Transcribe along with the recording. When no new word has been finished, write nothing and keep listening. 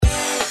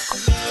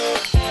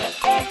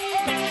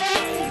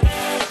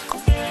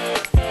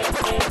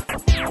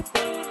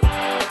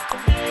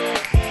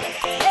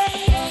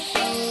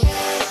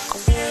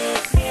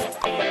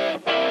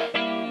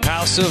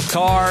of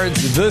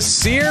Cards. The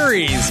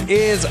series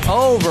is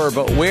over,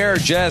 but we're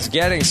just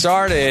getting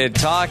started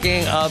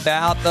talking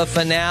about the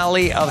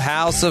finale of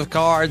House of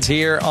Cards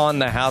here on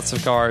the House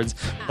of Cards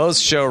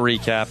post-show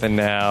recap. And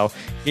now,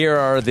 here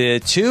are the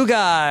two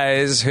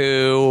guys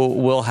who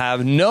will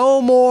have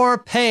no more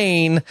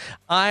pain.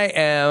 I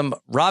am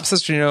Rob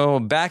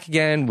Sestrino, back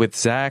again with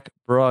Zach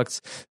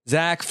Brooks.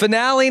 Zach,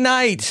 finale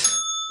night.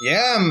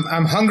 Yeah,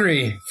 I'm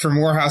hungry for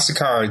more House of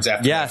Cards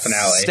after the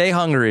finale. Stay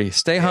hungry.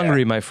 Stay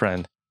hungry, my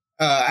friend.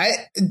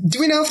 Do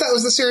we know if that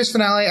was the series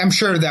finale? I'm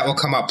sure that will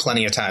come up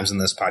plenty of times in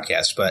this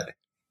podcast, but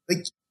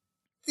like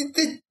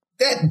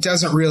that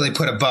doesn't really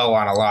put a bow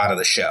on a lot of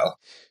the show.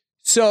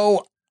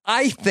 So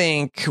I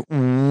think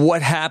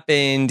what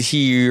happened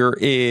here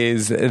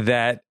is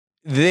that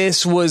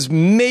this was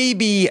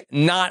maybe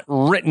not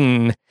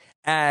written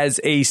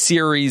as a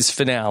series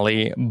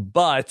finale,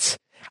 but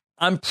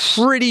I'm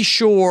pretty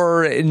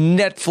sure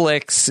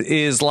Netflix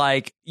is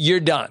like, you're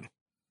done.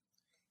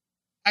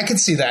 I could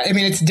see that. I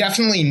mean, it's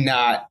definitely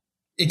not,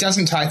 it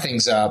doesn't tie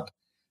things up.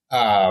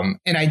 And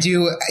I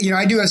do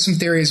have some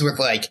theories with,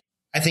 like,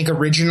 I think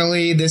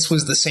originally this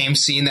was the same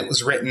scene that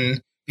was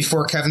written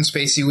before Kevin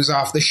Spacey was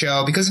off the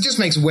show, because it just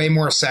makes way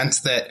more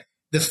sense that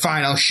the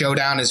final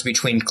showdown is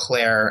between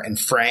Claire and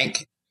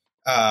Frank,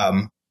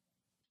 and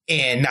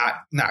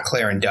not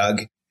Claire and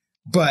Doug.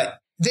 But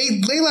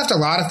they left a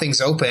lot of things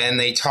open.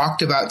 They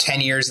talked about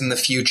 10 years in the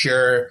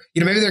future.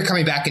 Maybe they're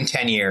coming back in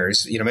 10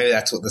 years. Maybe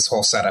that's what this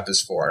whole setup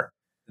is for.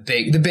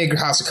 The big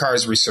House of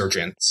Cards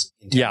resurgence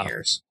in 10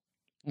 years.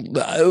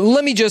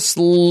 Let me just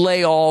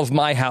lay all of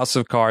my House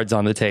of Cards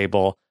on the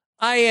table.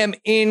 I am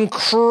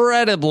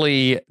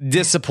incredibly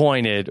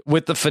disappointed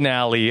with the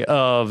finale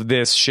of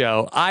this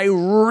show. I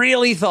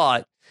really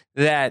thought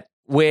that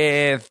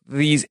with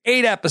these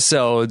 8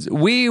 episodes,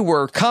 we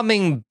were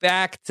coming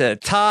back to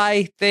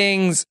tie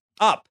things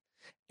up.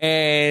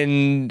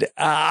 And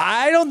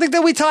I don't think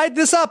that we tied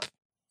this up.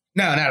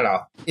 No, not at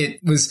all.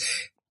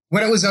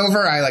 When it was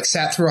over, I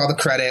sat through all the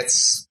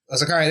credits. I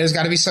was like, all right, there's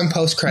got to be some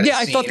post-credit scene. Yeah,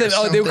 I thought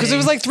that, because there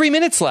was like 3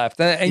 minutes left.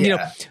 And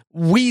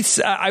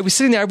I was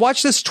sitting there, I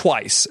watched this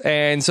twice.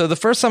 And so the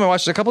first time I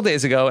watched it a couple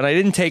days ago, and I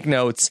didn't take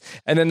notes.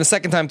 And then the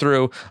second time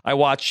through, I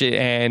watched it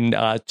and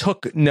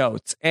took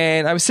notes.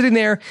 And I was sitting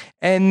there,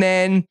 and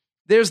then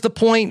there's the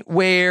point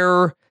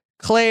where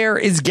Claire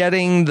is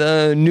getting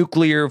the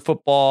nuclear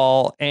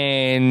football,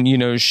 and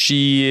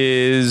she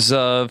is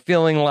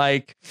feeling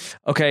like,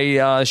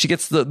 okay, she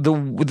gets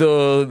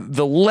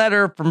the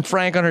letter from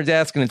Frank on her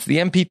desk, and it's the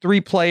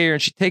MP3 player,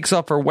 and she takes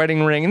off her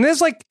wedding ring, and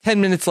there's like 10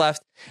 minutes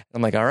left.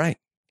 I'm like, all right,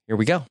 here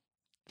we go.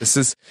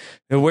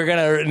 We're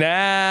gonna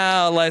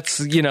now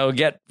let's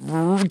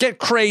get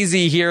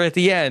crazy here at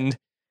the end.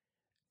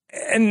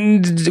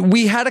 And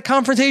we had a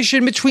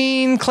confrontation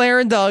between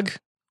Claire and Doug,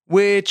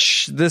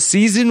 which the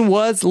season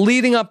was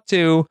leading up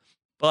to,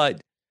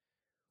 but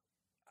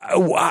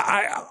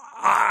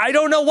I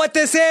don't know what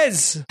this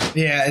is.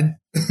 Yeah.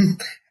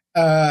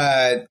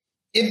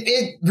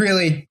 It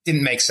really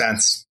didn't make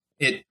sense.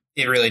 It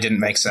really didn't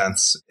make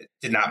sense. It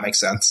did not make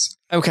sense.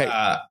 Okay.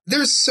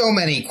 There's so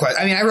many questions.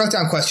 I mean, I wrote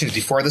down questions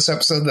before this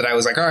episode that I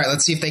was like, all right,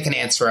 let's see if they can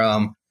answer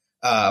them.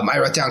 I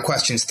wrote down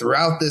questions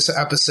throughout this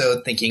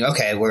episode thinking,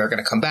 okay, well, they're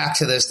going to come back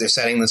to this. They're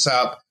setting this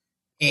up.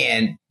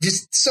 And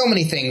just so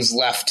many things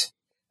left.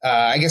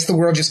 I guess the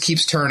world just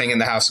keeps turning in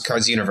the House of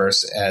Cards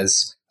universe,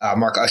 as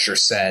Mark Usher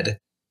said,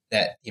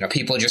 that,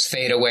 people just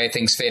fade away,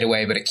 things fade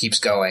away, but it keeps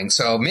going.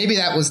 So maybe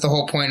that was the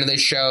whole point of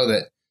this show,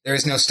 that there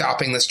is no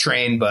stopping this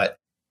train, but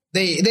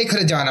they could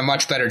have done a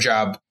much better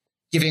job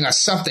giving us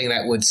something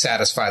that would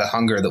satisfy the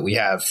hunger that we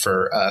have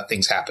for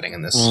things happening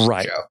in this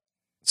show.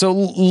 So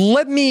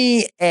let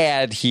me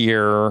add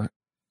here,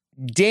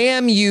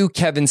 damn you,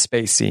 Kevin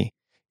Spacey.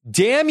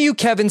 Damn you,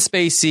 Kevin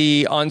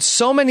Spacey, on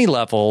so many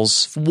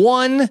levels.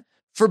 One,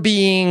 for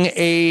being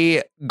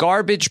a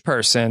garbage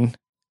person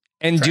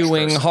and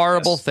doing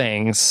horrible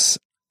things.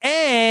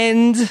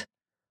 And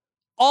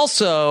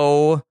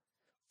also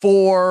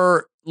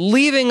for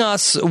leaving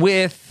us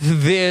with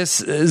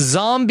this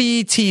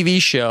zombie TV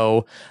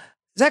show.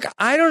 Zach,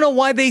 I don't know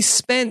why they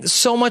spent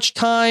so much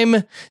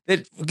time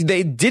that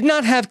they did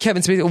not have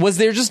Kevin Spacey. Was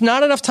there just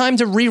not enough time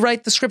to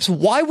rewrite the scripts?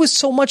 Why was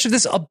so much of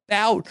this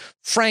about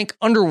Frank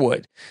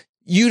Underwood?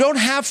 You don't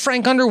have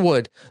Frank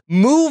Underwood.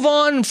 Move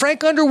on.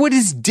 Frank Underwood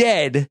is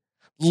dead.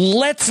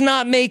 Let's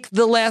not make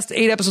the last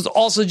 8 episodes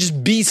also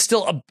just be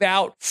still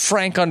about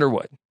Frank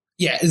Underwood.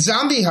 Yeah,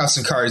 Zombie House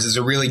of Cards is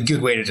a really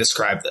good way to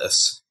describe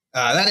this.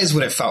 That is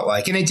what it felt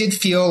like. And it did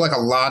feel like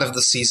a lot of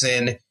the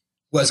season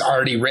was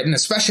already written,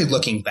 especially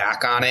looking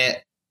back on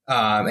it.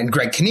 And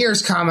Greg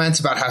Kinnear's comments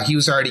about how he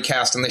was already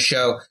cast on the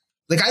show.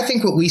 I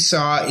think what we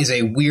saw is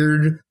a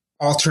weird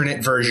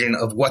alternate version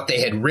of what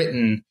they had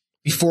written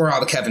before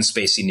all the Kevin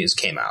Spacey news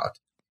came out.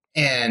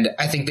 And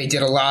I think they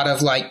did a lot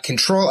of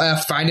Control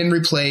F, find and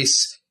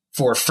replace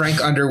for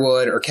Frank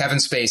Underwood or Kevin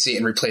Spacey,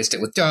 and replaced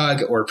it with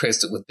Doug, or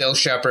replaced it with Bill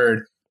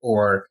Shepard,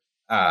 or,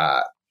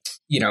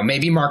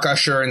 maybe Mark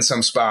Usher in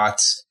some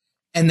spots.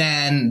 And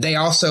then they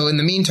also, in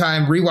the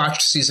meantime,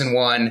 rewatched season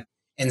 1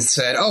 and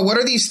said, oh, what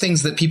are these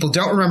things that people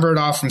don't remember at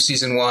all from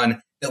season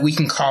 1 that we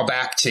can call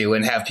back to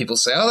and have people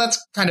say, oh, that's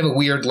kind of a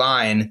weird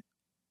line.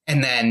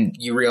 And then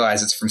you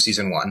realize it's from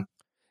season 1.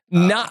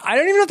 I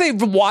don't even know if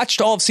they've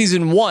watched all of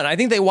season 1. I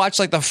think they watched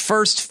like the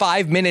first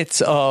 5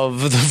 minutes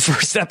of the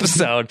first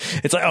episode.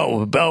 It's like,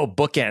 oh,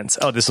 bookends.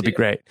 Oh, this will be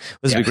great.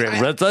 This will be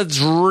great. Let's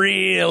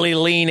really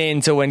lean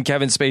into when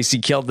Kevin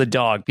Spacey killed the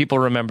dog. People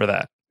remember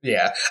that.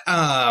 Yeah.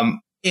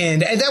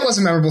 And that was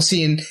a memorable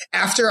scene.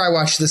 After I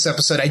watched this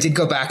episode, I did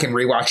go back and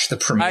rewatch the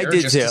premiere. I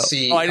did just too. To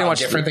see how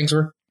different things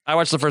were. I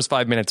watched the first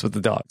 5 minutes with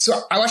the dog. So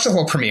I watched the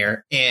whole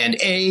premiere, and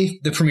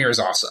the premiere is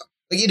awesome.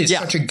 Like, it is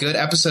such a good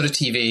episode of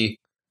TV.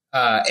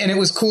 And it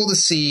was cool to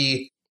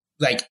see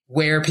like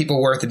where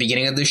people were at the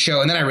beginning of the show.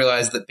 And then I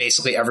realized that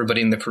basically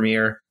everybody in the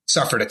premiere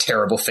suffered a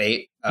terrible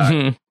fate.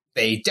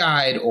 They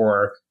died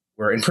or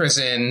were in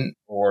prison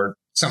or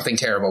something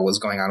terrible was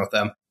going on with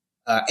them.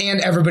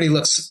 And everybody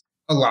looks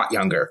a lot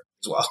younger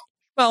as well.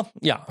 Well,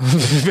 yeah,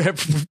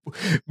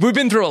 we've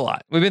been through a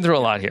lot. We've been through a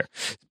lot here.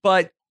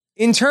 But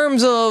in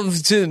terms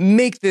of to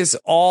make this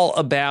all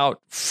about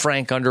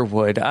Frank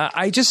Underwood,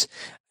 I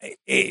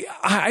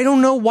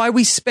don't know why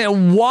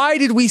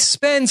did we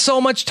spend so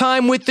much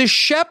time with the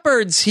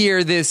Shepherds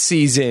here this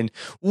season?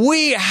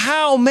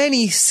 How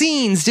many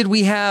scenes did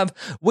we have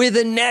with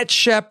Annette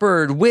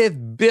Shepherd,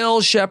 with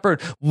Bill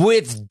Shepherd,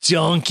 with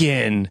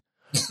Duncan?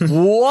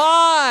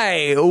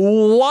 Why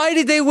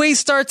did they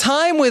waste our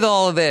time with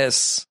all of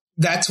this?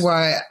 That's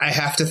why I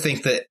have to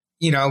think that,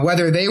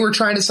 whether they were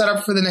trying to set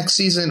up for the next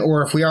season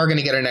or if we are going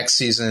to get a next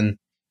season,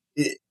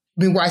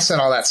 why set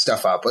all that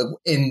stuff up?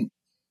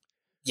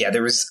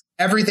 There was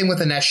everything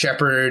with Annette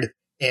Shepherd,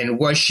 and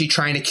was she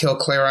trying to kill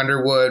Claire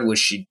Underwood? Was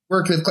she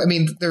worked with?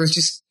 There was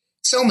just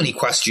so many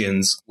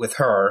questions with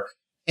her.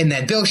 And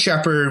then Bill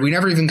Shepherd, we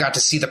never even got to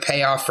see the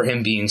payoff for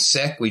him being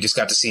sick. We just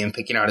got to see him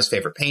picking out his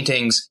favorite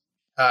paintings.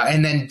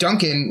 And then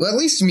Duncan, well, at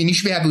least, you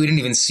should be happy we didn't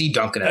even see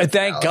Duncan.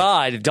 Thank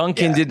God.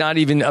 Duncan did not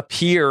even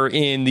appear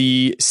in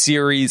the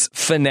series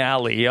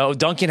finale. Oh,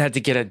 Duncan had to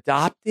get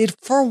adopted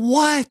for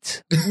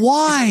what?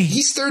 Why?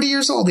 He's 30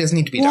 years old. He doesn't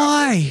need to be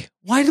adopted.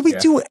 Why did we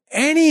do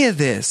any of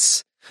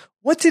this?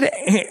 What did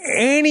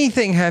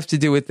anything have to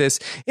do with this?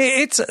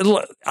 And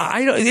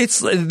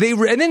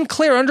then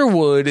Claire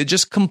Underwood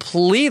just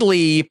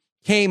completely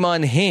came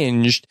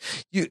unhinged.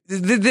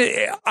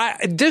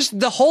 Just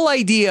the whole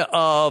idea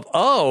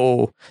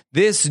of,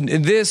 this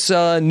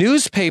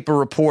newspaper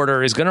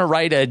reporter is going to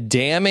write a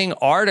damning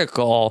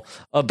article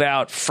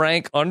about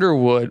Frank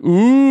Underwood.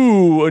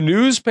 Ooh, a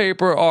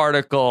newspaper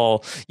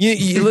article.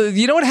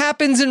 You know what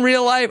happens in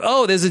real life?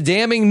 Oh, there's a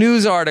damning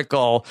news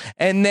article.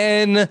 And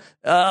then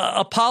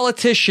a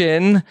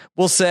politician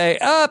will say,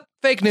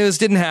 fake news,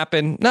 didn't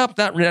happen. Nope,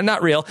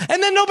 not real.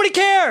 And then nobody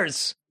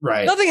cares.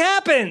 Right. Nothing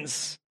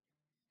happens.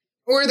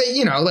 Or they,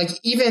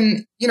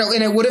 even,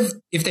 and it would have,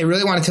 if they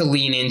really wanted to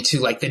lean into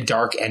like the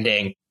dark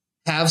ending,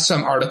 have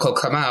some article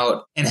come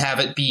out and have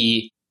it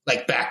be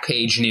like back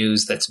page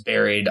news that's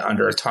buried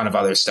under a ton of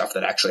other stuff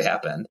that actually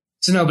happened.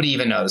 So nobody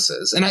even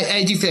notices. And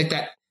I do think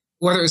that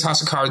whether it was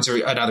House of Cards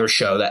or another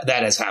show, that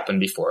has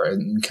happened before,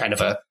 and kind of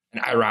an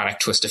ironic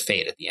twist of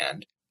fate at the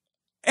end.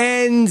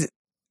 And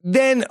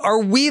then are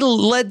we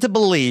led to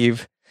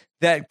believe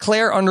that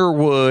Claire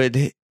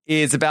Underwood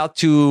is about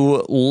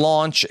to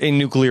launch a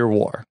nuclear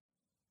war?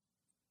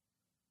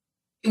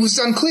 It was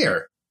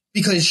unclear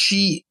because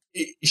she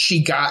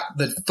got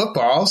the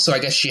football, so I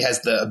guess she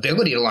has the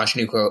ability to launch a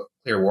nuclear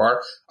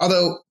war.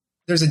 Although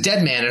there's a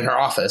dead man in her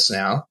office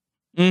now,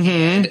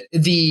 and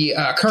the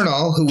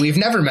colonel, who we've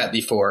never met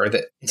before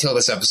until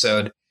this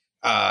episode,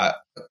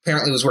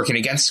 apparently was working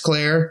against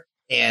Claire,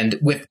 and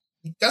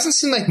doesn't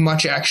seem like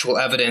much actual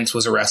evidence,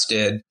 was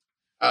arrested,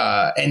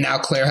 and now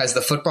Claire has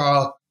the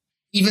football.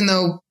 Even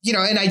though,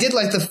 and I did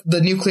like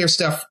the nuclear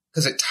stuff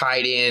because it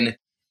tied in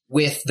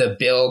with the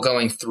bill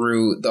going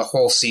through the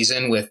whole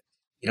season with,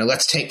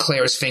 let's take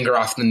Claire's finger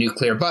off the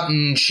nuclear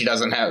button. She's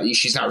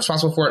not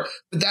responsible for it.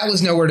 But that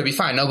was nowhere to be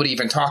found. Nobody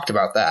even talked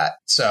about that.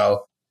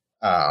 So,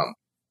 there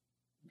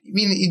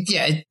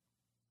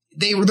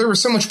was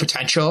so much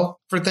potential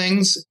for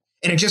things.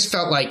 And it just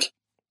felt like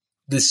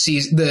the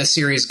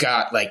series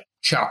got like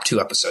chopped 2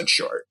 episodes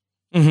short.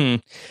 Mm-hmm.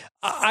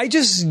 I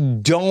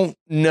just don't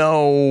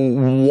know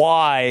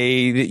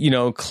why,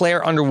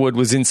 Claire Underwood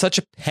was in such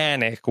a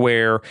panic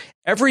where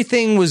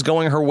everything was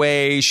going her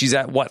way. She's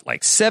at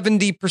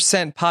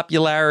 70%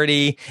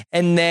 popularity.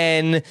 And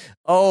then,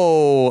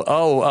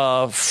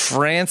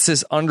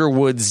 Francis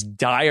Underwood's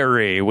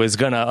diary was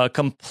going to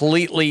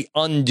completely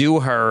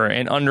undo her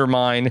and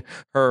undermine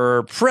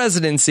her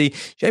presidency.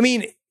 I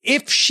mean,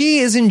 if she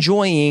is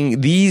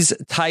enjoying these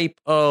type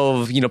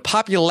of,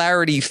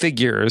 popularity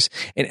figures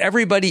and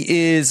everybody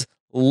is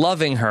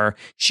loving her,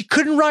 she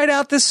couldn't ride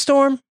out this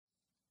storm.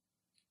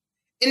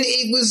 And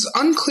it was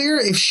unclear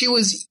if she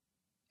was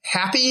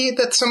happy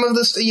that some of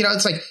this,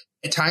 it's like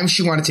at times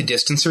she wanted to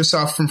distance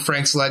herself from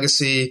Frank's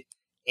legacy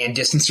and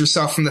distance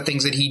herself from the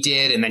things that he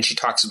did. And then she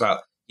talks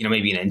about,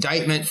 maybe an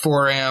indictment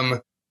for him.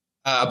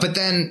 But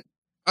then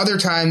other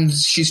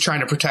times she's trying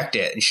to protect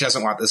it and she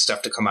doesn't want this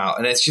stuff to come out.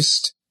 And it's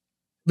just,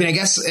 I mean, I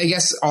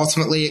guess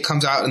ultimately it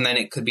comes out and then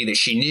it could be that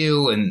she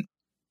knew. And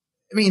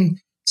I mean,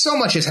 so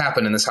much has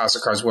happened in this House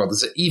of Cards world.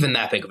 Is it even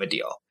that big of a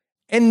deal?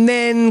 And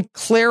then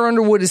Claire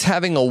Underwood is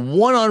having a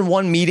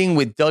one-on-one meeting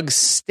with Doug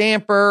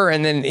Stamper.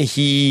 And then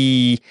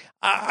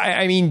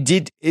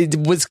did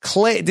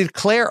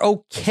Claire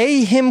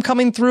okay him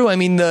coming through? I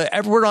mean,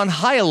 we're on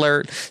high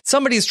alert.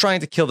 Somebody's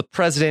trying to kill the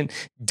president.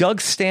 Doug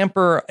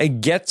Stamper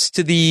gets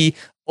to the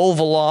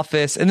Oval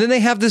Office, and then they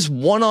have this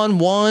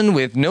one-on-one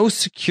with no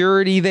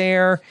security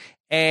there.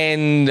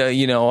 And,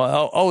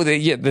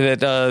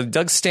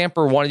 Doug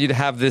Stamper wanted you to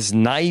have this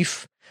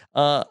knife.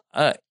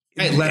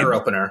 Letter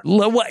opener.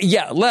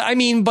 I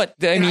mean,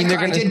 they're going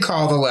to. I did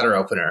call the letter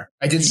opener.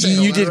 I did say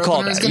you did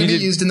call that. It's going to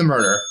be used in the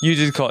murder. You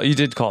did call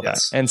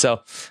yes. that. And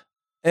so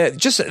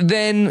just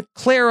then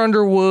Claire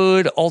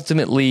Underwood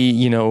ultimately,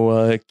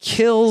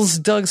 kills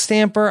Doug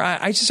Stamper.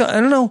 I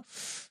don't know.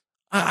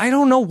 I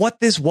don't know what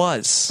this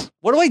was.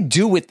 What do I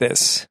do with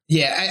this?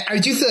 Yeah, I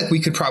do feel like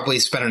we could probably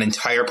spend an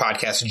entire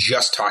podcast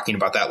just talking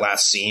about that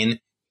last scene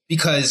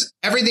because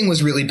everything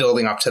was really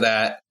building up to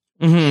that.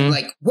 Mm-hmm.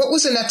 Like, what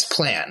was Annette's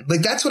plan?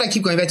 Like, that's what I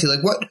keep going back to.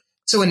 Like, what?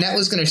 So Annette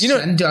was going to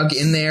send Doug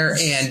in there,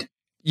 and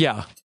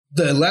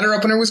the letter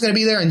opener was going to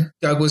be there, and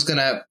Doug was going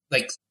to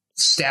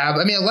stab.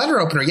 I mean, a letter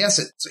opener, yes,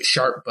 it's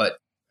sharp, but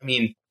I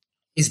mean,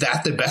 is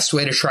that the best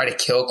way to try to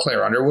kill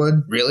Claire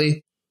Underwood?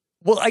 Really?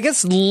 Well, I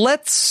guess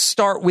let's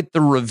start with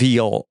the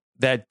reveal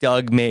that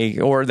Doug made,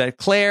 or that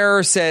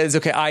Claire says,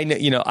 "Okay,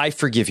 I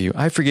forgive you.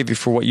 I forgive you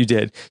for what you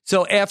did."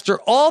 So after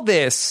all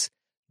this,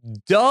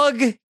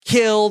 Doug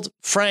killed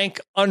Frank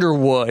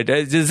Underwood.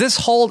 Does this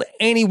hold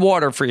any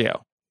water for you?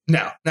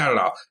 No, not at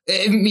all.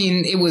 I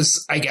mean,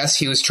 I guess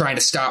he was trying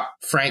to stop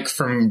Frank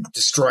from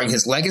destroying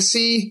his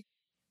legacy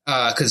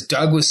because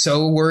Doug was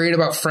so worried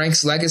about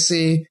Frank's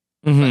legacy.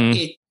 Mm-hmm. But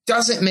it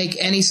doesn't make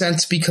any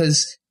sense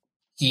because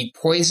he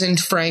poisoned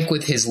Frank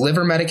with his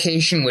liver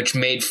medication, which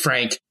made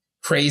Frank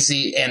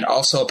crazy and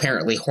also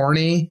apparently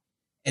horny.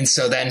 And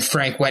so then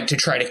Frank went to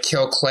try to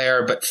kill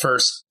Claire, but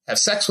first have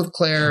sex with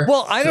Claire.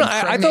 Well,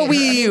 I thought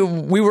we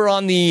were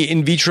on the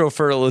in vitro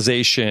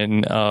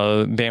fertilization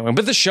bandwagon,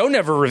 but the show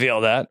never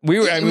revealed that.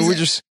 We're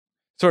just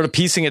sort of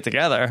piecing it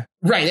together.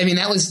 Right. I mean,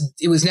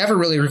 it was never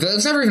really revealed. It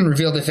was never even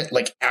revealed if it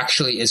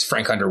actually is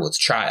Frank Underwood's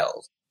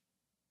child.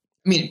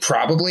 I mean, it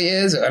probably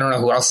is. I don't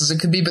know who else's it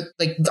could be, but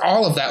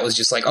all of that was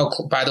just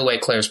oh, by the way,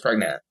 Claire's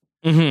pregnant.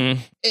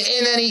 Mm-hmm.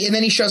 And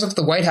then he shows up at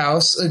the White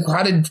House.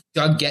 How did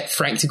Doug get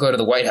Frank to go to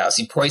the White House?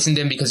 He poisoned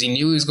him because he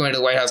knew he was going to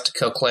the White House to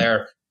kill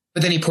Claire,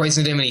 but then he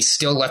poisoned him and he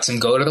still lets him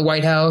go to the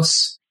White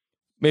House.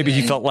 Maybe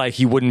he felt like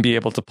he wouldn't be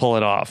able to pull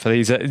it off.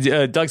 Doug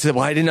said,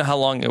 well, I didn't know how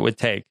long it would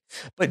take.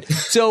 But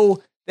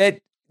so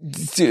that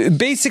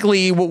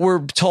basically what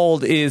we're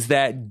told is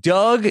that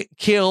Doug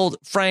killed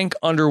Frank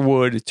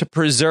Underwood to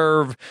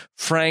preserve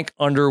Frank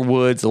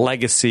Underwood's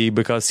legacy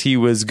because he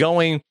was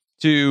going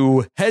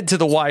to head to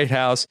the White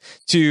House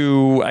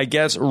to, I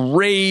guess,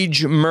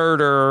 rage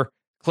murder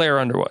Claire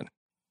Underwood.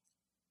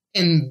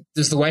 And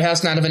does the White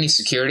House not have any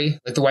security?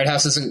 The White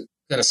House isn't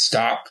going to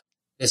stop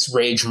this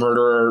rage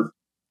murderer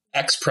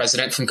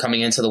ex-president from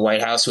coming into the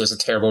White House who has a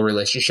terrible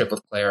relationship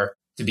with Claire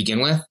to begin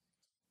with.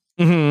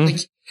 Mm-hmm.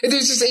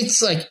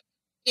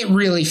 It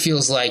really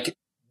feels like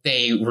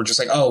they were just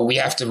oh, we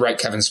have to write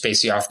Kevin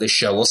Spacey off this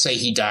show. We'll say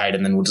he died,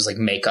 and then we'll just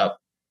make up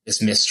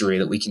this mystery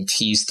that we can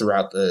tease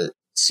throughout the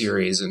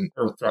series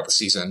or throughout the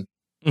season.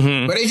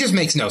 Mm-hmm. But it just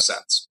makes no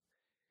sense.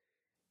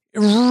 It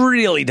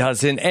really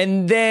doesn't.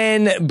 And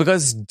then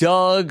because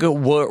Doug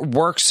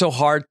works so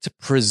hard to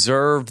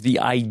preserve the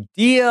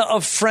idea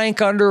of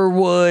Frank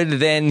Underwood,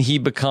 then he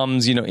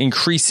becomes,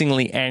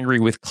 increasingly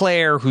angry with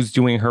Claire, who's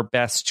doing her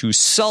best to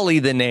sully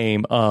the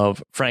name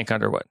of Frank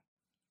Underwood.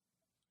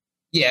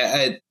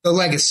 Yeah, the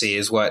legacy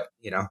is what,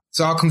 it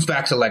all comes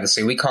back to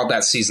legacy. We called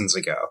that seasons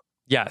ago.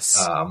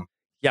 Yes.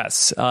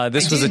 Yes.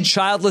 This was a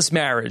childless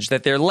marriage,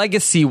 that their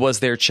legacy was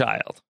their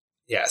child.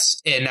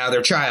 Yes. And now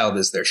their child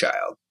is their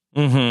child.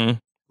 Mm-hmm.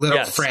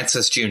 Little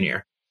Francis Jr.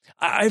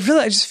 I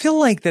just feel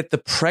like that the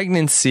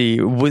pregnancy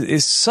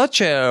is such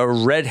a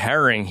red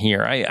herring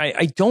here.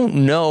 I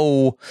don't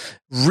know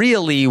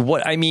really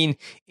what I mean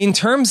in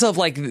terms of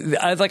I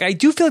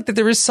do feel like that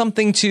there is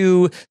something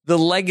to the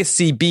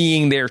legacy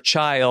being their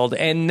child,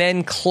 and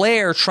then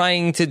Claire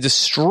trying to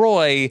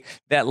destroy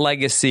that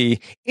legacy.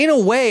 In a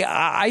way,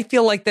 I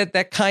feel like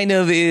that kind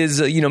of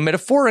is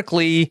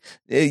metaphorically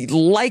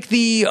like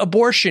the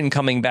abortion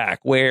coming back,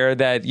 where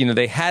that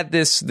they had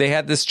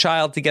this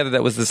child together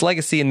that was this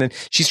legacy, and then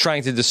she's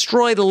trying to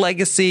destroy the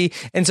legacy.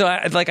 And so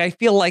I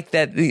feel like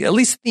that at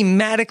least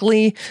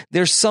thematically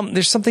there's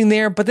something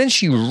there, but then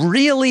she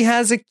really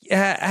has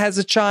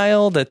a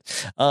child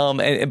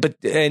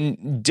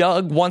and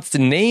Doug wants to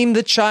name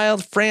the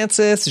child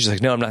Francis. She's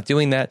like, no, I'm not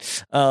doing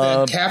that.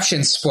 The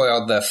caption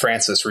spoiled the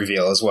Francis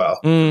reveal as well.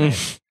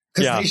 Because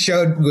they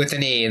showed with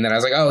an E, and then I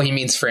was like, oh, he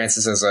means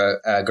Francis as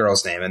a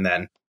girl's name. And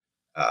then,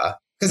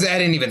 because I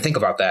didn't even think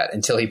about that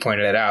until he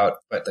pointed it out,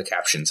 but the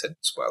captions had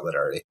spoiled it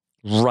already.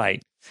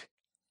 Right.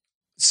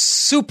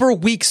 super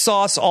weak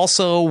sauce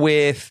also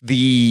with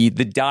the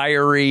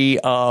diary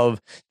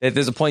of that.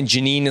 There's a point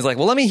Janine is like,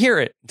 well, let me hear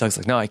it. Doug's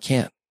like, no, I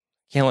can't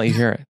let you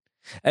hear it.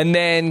 And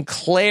then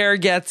Claire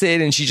gets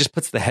it and she just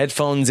puts the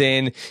headphones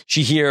in.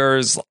 She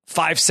hears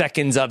 5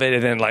 seconds of it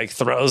and then like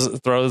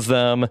throws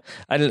them.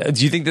 I don't know.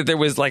 Do you think that there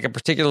was like a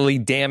particularly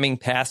damning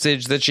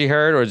passage that she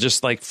heard, or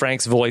just like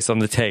Frank's voice on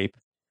the tape?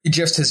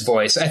 Just his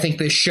voice. I think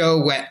the show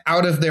went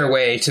out of their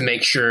way to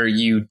make sure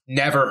you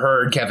never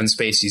heard Kevin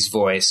Spacey's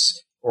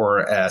voice,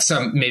 or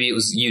maybe it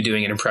was you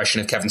doing an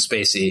impression of Kevin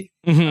Spacey.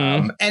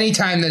 Mm-hmm.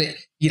 Anytime that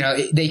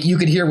you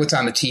could hear what's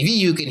on the TV,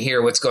 you can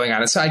hear what's going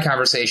on in side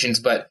conversations,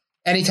 but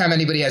anytime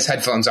anybody has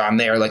headphones on,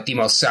 they are like the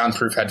most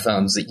soundproof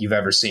headphones that you've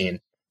ever seen,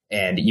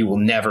 and you will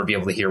never be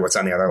able to hear what's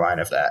on the other line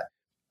of that.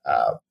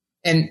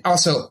 And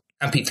also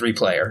MP3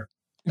 player.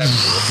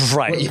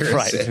 Right.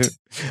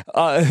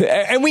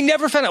 And we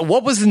never found out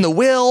what was in the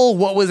will,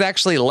 what was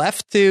actually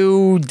left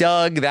to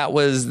Doug. That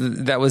was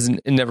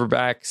never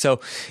back. So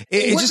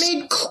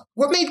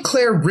what made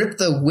Claire rip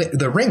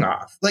the ring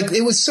off? Like,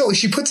 it was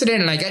she puts it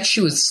in, and I guess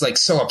she was like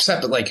so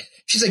upset, but like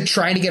she's like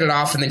trying to get it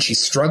off, and then she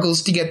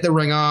struggles to get the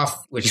ring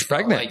off, which she's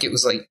pregnant. Like it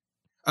was like,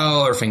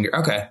 oh, her finger.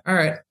 Okay, all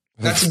right,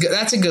 that's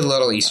a good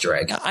little Easter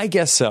egg. I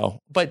guess so,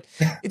 but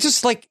it's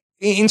just like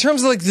in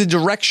terms of like the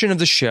direction of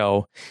the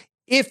show.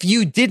 If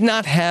you did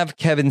not have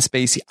Kevin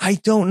Spacey, I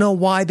don't know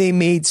why they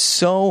made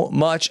so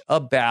much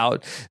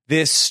about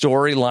this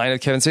storyline of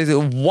Kevin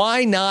Spacey.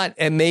 Why not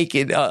make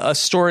it a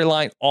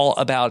storyline all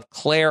about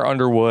Claire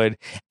Underwood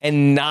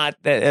and not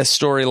a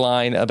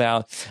storyline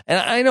about, and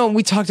I know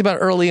we talked about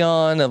early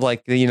on of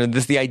like,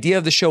 the idea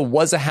of the show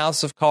was a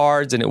house of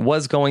cards and it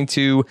was going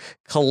to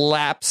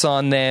collapse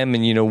on them.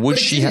 And, would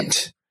she have?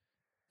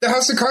 The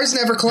house of cards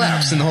never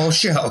collapsed in the whole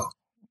show.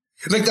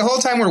 Like the whole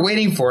time we're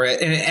waiting for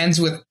it, and it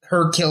ends with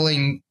her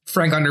killing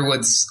Frank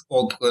Underwood's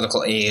old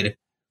political aide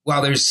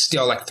while there's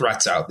still like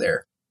threats out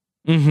there.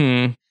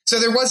 Mm-hmm. So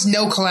there was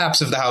no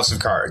collapse of the House of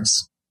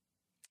Cards.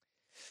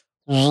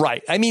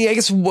 Right. I mean, I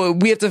guess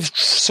we have to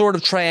sort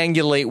of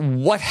triangulate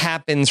what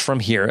happens from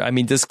here. I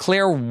mean, does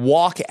Claire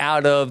walk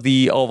out of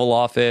the Oval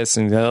Office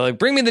and like,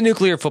 bring me the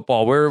nuclear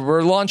football?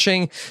 We're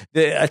launching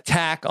the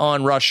attack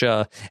on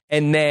Russia,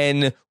 and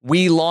then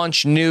we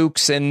launch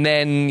nukes, and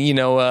then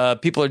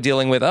people are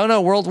dealing with, oh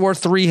no, World War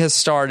III has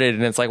started,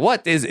 and it's like,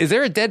 what is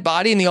there a dead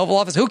body in the Oval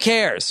Office? Who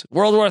cares?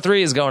 World War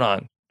III is going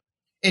on.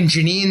 And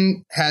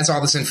Janine has all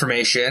this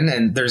information,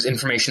 and there's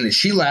information that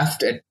she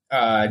left at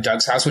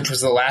Doug's house, which was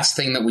the last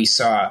thing that we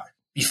saw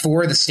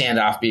before the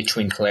standoff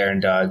between Claire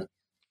and Doug.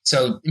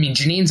 So, I mean,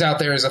 Janine's out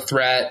there as a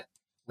threat.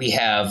 We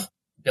have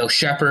Bill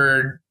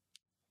Shepard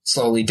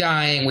slowly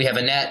dying. We have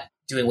Annette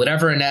doing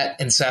whatever Annette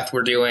and Seth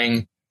were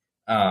doing.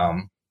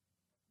 I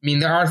mean,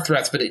 there are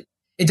threats, but it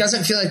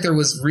doesn't feel like there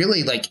was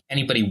really like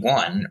anybody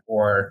won,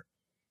 or,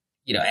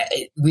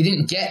 we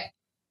didn't get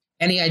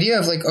any idea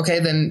of like, okay,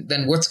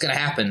 then what's going to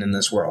happen in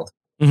this world?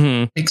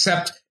 Mm-hmm.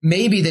 Except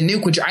maybe the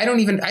nuke, which I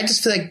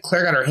just feel like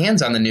Claire got her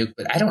hands on the nuke,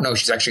 but I don't know if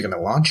she's actually going to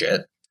launch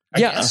it. I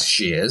guess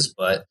she is,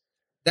 but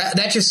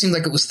that just seemed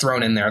like it was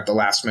thrown in there at the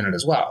last minute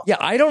as well. Yeah,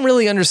 I don't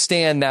really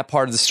understand that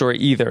part of the story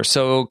either.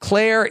 So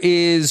Claire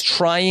is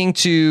trying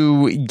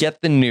to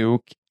get the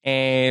nuke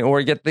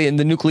or get the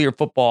nuclear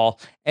football,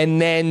 and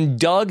then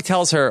Doug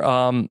tells her,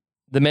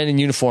 the men in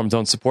uniform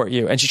don't support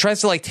you. And she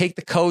tries to like take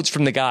the codes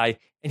from the guy,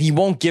 and he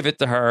won't give it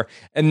to her.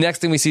 And the next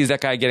thing we see is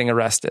that guy getting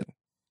arrested.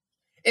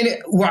 And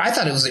I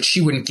thought it was that she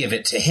wouldn't give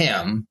it to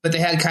him, but they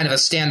had kind of a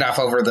standoff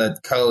over the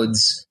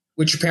codes,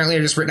 which apparently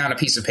are just written on a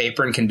piece of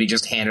paper and can be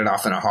just handed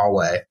off in a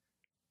hallway.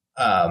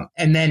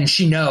 And then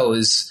she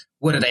knows,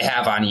 what do they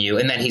have on you?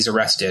 And then he's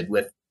arrested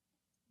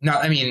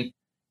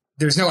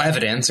there's no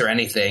evidence or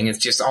anything. It's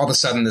just all of a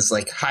sudden this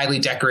like highly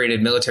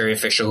decorated military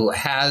official who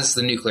has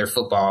the nuclear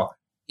football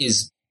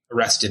is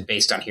arrested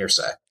based on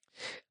hearsay.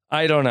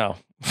 I don't know.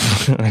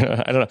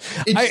 I don't know.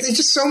 It's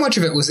just so much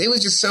of it was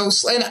just so.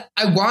 And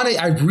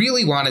I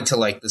really wanted to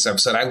like this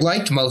episode. I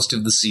liked most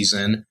of the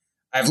season.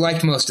 I've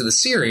liked most of the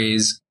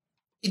series.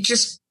 It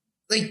just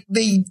like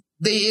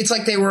it's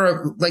like they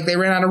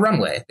ran on a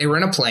runway. They were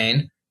in a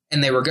plane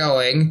and they were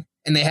going,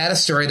 and they had a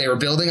story. They were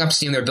building up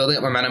steam. They were building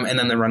up momentum, and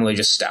then the runway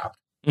just stopped.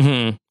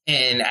 Mm-hmm.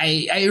 And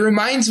it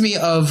reminds me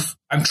of,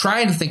 I'm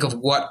trying to think of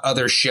what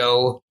other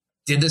show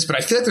did this, but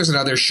I feel like there's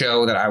another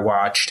show that I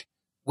watched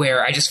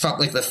where I just felt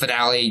like the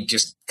finale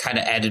just kind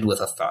of ended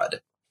with a thud.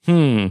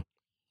 In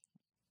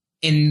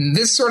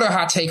this sort of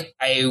hot take,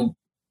 I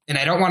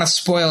don't want to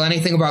spoil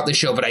anything about the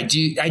show, but I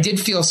did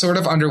feel sort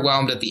of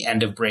underwhelmed at the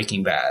end of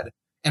Breaking Bad.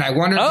 And I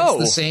wonder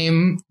if it's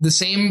the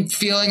same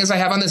feeling as I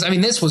have on this. I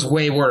mean, this was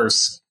way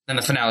worse than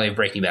the finale of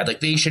Breaking Bad. Like,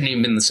 they shouldn't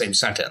even been in the same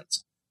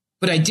sentence.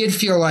 But I did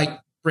feel like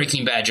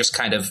Breaking Bad just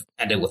kind of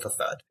ended with a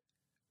thud.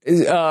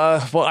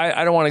 Well,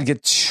 I don't want to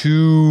get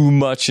too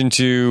much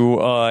into,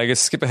 I guess,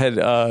 skip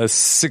ahead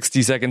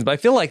 60 seconds. But I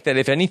feel like that,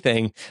 if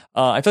anything,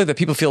 I feel like that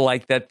people feel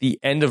like that the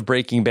end of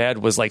Breaking Bad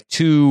was like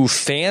too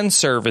fan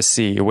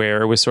servicey,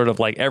 where it was sort of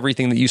like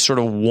everything that you sort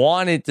of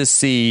wanted to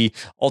see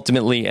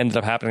ultimately ended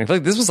up happening. I feel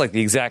like this was like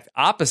the exact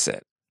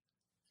opposite.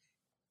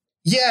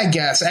 Yeah, I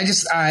guess.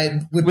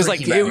 It was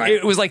like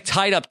it was like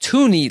tied up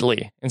too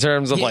neatly in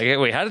terms of like,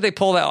 wait, how did they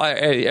pull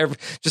that?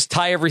 Just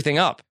tie everything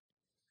up.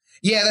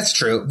 Yeah, that's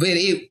true. But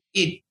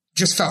it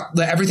just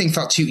everything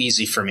felt too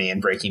easy for me in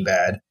Breaking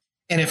Bad.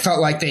 And it felt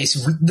like the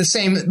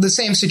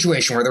same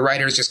situation where the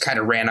writers just kind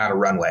of ran out of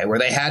runway, where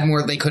they had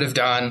more they could have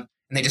done,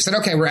 and they just said,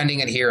 okay, we're ending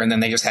it here, and then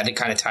they just had to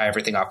kind of tie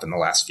everything up in the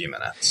last few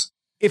minutes.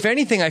 If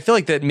anything, I feel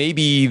like that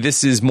maybe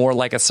this is more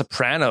like a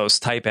Sopranos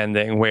type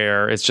ending,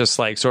 where it's just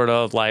like sort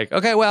of like,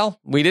 okay, well,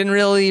 we didn't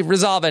really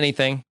resolve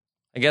anything.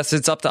 I guess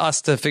it's up to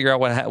us to figure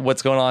out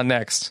what's going on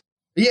next.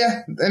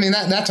 Yeah, I mean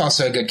that's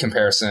also a good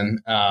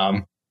comparison.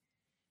 My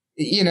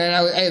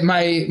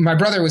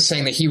brother was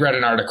saying that he read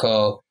an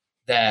article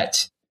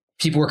that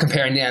people were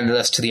comparing the end of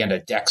this to the end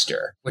of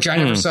Dexter, which I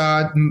never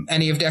saw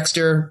any of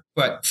Dexter.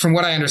 But from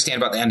what I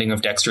understand about the ending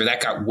of Dexter,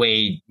 that got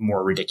way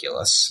more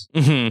ridiculous.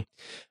 Yeah.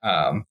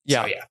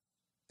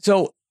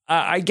 So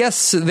I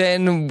guess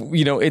then,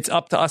 it's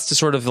up to us to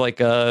sort of like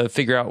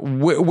figure out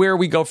where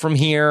we go from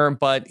here.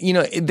 But,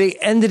 they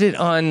ended it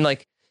on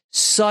like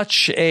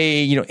such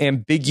a,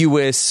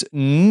 ambiguous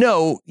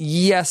note.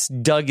 Yes,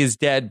 Doug is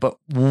dead, but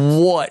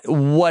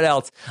what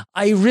else?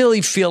 I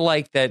really feel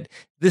like that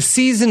the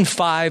season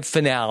 5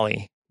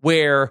 finale,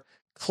 where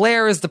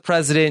Claire is the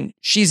president,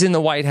 she's in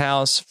the White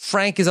House,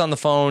 Frank is on the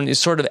phone, is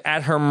sort of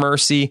at her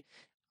mercy.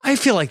 I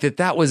feel like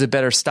that was a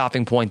better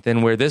stopping point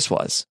than where this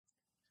was.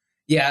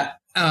 Yeah.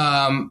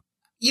 And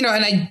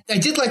I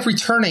did like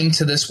returning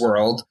to this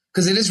world,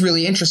 because it is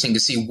really interesting to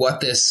see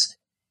what this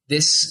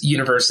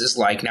universe is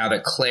like now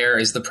that Claire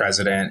is the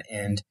president,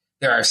 and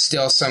there are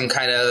still some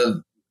kind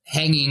of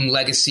hanging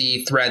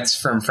legacy threads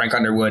from Frank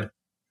Underwood.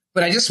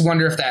 But I just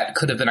wonder if that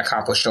could have been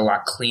accomplished a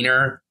lot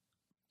cleaner,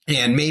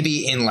 and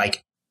maybe in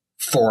like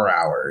 4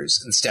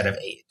 hours instead of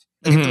 8.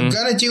 Like, if we're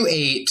going to do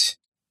 8,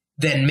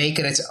 then make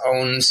it its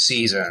own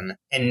season,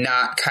 and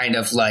not kind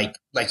of like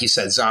you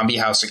said, Zombie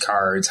House of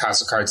Cards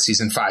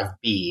season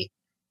 5B,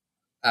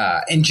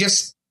 and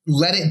just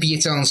let it be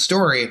its own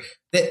story.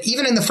 That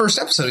even in the first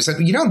episode, he said,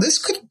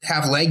 this could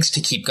have legs to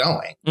keep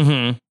going.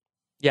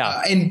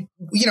 Yeah. And,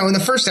 in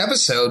the first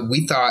episode,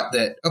 we thought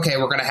that, okay,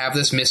 we're going to have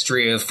this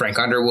mystery of Frank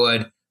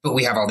Underwood, but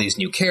we have all these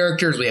new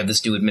characters. We have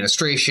this new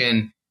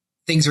administration.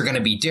 Things are going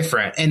to be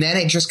different. And then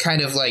it just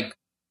kind of like,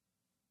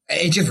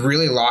 it just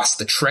really lost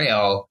the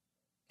trail.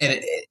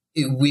 And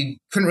we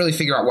couldn't really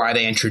figure out why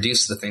they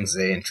introduced the things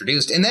they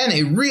introduced. And then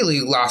it really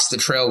lost the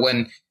trail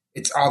when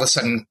it's all of a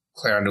sudden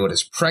Claire Underwood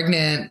is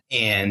pregnant,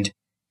 and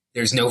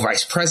there's no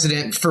vice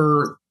president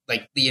for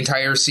like the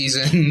entire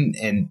season.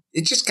 And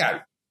it just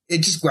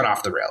went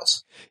off the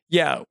rails.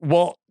 Yeah.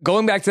 Well,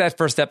 going back to that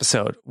first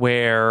episode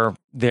where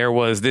there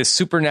was this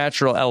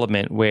supernatural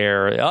element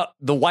where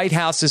the White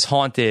House is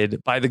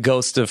haunted by the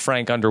ghost of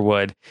Frank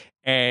Underwood.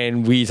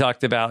 And we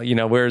talked about,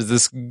 where's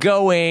this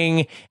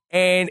going?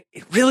 And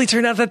it really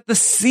turned out that the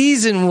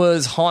season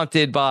was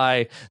haunted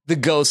by the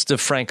ghost of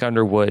Frank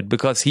Underwood,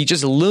 because he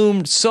just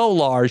loomed so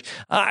large.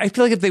 I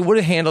feel like if they would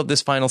have handled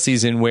this final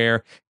season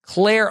where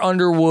Claire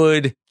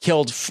Underwood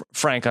killed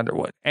Frank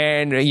Underwood,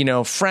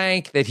 and,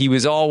 Frank, that he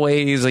was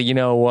always,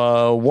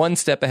 one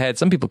step ahead.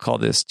 Some people call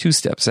this 2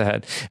 steps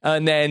ahead.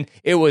 And then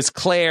it was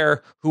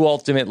Claire who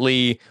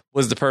ultimately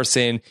was the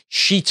person.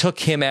 She took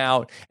him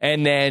out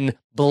and then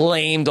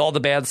blamed all the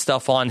bad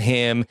stuff on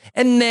him.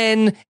 And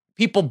then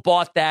people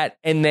bought that,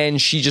 and then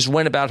she just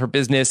went about her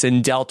business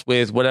and dealt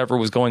with whatever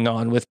was going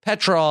on with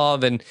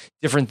Petrov and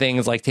different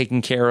things, like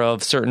taking care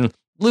of certain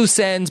loose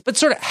ends, but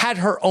sort of had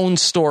her own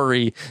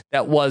story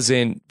that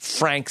wasn't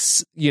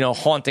Frank's,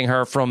 haunting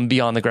her from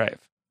beyond the grave.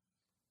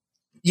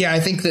 Yeah, I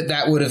think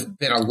that would have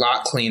been a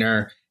lot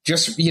cleaner.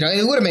 Just,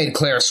 it would have made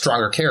Claire a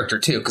stronger character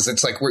too, because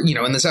it's like we're,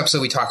 in this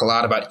episode we talk a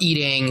lot about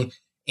eating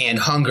and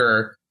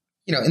hunger.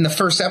 In the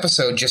first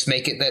episode, just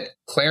make it that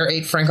Claire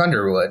ate Frank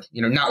Underwood.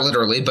 Not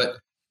literally, but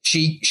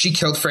she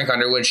killed Frank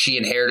Underwood. She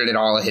inherited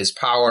all of his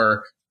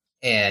power,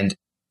 and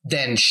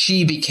then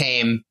she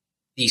became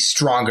the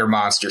stronger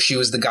monster. She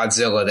was the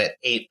Godzilla that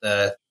ate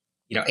the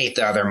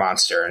other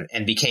monster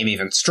and became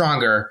even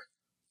stronger.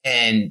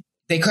 And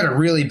they could have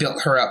really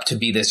built her up to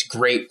be this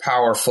great,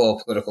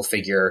 powerful political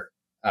figure,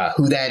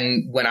 who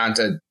then went on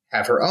to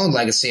have her own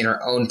legacy and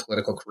her own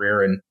political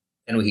career. And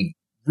we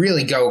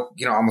really go,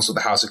 almost with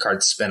the House of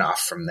Cards spinoff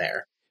from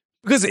there.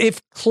 Because if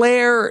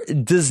Claire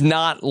does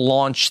not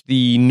launch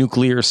the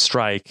nuclear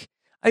strike,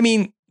 I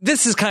mean,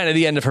 this is kind of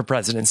the end of her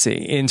presidency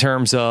in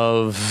terms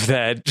of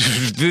that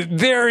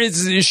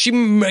she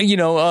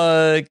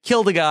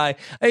killed a guy,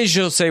 and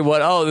she'll say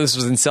this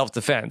was in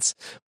self-defense.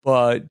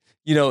 But,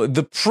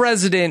 the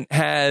president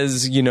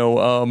has,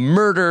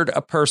 murdered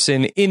a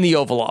person in the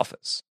Oval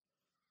Office.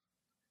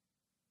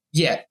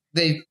 Yeah,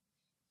 I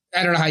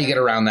don't know how you get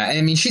around that.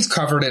 I mean, she's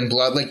covered in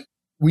blood. Like,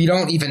 we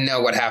don't even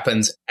know what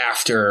happens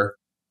after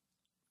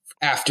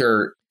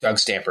Doug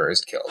Stamper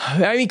is killed.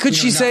 I mean, could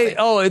she say,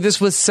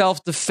 this was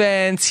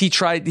self-defense. He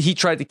tried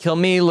to kill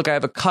me. Look, I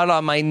have a cut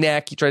on my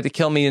neck. He tried to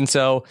kill me. And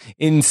so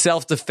in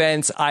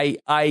self-defense,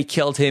 I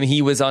killed him.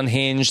 He was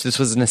unhinged. This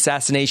was an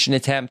assassination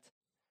attempt.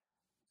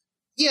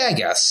 Yeah, I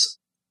guess.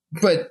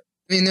 But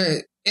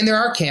I mean, there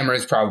are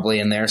cameras probably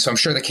in there, so I'm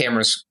sure the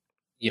cameras,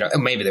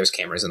 maybe there's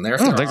cameras in there. I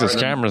don't think there's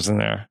cameras in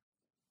there.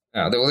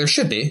 Well, there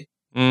should be.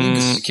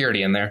 There's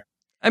security in there.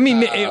 I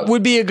mean, it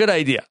would be a good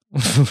idea.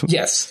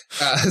 Yes,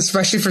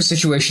 especially for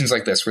situations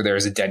like this where there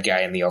is a dead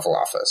guy in the Oval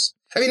Office.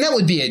 I mean, that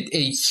would be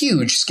a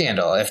huge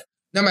scandal if,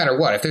 no matter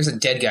what, if there's a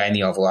dead guy in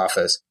the Oval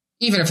Office,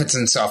 even if it's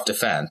in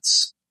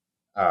self-defense.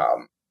 I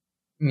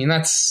mean,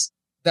 that's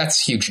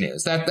huge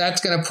news.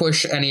 That's going to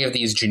push any of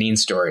these Janine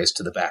stories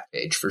to the back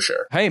page for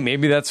sure. Hey,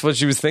 maybe that's what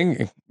she was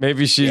thinking.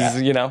 Maybe she's,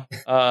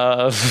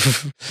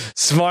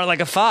 smart like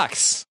a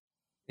fox.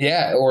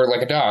 Yeah, or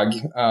like a dog.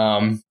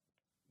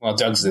 Well,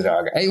 Doug's the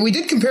dog. We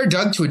did compare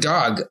Doug to a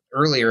dog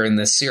earlier in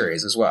this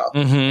series as well.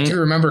 Mm-hmm. I do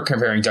remember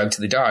comparing Doug to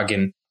the dog,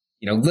 and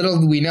little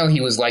do we know he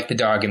was like the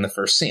dog in the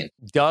first scene.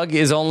 Doug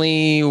is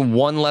only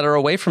one letter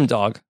away from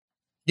dog.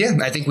 Yeah,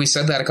 I think we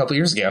said that a couple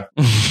years ago.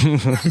 I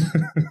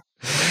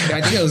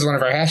think it was one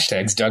of our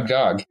hashtags, Doug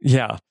Dog.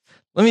 Yeah.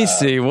 Let me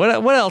see.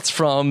 What else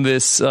from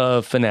this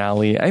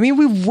finale? I mean,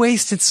 we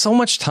wasted so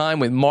much time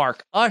with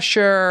Mark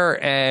Usher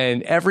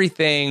and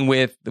everything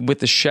with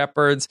the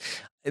Shepherds.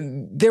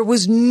 There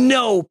was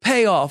no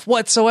payoff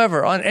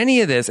whatsoever on any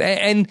of this.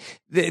 And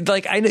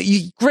I know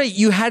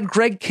you had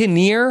Greg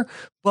Kinnear,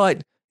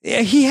 but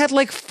he had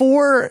like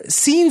 4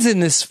 scenes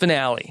in this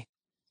finale.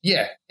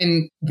 Yeah.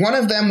 And one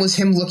of them was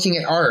him looking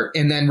at art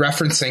and then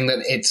referencing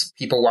that it's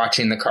people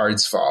watching the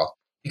cards fall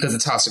because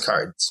it's House of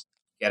Cards.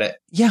 Get it?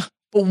 Yeah.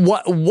 But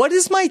what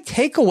is my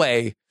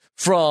takeaway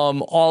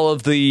from all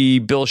of the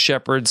Bill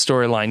Shepard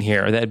storyline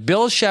here? That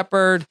Bill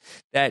Shepard,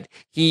 that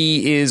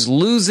he is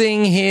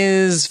losing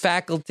his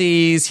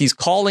faculties, he's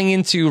calling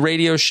into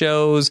radio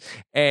shows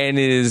and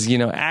is,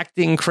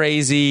 acting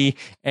crazy,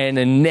 and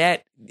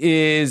Annette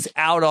is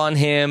out on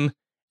him.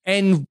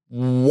 And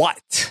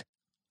what?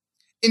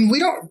 And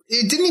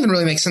it didn't even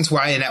really make sense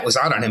why Annette was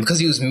out on him, because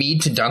he was mean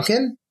to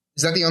Duncan.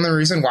 Is that the only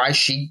reason why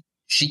she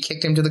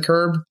kicked him to the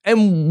curb?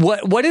 And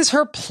what is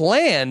her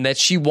plan? That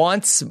she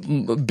wants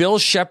Bill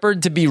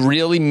Shepard to be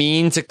really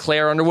mean to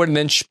Claire Underwood, and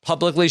then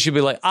publicly she'll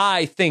be like,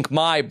 I think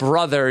my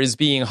brother is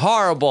being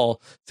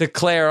horrible to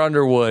Claire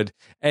Underwood.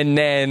 And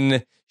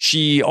then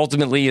she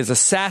ultimately is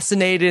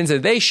assassinated and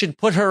said they should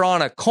put her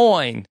on a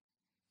coin.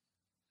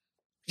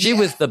 She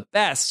was the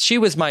best. She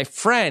was my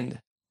friend.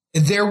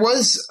 There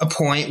was a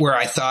point where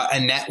I thought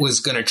Annette was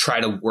going to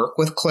try to work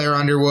with Claire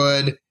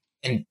Underwood.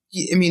 And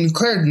I mean,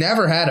 Claire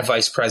never had a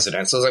vice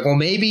president. So I was like, well,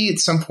 maybe at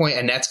some point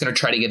Annette's going to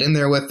try to get in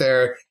there with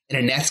her, and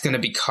Annette's going to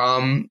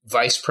become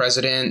vice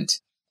president.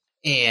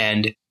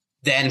 And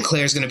then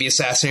Claire's going to be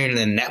assassinated and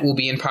then Annette will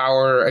be in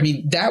power. I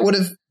mean, that would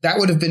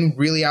have been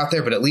really out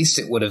there, but at least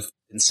it would have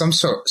been some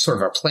sort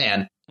of a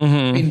plan. Mm-hmm.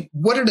 I mean,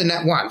 what did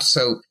Annette want?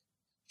 So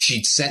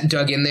she sent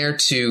Doug in there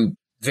to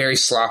very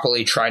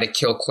sloppily try to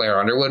kill Claire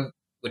Underwood,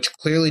 which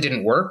clearly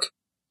didn't work.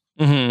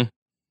 Mm-hmm.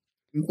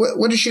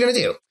 What is she going to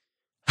do?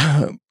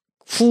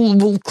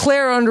 Well,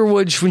 Claire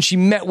Underwood, when she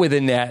met with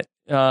Annette,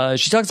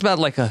 she talks about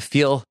like a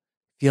feel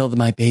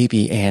my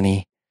baby,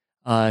 Annie.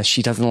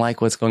 She doesn't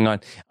like what's going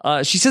on.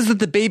 She says that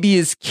the baby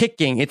is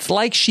kicking. It's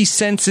like she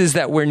senses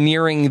that we're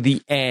nearing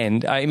the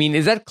end. I mean,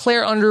 is that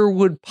Claire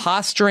Underwood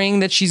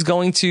posturing that she's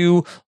going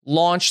to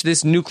launch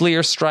this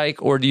nuclear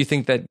strike, or do you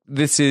think that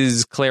this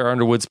is Claire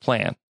Underwood's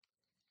plan?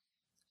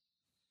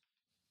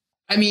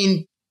 I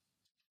mean,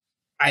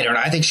 I don't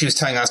know. I think she was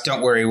telling us,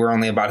 don't worry, we're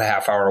only about a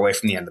half hour away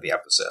from the end of the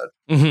episode.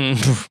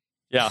 Mm-hmm.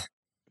 Yeah.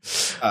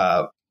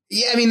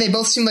 Yeah, I mean, they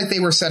both seem like they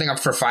were setting up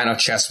for final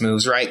chess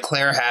moves, right?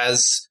 Claire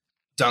has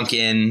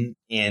Duncan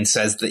and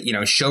says that,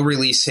 she'll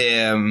release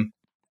him,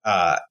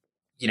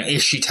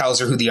 if she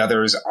tells her who the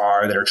others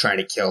are that are trying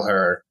to kill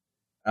her,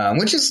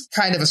 which is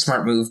kind of a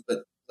smart move, but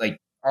like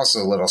also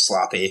a little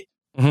sloppy.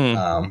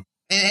 Mm-hmm.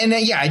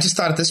 Yeah, I just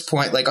thought at this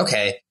point, like,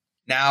 okay,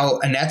 now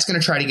Annette's going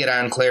to try to get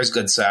on Claire's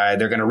good side.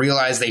 They're going to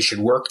realize they should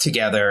work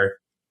together.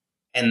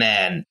 And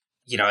then,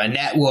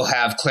 Annette will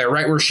have Claire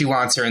right where she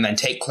wants her and then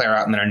take Claire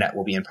out, and then Annette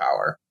will be in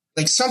power.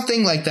 Like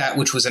something like that,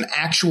 which was an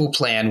actual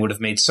plan, would have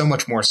made so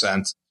much more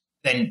sense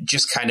than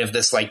just kind of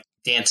this like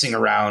dancing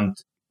around,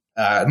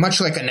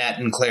 much like Annette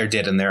and Claire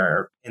did in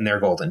their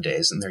golden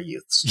days, in their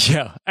youths.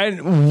 Yeah.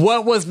 And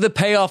what was the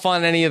payoff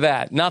on any of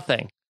that?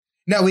 Nothing.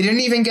 No, we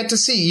didn't even get to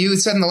see. You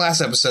said in the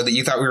last episode that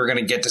you thought we were going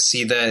to get to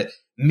see the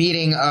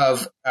meeting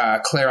of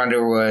Claire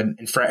Underwood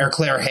and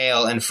Claire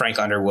Hale and Frank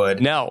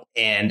Underwood. No.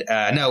 And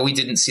no, we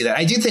didn't see that.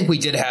 I do think we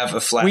did have a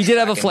flashback. We did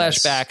have a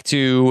flashback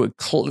to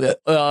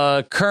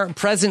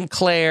present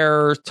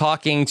Claire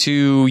talking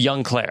to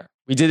young Claire.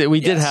 We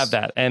did have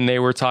that, and they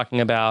were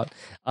talking about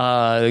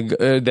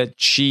that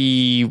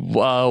she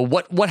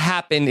what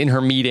happened in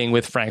her meeting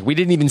with Frank. We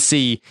didn't even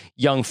see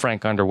young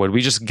Frank Underwood.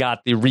 We just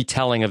got the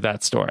retelling of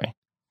that story.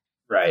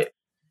 Right.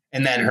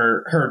 And then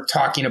her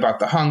talking about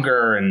the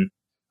hunger and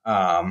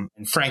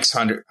Frank's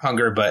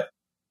hunger, but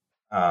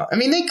I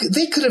mean,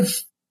 they could have,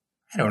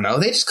 I don't know,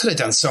 they just could have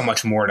done so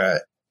much more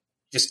to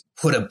just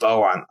put a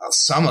bow on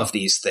some of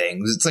these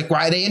things. It's like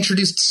why they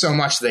introduced so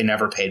much they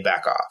never paid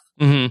back off.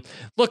 Mm-hmm.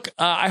 Look,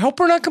 I hope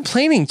we're not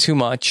complaining too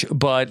much,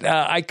 but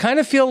I kind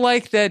of feel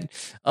like that.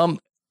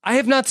 I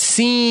have not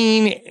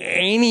seen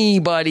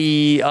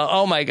anybody.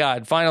 Oh my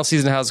God! Final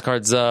season of House of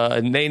Cards.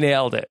 They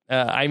nailed it.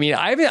 I mean,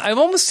 I've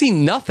almost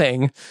seen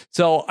nothing.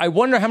 So I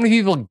wonder how many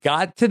people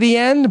got to the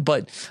end.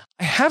 But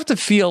I have to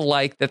feel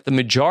like that the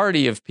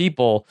majority of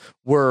people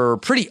were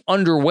pretty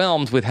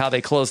underwhelmed with how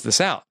they closed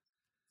this out.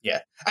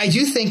 Yeah, I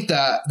do think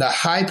the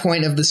high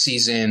point of the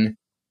season,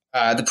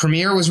 the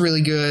premiere was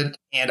really good,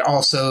 and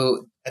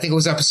also I think it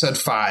was episode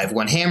 5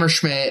 when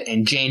Hammerschmidt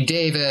and Jane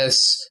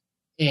Davis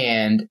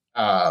and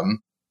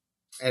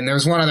there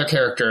was one other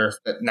character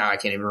that now I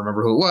can't even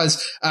remember who it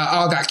was.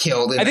 All got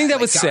killed. I think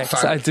that was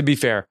 6. To be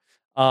fair,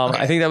 okay.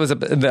 I think that was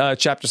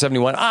chapter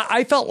 71.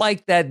 I felt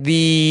like that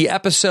the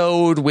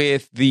episode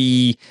with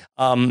the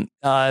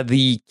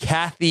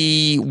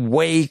Kathy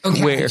Wake,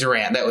 Kathy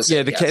Durant. That was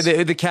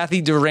the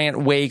Kathy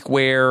Durant wake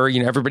where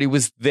everybody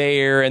was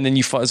there, and then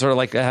you sort of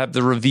like have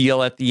the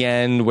reveal at the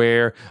end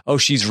where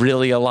she's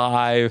really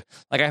alive.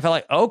 Like I felt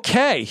like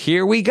okay,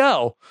 here we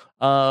go.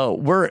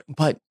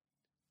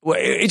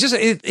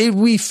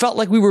 We felt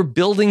like we were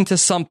building to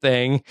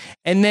something.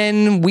 And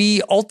then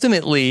we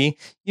ultimately,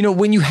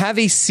 when you have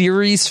a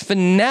series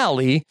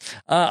finale,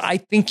 I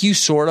think you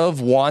sort of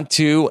want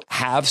to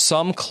have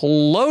some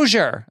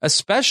closure,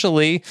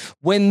 especially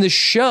when the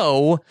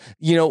show,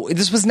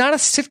 this was not a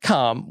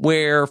sitcom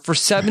where for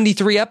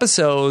 73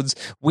 episodes,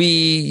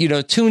 we,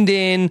 tuned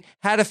in,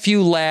 had a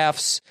few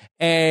laughs,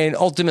 and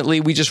ultimately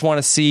we just want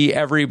to see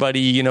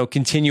everybody,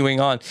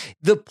 continuing on.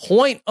 The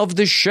point of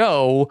the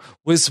show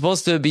was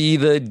supposed to be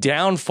the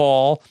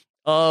downfall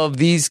of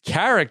these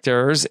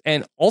characters,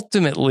 and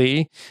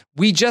ultimately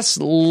we just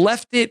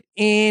left it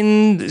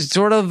in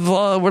sort of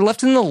we're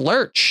left in the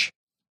lurch.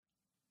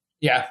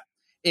 Yeah,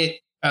 it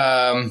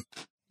I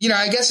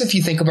guess if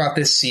you think about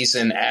this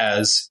season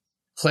as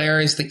Claire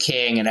is the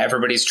king and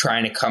everybody's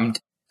trying to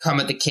come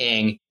at the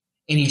king,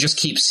 and you just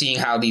keep seeing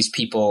how these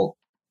people,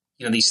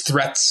 these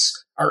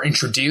threats are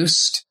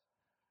introduced,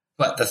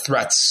 but the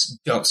threats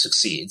don't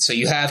succeed. So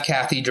you have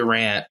Kathy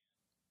Durant,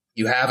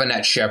 you have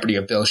Annette Shepherd, you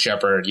have Bill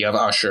Shepherd, you have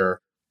Usher.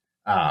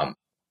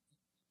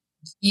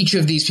 Each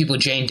of these people,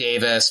 Jane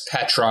Davis,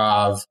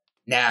 Petrov,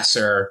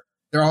 Nasser,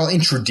 they're all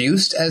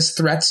introduced as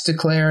threats to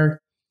Claire,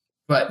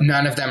 but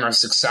none of them are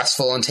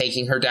successful in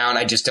taking her down.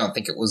 I just don't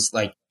think it was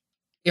like,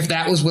 if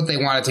that was what they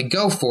wanted to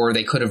go for,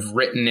 they could have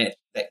written it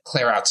that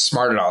Claire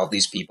outsmarted all of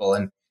these people.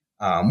 And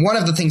one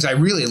of the things I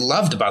really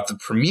loved about the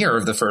premiere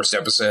of the first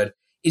episode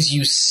is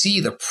you see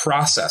the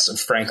process of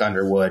Frank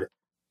Underwood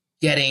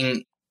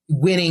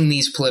winning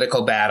these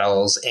political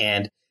battles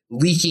and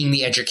leaking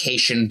the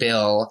education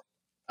bill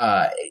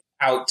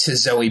out to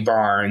Zoe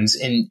Barnes.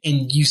 And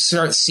you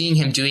start seeing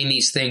him doing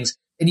these things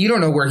and you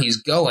don't know where he's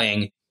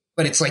going,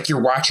 but it's like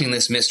you're watching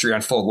this mystery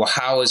unfold. Well,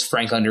 how is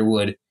Frank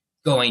Underwood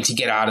going to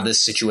get out of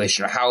this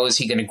situation? Or how is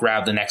he going to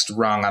grab the next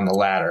rung on the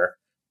ladder?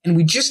 And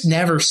we just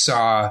never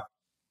saw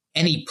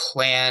any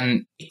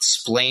plan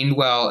explained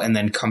well and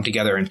then come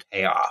together and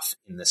pay off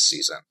in this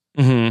season.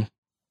 Mm-hmm.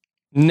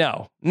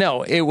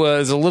 No, it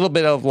was a little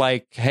bit of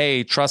like,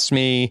 hey, trust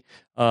me,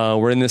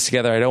 we're in this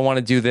together. I don't want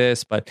to do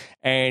this.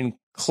 And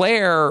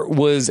Claire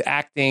was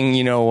acting,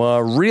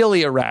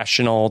 really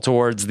irrational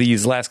towards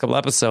these last couple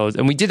episodes.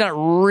 And we did not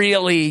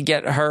really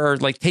get her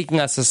like taking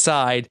us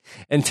aside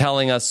and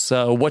telling us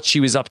what she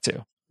was up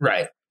to.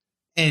 Right.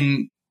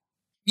 And,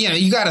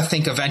 you got to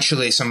think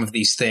eventually some of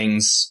these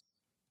things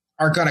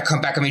are going to come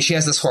back. I mean, she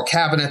has this whole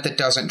cabinet that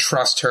doesn't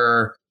trust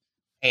her.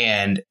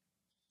 And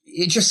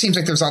it just seems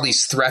like there's all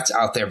these threats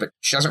out there, but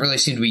she doesn't really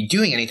seem to be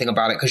doing anything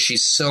about it because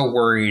she's so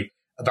worried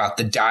about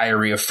the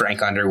diary of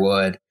Frank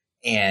Underwood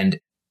and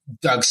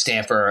Doug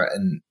Stamper.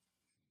 And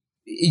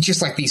it's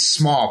just like these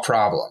small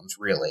problems,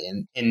 really.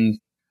 And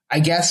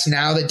I guess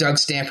now that Doug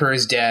Stamper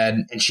is dead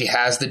and she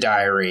has the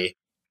diary,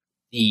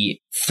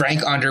 the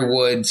Frank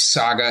Underwood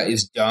saga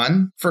is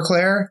done for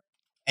Claire.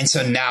 And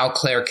so now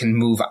Claire can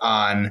move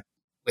on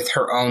with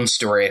her own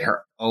story and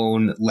her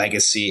own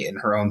legacy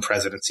and her own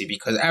presidency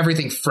because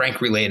everything Frank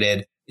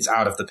related is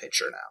out of the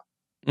picture now.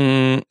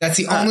 That's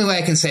the only way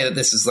I can say that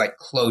this is like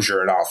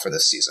closure at all for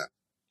this season.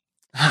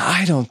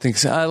 I don't think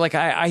so.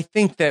 I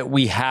think that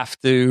we have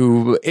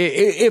to,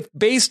 if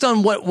based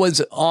on what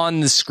was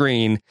on the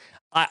screen,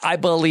 I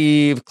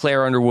believe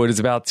Claire Underwood is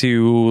about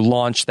to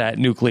launch that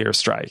nuclear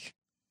strike.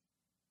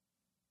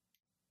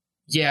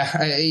 Yeah,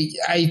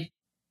 I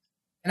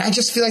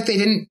just feel like they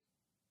didn't.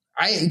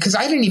 Because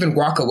I didn't even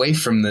walk away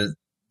from the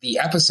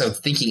episode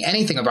thinking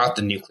anything about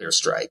the nuclear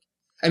strike.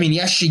 I mean,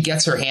 yes, she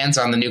gets her hands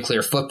on the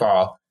nuclear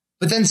football,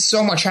 but then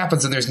so much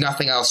happens and there's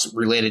nothing else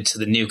related to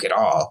the nuke at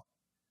all.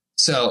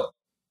 So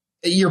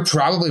you're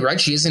probably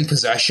right. She is in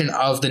possession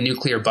of the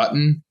nuclear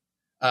button.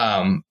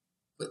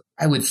 But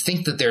I would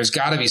think that there's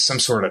got to be some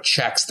sort of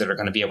checks that are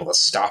going to be able to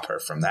stop her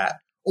from that.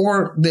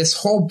 Or this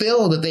whole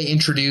bill that they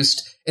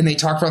introduced and they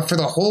talked about for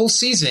the whole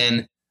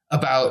season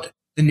about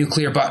the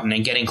nuclear button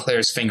and getting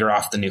Claire's finger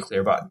off the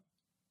nuclear button.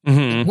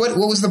 Mm-hmm. What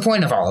was the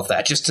point of all of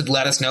that? Just to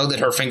let us know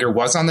that her finger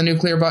was on the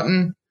nuclear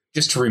button?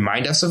 Just to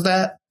remind us of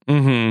that?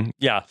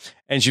 Yeah.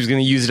 And she was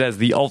going to use it as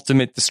the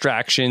ultimate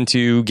distraction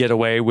to get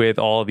away with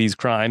all of these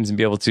crimes and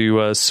be able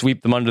to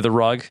sweep them under the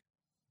rug.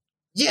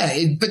 Yeah,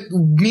 but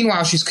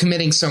meanwhile, she's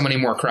committing so many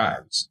more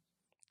crimes.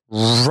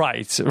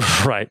 Right.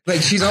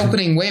 Like, she's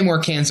opening way more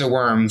cans of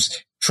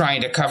worms,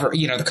 trying to cover,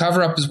 the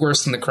cover up is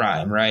worse than the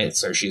crime, right?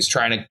 So she's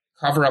trying to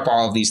cover up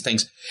all of these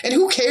things. And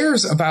who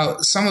cares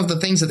about some of the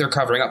things that they're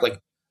covering up? Like,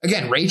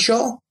 again,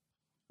 Rachel?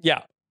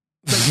 Yeah.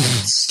 Like,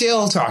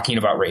 still talking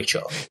about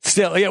Rachel.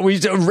 Still, yeah.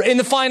 In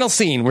the final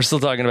scene, we're still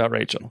talking about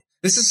Rachel.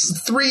 This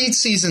is 3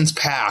 seasons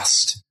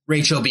past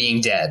Rachel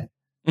being dead.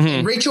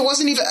 Mm-hmm.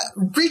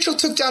 Rachel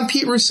took down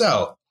Pete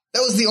Russo. That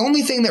was the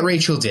only thing that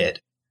Rachel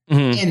did.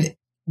 Mm-hmm. And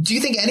do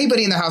you think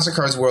anybody in the House of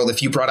Cards world,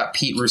 if you brought up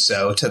Pete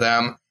Russo to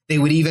them, they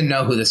would even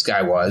know who this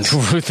guy was?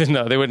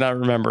 No, they would not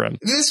remember him.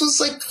 This was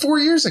like 4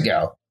 years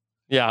ago.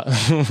 Yeah.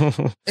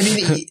 I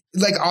mean,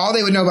 like, all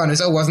they would know about him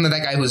is, wasn't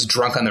that guy who was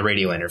drunk on the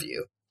radio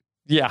interview?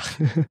 Yeah.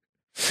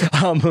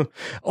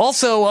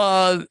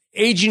 Also,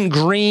 Agent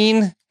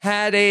Green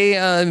had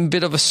a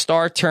bit of a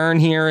star turn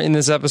here in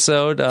this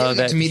episode.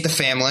 To meet the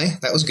family.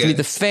 That was good. To meet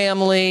the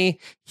family.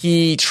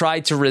 He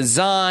tried to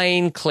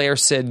resign. Claire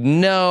said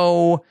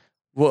no.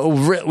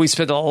 We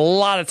spent a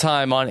lot of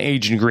time on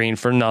Agent Green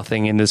for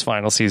nothing in this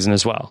final season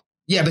as well.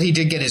 Yeah, but he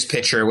did get his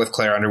picture with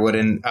Claire Underwood,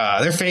 and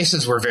their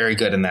faces were very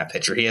good in that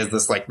picture. He has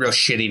this like real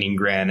shit-eating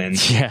grin, and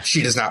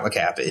she does not look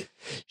happy.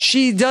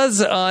 She does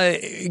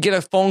get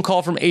a phone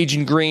call from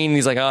Agent Green.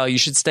 He's like, "Oh, you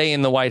should stay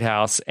in the White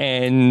House,"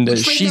 and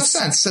which makes no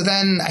sense. So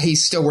then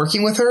he's still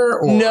working with her?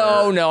 Or?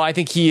 No. I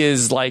think he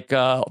is like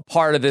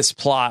part of this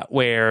plot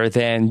where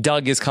then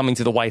Doug is coming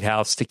to the White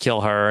House to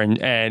kill her,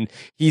 and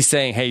he's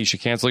saying, "Hey, you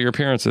should cancel your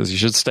appearances. You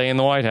should stay in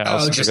the White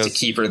House." Oh, just to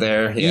keep her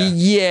there.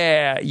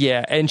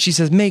 Yeah. And she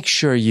says, "Make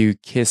sure you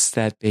kiss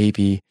that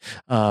baby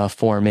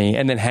for me,"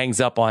 and then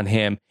hangs up on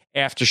him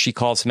after she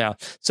calls him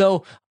out.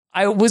 So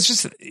I was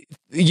just,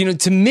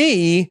 to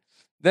me,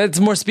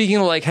 that's more speaking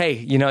of like,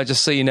 hey,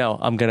 just so you know,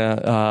 I'm going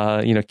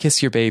to,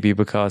 kiss your baby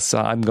because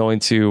I'm going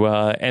to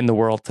end the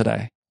world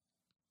today.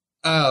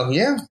 Oh,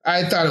 yeah.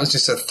 I thought it was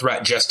just a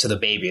threat just to the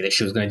baby, that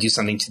she was going to do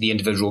something to the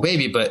individual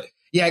baby. But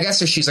yeah, I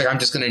guess if she's like, I'm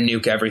just going to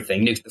nuke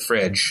everything, nuke the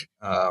fridge,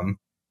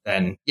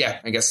 then yeah,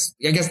 I guess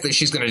that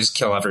she's going to just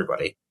kill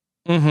everybody.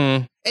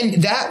 Mm-hmm.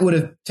 And that would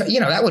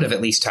have,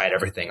 at least tied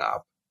everything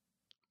up.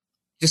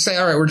 Just say,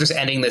 all right, we're just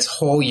ending this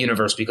whole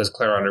universe because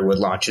Claire Underwood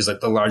launches like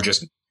the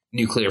largest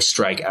nuclear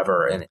strike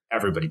ever, and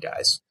everybody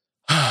dies.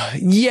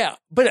 Yeah,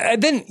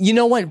 but then you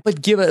know what?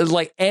 But give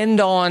it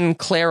end on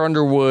Claire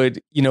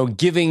Underwood,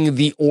 giving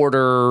the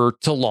order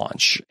to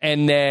launch,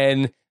 and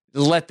then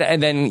cut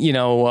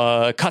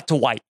to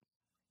white.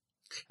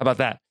 How about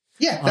that?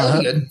 Yeah, that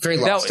would be good. Very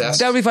long stuff.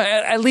 That would be fine.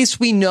 At least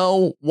we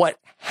know what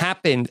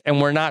happened,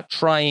 and we're not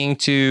trying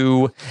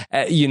to,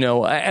 and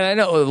I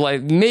know,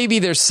 like, maybe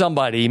there's some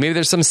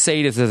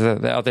sadist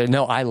out there.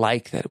 No, I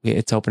like that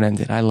it's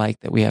open-ended. I like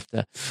that we have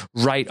to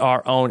write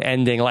our own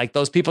ending, like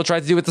those people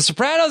tried to do with the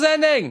Sopranos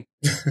ending.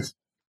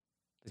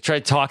 They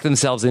tried to talk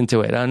themselves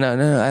into it. Oh,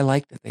 no, I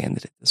like that they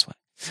ended it this way.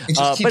 It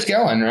just keeps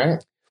going,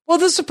 right? Well,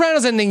 the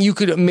Sopranos ending, you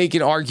could make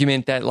an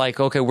argument that, like,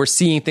 okay, we're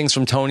seeing things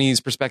from Tony's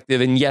perspective.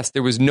 And yes,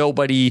 there was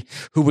nobody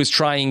who was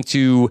trying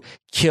to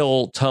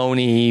kill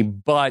Tony,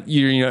 but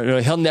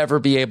he'll never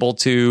be able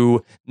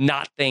to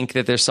not think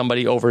that there's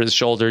somebody over his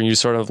shoulder. And you're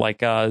sort of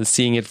like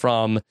seeing it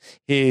from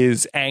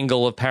his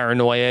angle of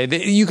paranoia.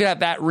 You could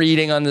have that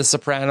reading on the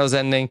Sopranos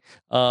ending.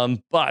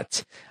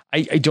 But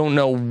I don't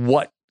know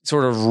what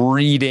sort of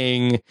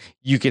reading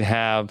you could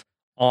have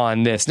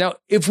on this. Now,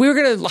 if we were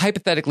going to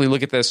hypothetically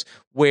look at this,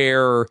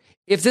 where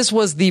if this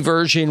was the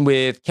version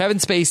with Kevin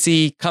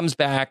Spacey comes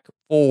back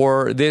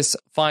for this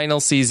final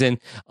season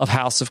of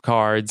House of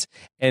Cards,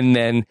 and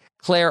then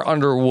Claire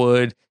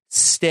Underwood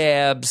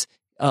stabs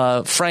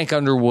Frank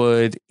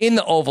Underwood in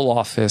the Oval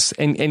Office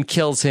and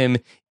kills him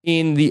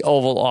in the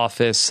Oval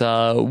Office,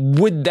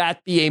 would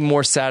that be a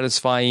more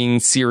satisfying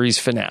series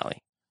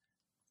finale?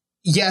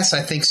 Yes,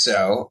 I think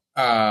so,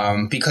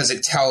 because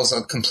it tells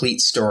a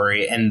complete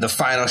story, and the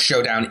final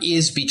showdown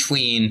is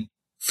between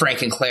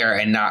Frank and Claire,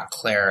 and not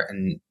Claire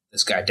and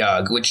this guy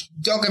Doug, which,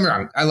 don't get me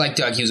wrong, I like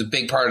Doug. He was a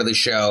big part of the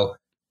show,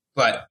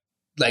 but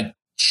like,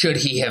 should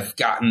he have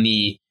gotten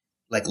the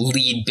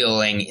lead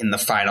billing in the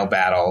final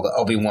battle, the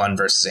Obi-Wan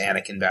versus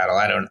Anakin battle?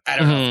 I don't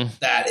know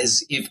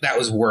if that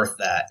was worth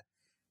that,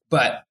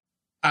 but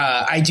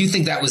I do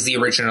think that was the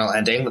original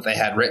ending that they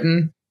had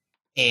written.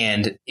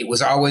 And it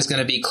was always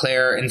going to be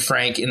Claire and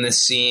Frank in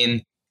this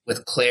scene,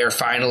 with Claire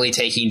finally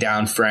taking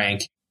down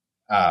Frank.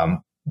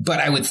 But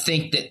I would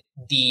think that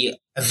the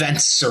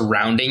events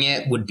surrounding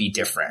it would be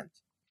different.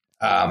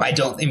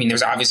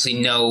 There's obviously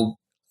no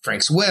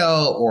Frank's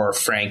will or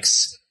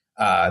Frank's,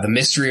 the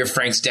mystery of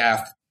Frank's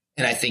death.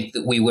 And I think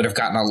that we would have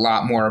gotten a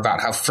lot more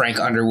about how Frank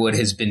Underwood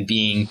has been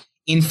being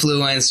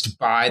influenced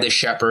by the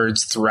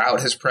Shepherds throughout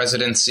his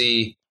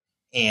presidency.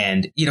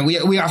 And,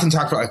 we often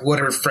talk about,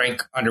 what are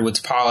Frank Underwood's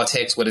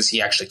politics? What does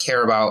he actually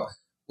care about?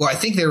 Well, I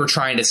think they were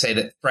trying to say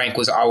that Frank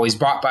was always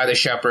bought by the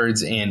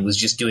Shepherds and was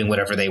just doing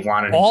whatever they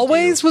wanted him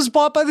always to do. Was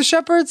bought by the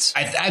Shepherds?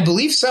 I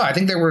believe so. I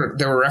think there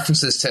were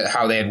references to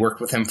how they had worked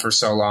with him for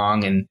so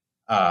long, and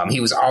he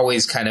was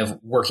always kind of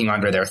working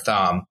under their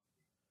thumb,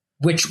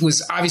 which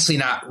was obviously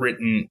not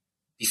written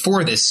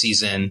before this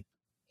season.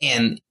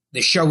 And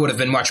the show would have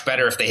been much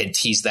better if they had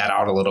teased that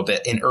out a little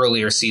bit in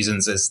earlier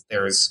seasons, as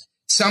there's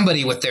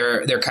somebody with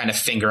their kind of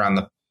finger on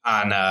the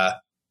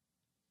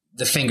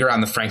finger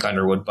on the Frank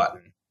Underwood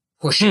button.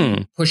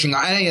 Pushing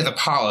on any of the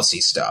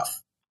policy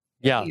stuff.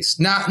 Yeah.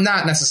 Not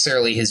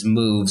necessarily his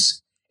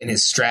moves and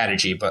his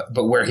strategy, but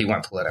where he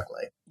went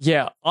politically.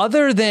 Yeah.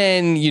 Other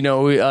than,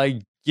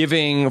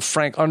 giving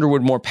Frank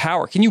Underwood more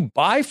power, can you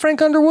buy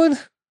Frank Underwood?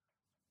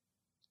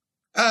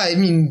 I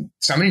mean,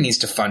 somebody needs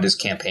to fund his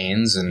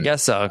campaigns. And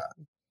yes, so.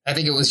 I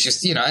think it was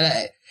just, and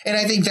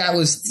I think that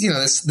was,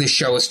 this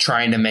show was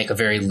trying to make a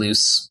very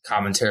loose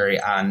commentary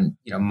on,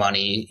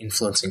 money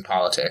influencing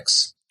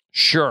politics.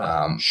 Sure.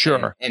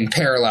 And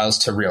parallels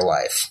to real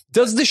life.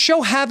 Does the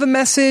show have a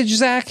message,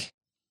 Zach?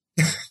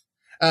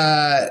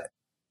 I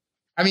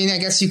mean, I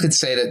guess you could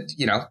say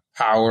that,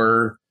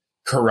 power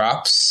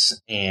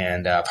corrupts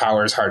and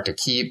power is hard to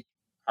keep.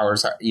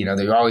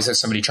 They always have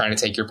somebody trying to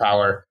take your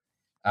power.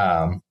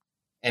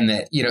 And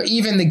that,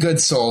 even the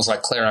good souls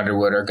like Claire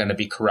Underwood are going to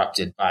be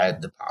corrupted by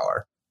the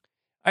power.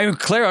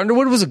 Claire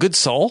Underwood was a good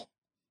soul?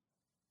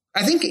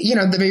 I think,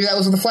 maybe that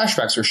was what the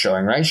flashbacks were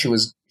showing, right? She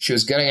was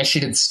good. I guess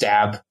she did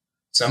stab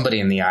somebody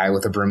in the eye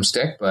with a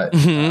broomstick, but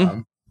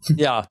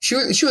yeah, she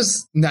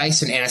was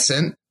nice and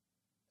innocent.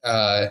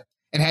 And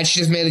had she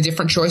just made a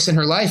different choice in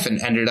her life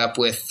and ended up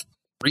with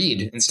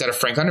Reed instead of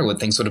Frank Underwood,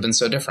 things would have been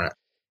so different.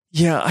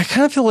 Yeah, I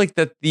kind of feel like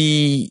that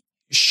the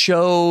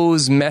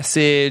show's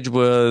message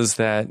was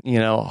that,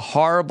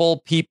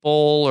 horrible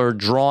people are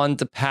drawn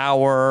to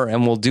power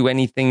and will do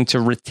anything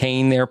to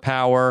retain their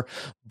power.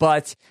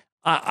 But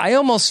I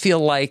almost feel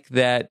like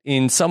that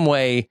in some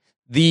way,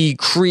 the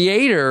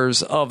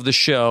creators of the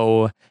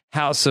show,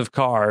 House of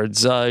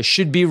Cards,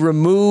 should be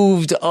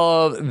removed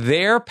of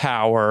their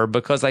power,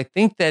 because I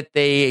think that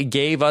they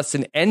gave us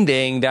an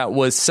ending that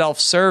was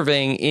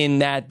self-serving in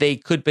that they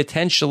could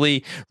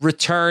potentially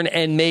return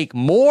and make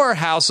more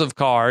House of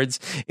Cards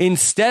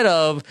instead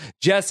of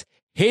just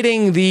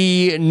hitting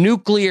the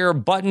nuclear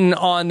button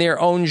on their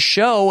own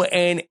show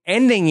and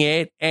ending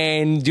it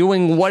and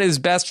doing what is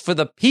best for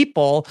the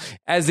people,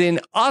 as in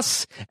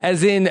us,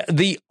 as in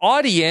the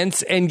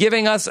audience, and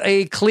giving us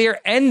a clear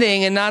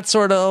ending and not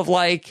sort of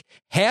like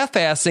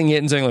half-assing it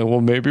and saying like,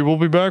 well, maybe we'll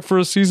be back for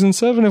a season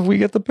 7 if we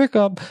get the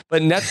pickup.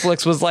 But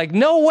Netflix was like,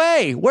 no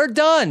way, we're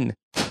done.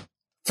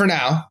 For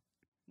now.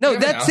 No,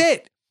 that's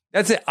it.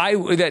 That's it.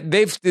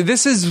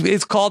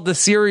 It's called the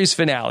series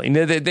finale.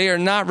 They are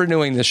not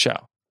renewing the show.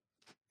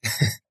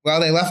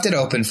 Well, they left it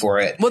open for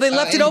it. Well, they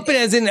left it open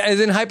as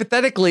in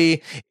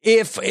hypothetically,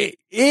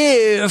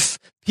 if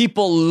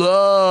people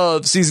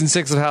love season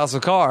 6 of House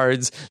of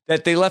Cards,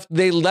 that they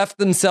left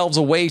themselves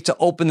a way to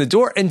open the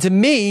door. And to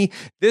me,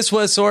 this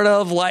was sort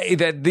of like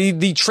that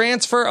the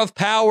transfer of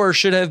power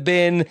should have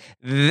been,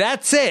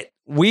 that's it.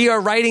 We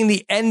are writing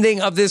the ending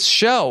of this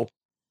show.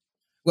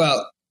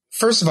 Well,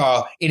 first of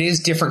all, it is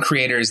different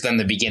creators than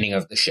the beginning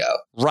of the show.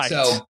 Right.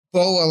 So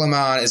Beau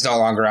Willimon is no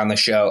longer on the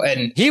show,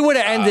 and he would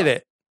have ended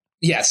it.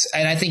 Yes,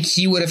 and I think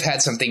he would have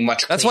had something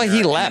much cleaner. That's why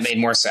he left. It made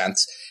more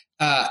sense.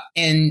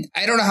 And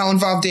I don't know how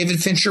involved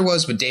David Fincher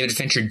was, but David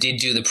Fincher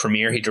did do the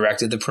premiere. He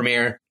directed the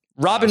premiere.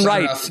 Robin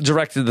Wright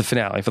directed the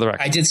finale, for the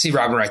record. I did see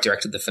Robin Wright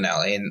directed the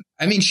finale. And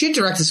I mean, she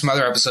directed some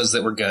other episodes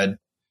that were good.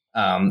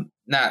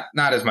 Not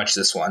as much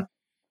this one.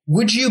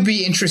 Would you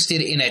be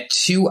interested in a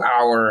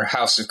 2-hour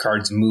House of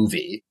Cards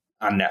movie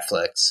on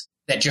Netflix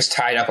that just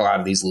tied up a lot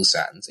of these loose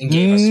ends and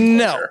gave us some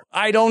closure? No,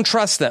 I don't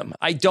trust them.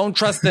 I don't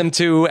trust them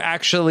to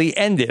actually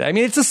end it. I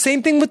mean, it's the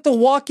same thing with The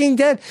Walking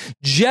Dead.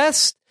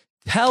 Just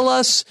tell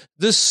us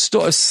the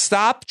story.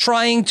 Stop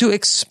trying to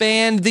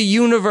expand the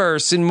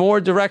universe in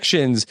more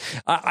directions.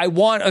 I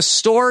want a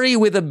story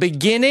with a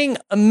beginning,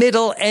 a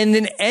middle, and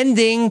an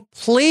ending,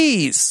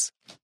 please.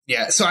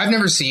 Yeah, so I've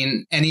never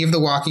seen any of The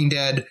Walking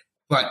Dead,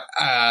 but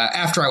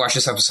after I watched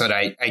this episode,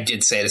 I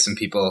did say to some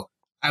people,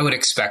 I would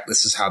expect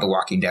this is how The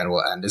Walking Dead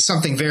will end. It's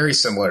something very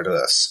similar to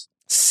this.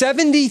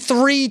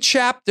 73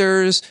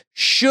 chapters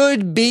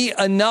should be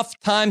enough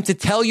time to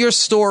tell your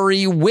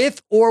story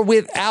with or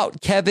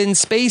without Kevin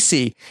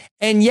Spacey.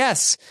 And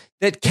yes,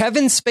 that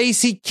Kevin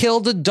Spacey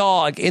killed a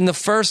dog in the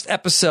first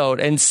episode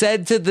and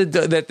said to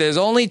that there's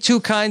only 2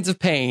 kinds of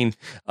pain.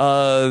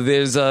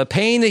 There's a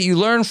pain that you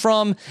learn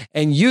from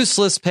and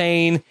useless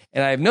pain.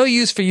 And I have no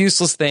use for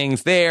useless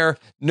things.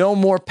 No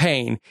more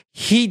pain.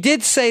 He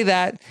did say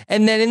that.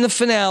 And then in the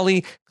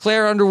finale,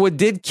 Claire Underwood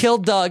did kill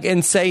Doug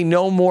and say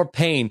no more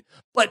pain.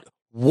 But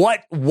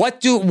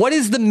what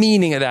is the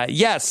meaning of that?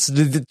 Yes,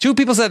 the 2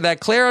 people said that.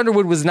 Claire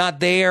Underwood was not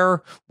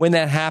there when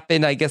that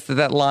happened. I guess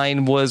that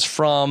line was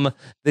from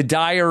the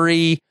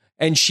diary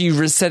and she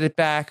said it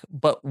back.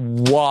 But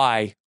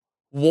why?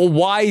 Well,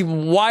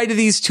 why do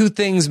these 2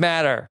 things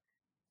matter?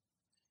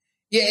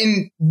 Yeah,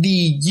 and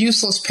the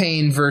useless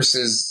pain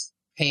versus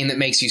pain that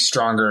makes you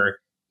stronger.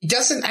 I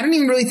don't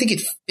even really think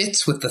it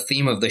fits with the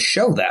theme of the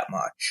show that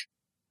much.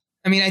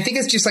 I mean, I think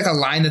it's just like a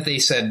line that they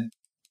said,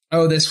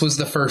 oh, this was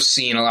the first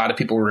scene. A lot of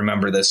people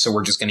remember this, so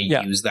we're just going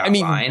to use that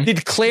line.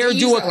 Did Claire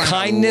do a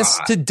kindness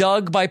to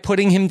Doug by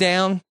putting him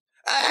down?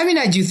 I mean,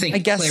 I do think. I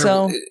guess Claire,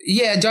 so.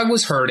 Yeah, Doug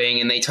was hurting,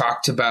 and they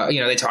talked about,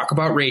 they talk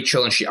about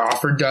Rachel, and she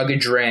offered Doug a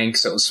drink,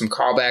 so it was some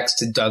callbacks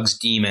to Doug's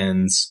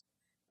demons.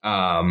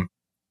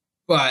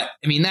 But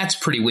I mean, that's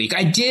pretty weak.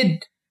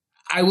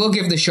 I will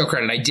give the show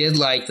credit. I did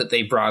like that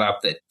they brought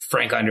up that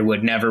Frank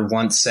Underwood never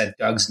once said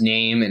Doug's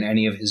name in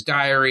any of his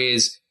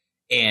diaries,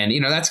 and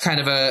that's kind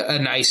of a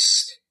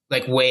nice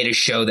way to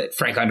show that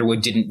Frank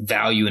Underwood didn't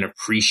value and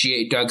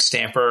appreciate Doug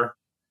Stamper.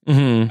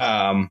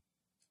 Mm-hmm.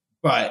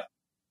 But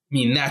I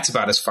mean, that's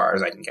about as far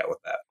as I can get with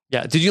that.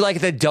 Yeah. Did you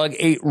like that Doug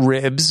ate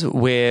ribs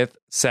with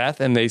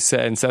Seth, and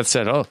Seth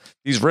said, "Oh,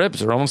 these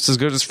ribs are almost as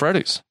good as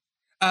Freddy's."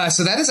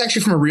 So that is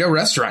actually from a real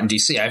restaurant in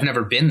DC. I've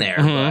never been there,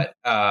 but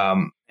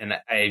and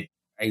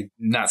I'm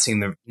not seeing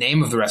the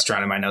name of the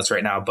restaurant in my notes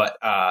right now, but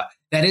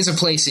that is a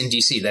place in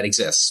DC that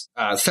exists.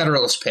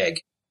 Federalist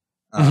Pig.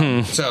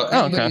 So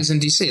anybody who's in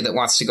DC that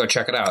wants to go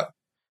check it out,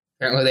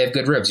 apparently they have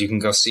good ribs. You can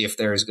go see if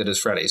they're as good as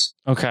Freddy's.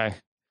 Okay.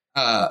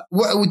 I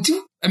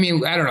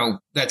mean, I don't know.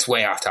 That's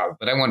way off topic,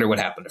 but I wonder what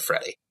happened to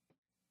Freddy.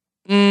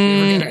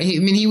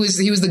 He was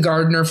the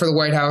gardener for the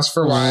White House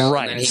for a while,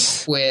 right? And then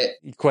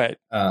he quit.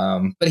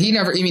 But he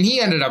never. I mean, he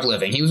ended up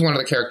living. He was one of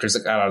the characters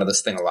that got out of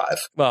this thing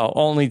alive. Well,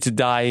 only to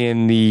die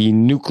in the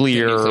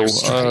nuclear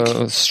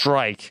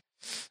strike.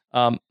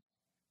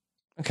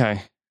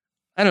 Okay.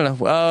 I don't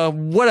know.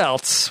 What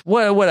else?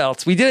 What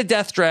else? We did a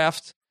death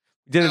draft.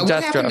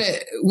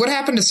 What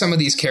happened to some of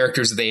these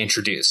characters that they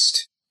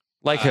introduced?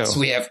 Like who? So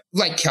we have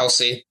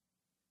Kelsey.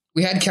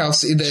 We had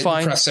Kelsey, the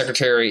press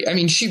secretary. I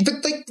mean,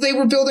 they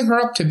were building her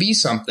up to be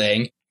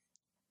something,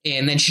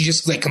 and then she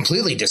just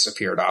completely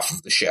disappeared off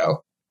of the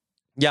show.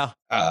 Yeah.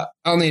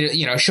 Only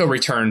she'll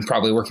return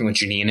probably working with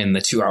Janine in the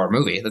 2-hour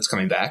movie that's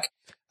coming back.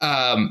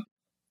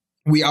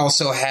 We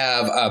also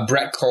have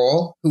Brett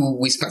Cole, who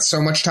we spent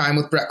so much time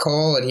with Brett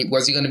Cole, and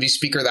was he going to be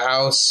Speaker of the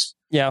House?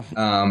 Yeah.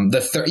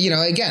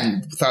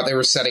 Again, thought they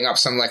were setting up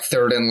some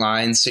third in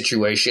line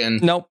situation.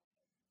 Nope.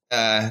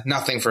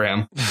 Nothing for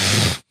him.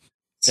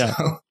 Yeah.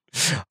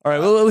 All right.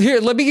 Well,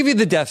 here, let me give you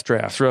the death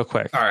draft real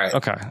quick. All right.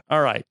 Okay.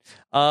 All right.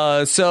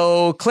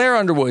 So Claire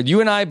Underwood, you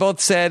and I both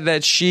said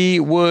that she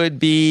would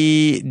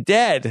be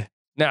dead.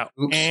 No,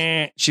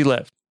 she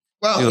lived.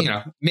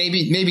 Well,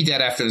 maybe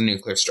dead after the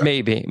nuclear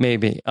strike.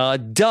 Maybe.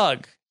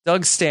 Doug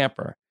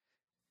Stamper.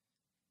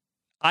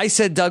 I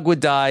said Doug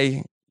would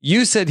die.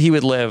 You said he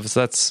would live.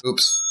 So that's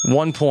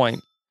 1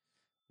 point.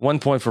 1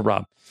 point for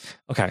Rob.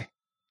 Okay.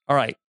 All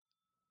right.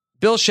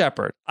 Bill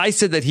Shepard. I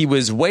said that he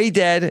was way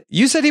dead.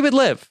 You said he would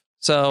live.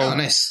 So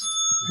nice.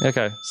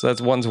 Okay. So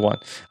that's 1-1. All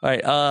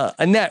right.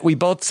 Annette, we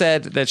both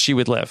said that she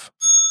would live.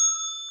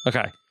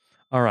 Okay.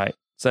 All right.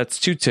 So that's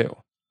 2-2.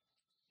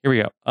 Here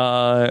we go.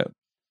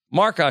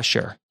 Mark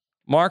Usher.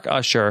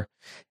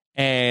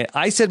 And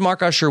I said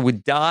Mark Usher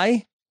would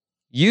die.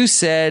 You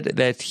said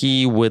that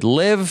he would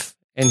live,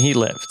 and he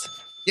lived.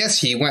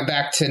 Yes, he went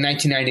back to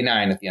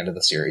 1999 at the end of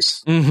the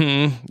series.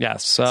 Mm-hmm.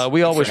 Yes.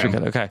 We all wish we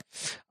could. Okay.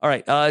 All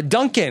right.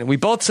 Duncan. We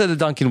both said that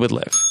Duncan would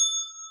live.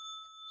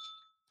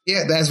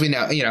 Yeah, as we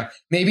know,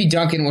 maybe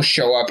Duncan will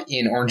show up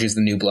in Orange is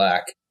the New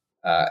Black,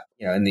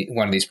 in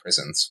one of these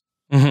prisons.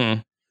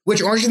 Mm-hmm.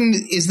 Which Orange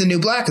is the New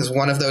Black is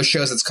one of those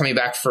shows that's coming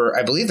back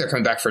I believe they're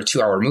coming back for a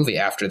 2-hour movie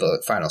after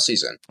the final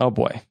season. Oh,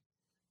 boy.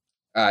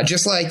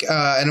 Just like,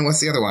 and what's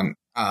the other one?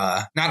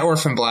 Not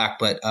Orphan Black,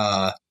 but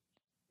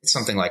it's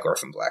something like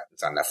Orphan Black.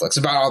 It's on Netflix.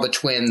 About all the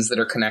twins that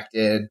are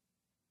connected.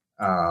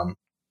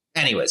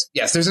 Anyways,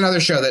 yes, there's another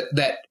show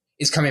that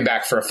is coming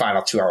back for a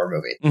final 2-hour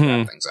movie to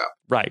wrap things up.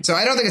 Right. So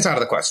I don't think it's out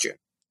of the question.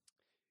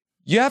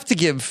 You have to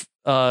give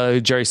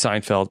Jerry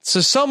Seinfeld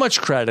so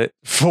much credit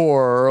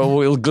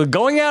for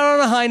going out on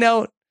a high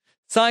note.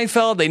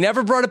 Seinfeld, they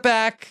never brought it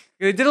back.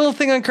 They did a little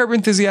thing on Curb Your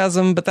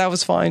Enthusiasm, but that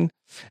was fine.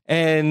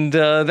 And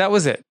that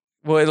was it.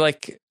 Well,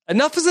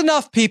 enough is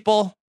enough,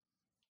 people.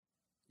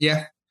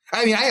 Yeah.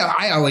 I mean,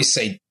 I always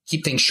say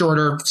keep things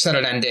shorter, set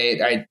an end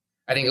date.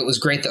 I think it was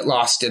great that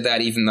Lost did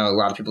that, even though a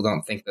lot of people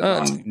don't think that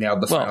Lost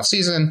nailed the final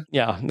season.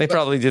 Yeah, they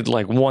probably did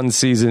one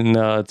season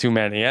too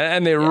many.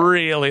 And they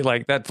really,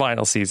 that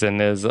final season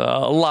is a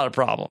lot of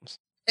problems.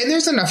 And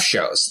there's enough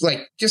shows.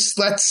 Just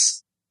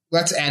let's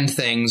end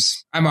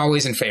things. I'm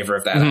always in favor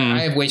of that. Mm-hmm. I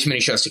have way too many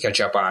shows to catch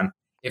up on.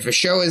 If a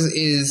show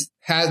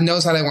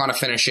knows how they want to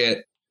finish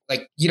it,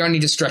 you don't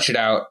need to stretch it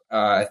out.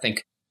 I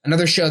think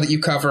another show that you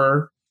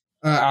cover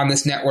on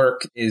this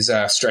network is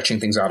stretching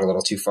things out a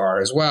little too far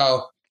as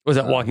well. Was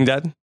that Walking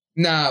Dead?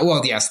 Nah,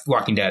 well, yes,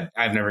 Walking Dead.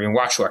 I've never even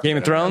watched Walking Dead. Game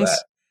of Thrones?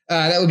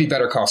 That would be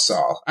Better Call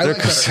Saul. I like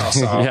Better Call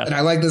Saul, and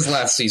I like this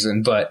last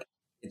season, but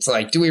it's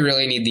do we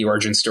really need the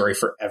origin story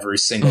for every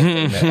single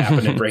thing that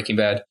happened in Breaking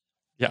Bad?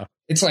 Yeah.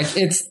 It's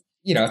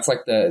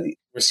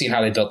we're seeing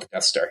how they built the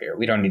Death Star here.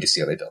 We don't need to see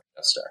how they built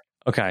the Death Star.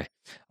 Okay.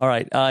 All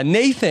right.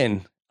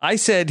 Nathan, I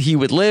said he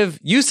would live.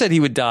 You said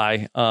he would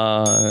die.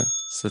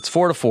 So it's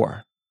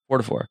 4-4.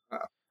 4-4.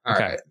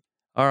 Okay.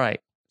 All right.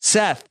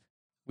 Seth.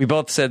 We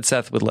both said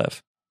Seth would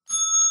live.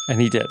 And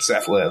he did.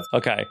 Seth lived.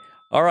 Okay.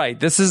 All right.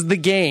 This is the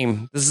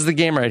game. This is the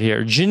game right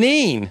here.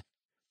 Janine.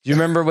 Do you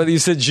remember whether you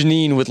said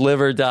Janine would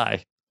live or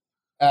die?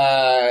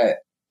 I'm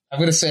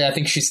going to say I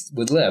think she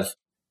would live.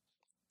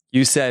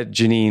 You said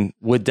Janine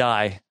would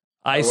die.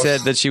 I said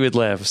that she would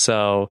live,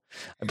 so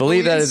I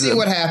believe that is. See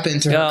what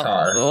happened to her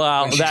car.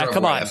 Wow,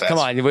 come on.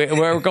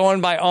 We're going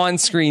by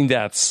on-screen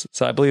deaths.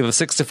 So I believe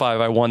 6-5.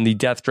 I won the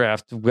death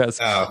draft.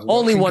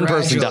 Only one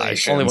person died.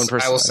 Only one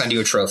person. I will send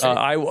you a trophy.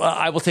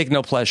 I will take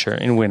no pleasure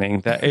in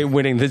winning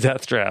the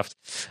death draft.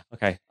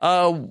 Okay.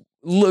 How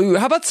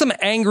about some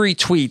angry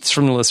tweets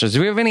from the listeners?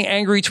 Do we have any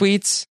angry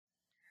tweets?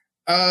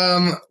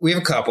 We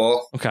have a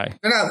couple. Okay.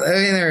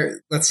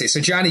 Let's see. So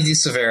Johnny D.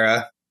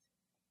 Severa.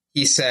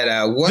 He said,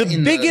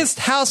 the biggest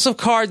House of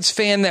Cards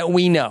fan that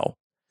we know.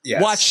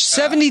 Yes. Watched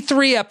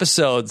 73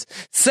 episodes,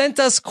 sent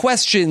us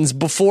questions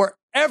before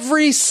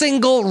every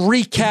single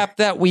recap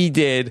that we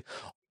did.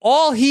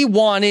 All he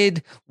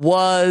wanted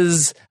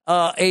was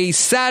a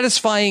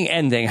satisfying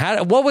ending.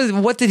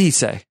 What did he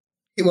say?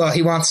 Well,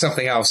 he wants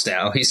something else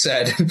now. He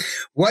said,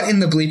 what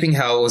in the bleeping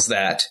hell was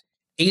that?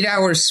 8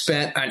 hours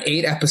spent on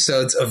 8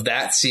 episodes of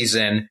that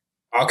season,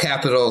 all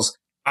capitals,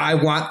 I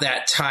want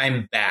that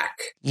time back.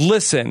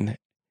 Listen.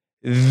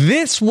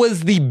 This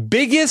was the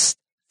biggest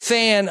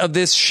fan of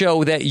this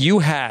show that you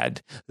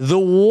had. The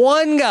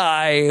one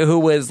guy who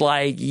was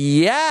like,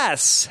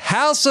 yes,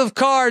 House of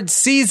Cards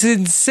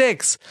season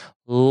 6.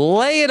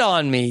 Lay it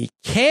on me.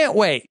 Can't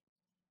wait.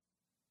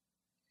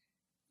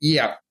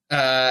 Yeah.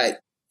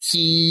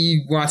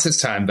 He wants his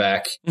time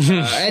back.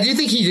 I do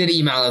think he did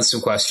email in some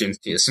questions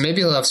too. So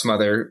maybe he'll have some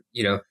other,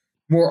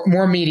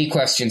 more meaty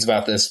questions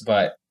about this,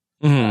 but,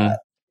 and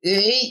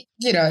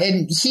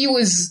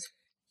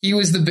he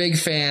was the big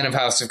fan of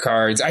House of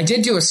Cards. I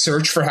did do a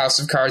search for House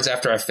of Cards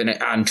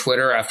on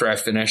Twitter after I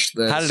finished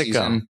the season. How did it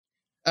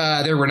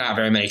go? There were not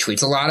very many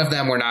tweets. A lot of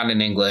them were not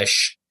in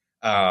English.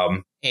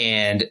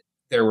 And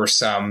there were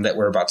some that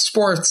were about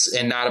sports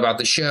and not about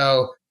the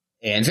show.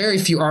 And very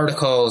few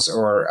articles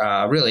or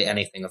really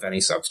anything of any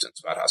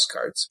substance about House of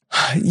Cards.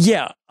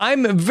 Yeah,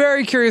 I'm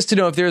very curious to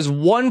know if there's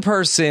one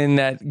person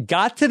that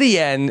got to the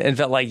end and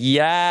felt like,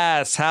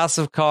 yes, House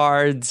of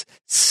Cards,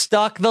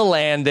 stuck the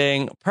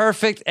landing,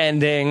 perfect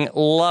ending,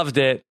 loved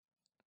it.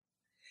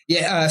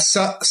 Yeah,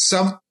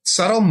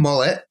 Subtle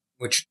Mullet,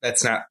 which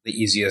that's not the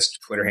easiest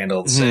Twitter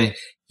handle to say.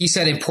 He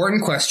said,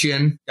 important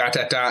question, ...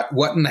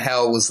 What in the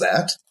hell was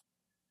that?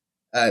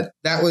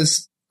 That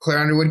was Claire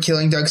Underwood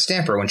killing Doug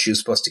Stamper when she was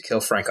supposed to kill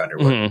Frank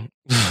Underwood.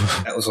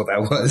 That was what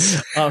that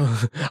was.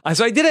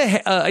 So I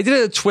did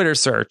a Twitter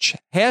search,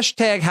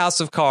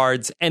 #House of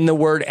Cards and the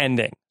word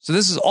ending. So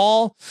this is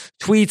all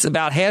tweets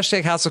about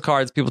 #House of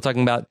Cards, people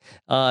talking about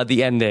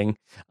the ending.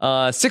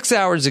 6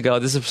 hours ago,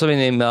 this is somebody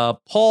named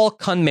Paul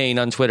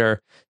Cunmain on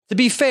Twitter. To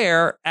be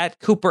fair, at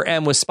Cooper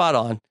M was spot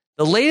on.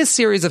 The latest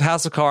series of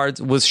House of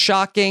Cards was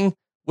shocking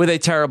with a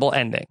terrible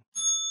ending.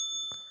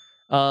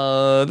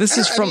 Was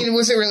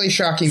it really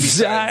shocking?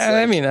 Besides,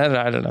 I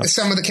don't know.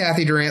 Some of the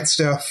Kathy Durant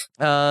stuff.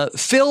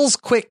 Phil's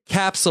Quick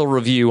Capsule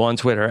Review on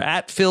Twitter,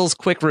 at Phil's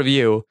Quick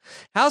Review.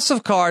 House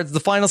of Cards, the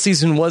final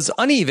season was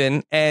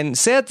uneven and,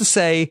 sad to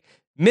say,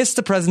 missed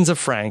the presence of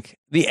Frank.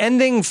 The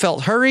ending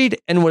felt hurried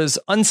and was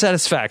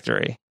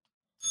unsatisfactory.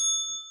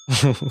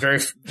 very,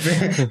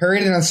 very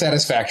hurried and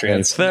unsatisfactory.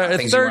 That's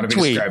third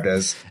tweet.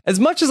 As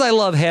much as I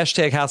love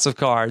 #House of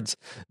Cards,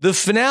 the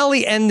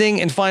finale ending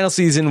and final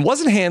season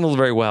wasn't handled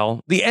very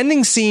well. The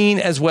ending scene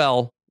as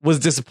well was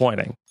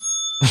disappointing.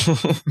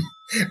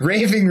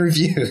 Raving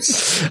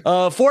reviews.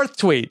 Fourth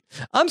tweet.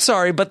 I'm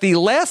sorry, but the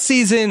last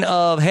season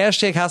of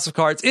 #House of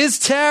Cards is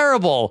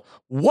terrible.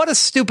 What a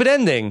stupid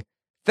ending.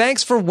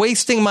 Thanks for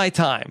wasting my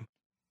time.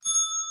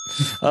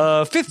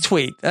 Fifth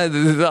tweet.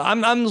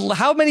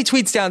 How many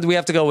tweets down do we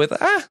have to go with?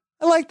 I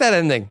like that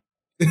ending.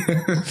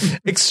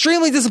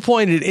 Extremely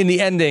disappointed in the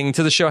ending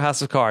to the show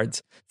House of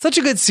Cards. Such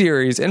a good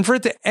series, and for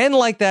it to end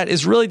like that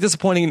is really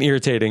disappointing and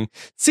irritating.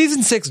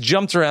 Season 6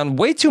 jumped around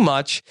way too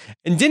much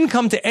and didn't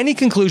come to any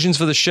conclusions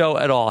for the show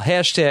at all.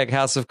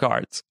 #House of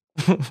Cards.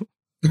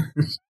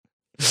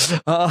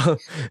 I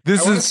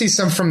want to see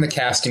some from the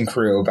cast and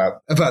crew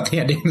about the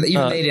ending.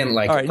 Even they didn't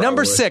like it. All right,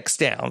 number 6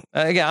 down.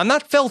 Again, I'm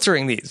not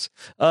filtering these.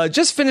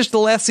 Just finished the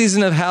last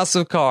season of House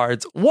of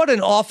Cards. What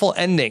an awful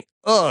ending.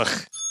 Ugh.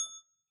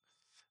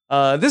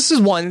 This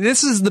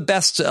is the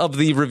best of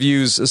the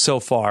reviews so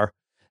far.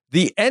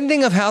 The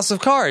ending of House of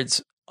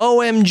Cards.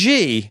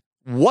 OMG.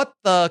 What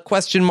the ?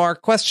 #House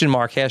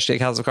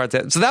of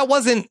Cards. So that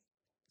wasn't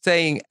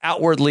saying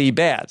outwardly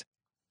bad.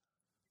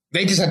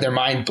 They just had their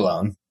mind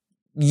blown.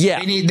 Yeah.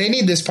 They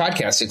need this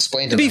podcast to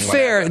explain to them. To be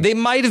fair, they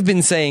might have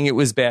been saying it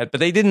was bad, but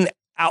they didn't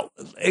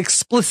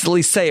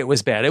explicitly say it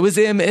was bad. It was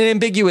an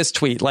ambiguous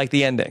tweet, like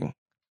the ending.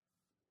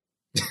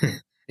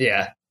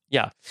 Yeah.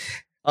 Yeah.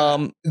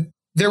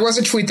 There was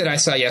a tweet that I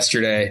saw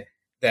yesterday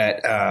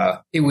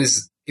that it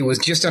was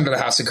just under the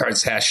House of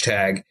Cards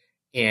hashtag,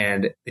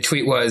 and the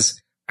tweet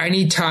was, I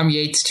need Tom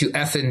Yates to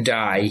effing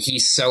die.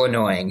 He's so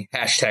annoying.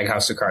 Hashtag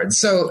House of Cards.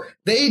 So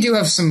they do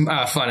have some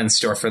fun in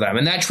store for them.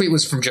 And that tweet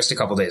was from just a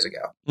couple days ago.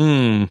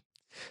 I'm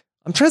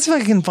trying to see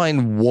if I can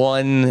find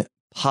one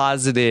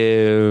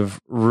positive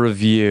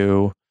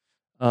review.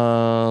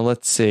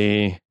 Let's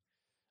see.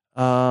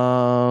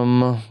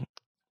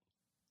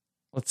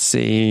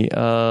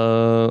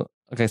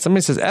 Okay,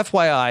 somebody says,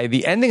 FYI,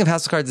 the ending of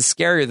House of Cards is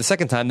scarier the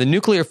second time. The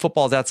nuclear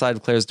football is outside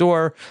of Claire's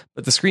door,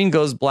 but the screen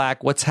goes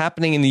black. What's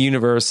happening in the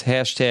universe?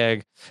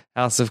 Hashtag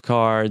House of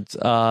Cards.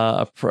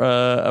 A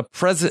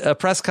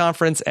press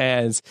conference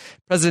as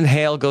President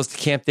Hale goes to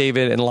Camp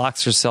David and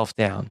locks herself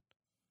down.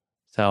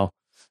 So,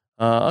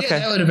 okay. Yeah,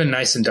 that would have been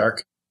nice and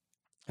dark.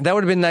 That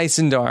would have been nice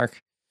and dark.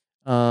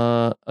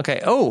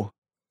 Okay.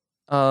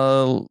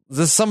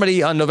 This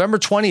somebody on November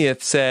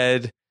 20th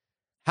said,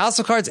 House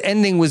of Cards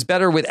ending was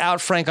better without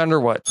Frank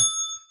Underwood.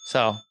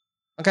 So,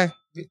 okay.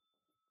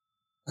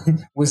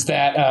 Was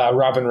that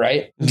Robin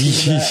Wright?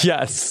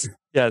 Yes.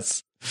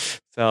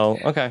 So,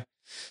 okay.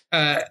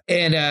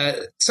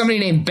 And somebody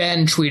named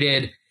Ben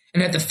tweeted,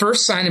 and at the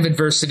first sign of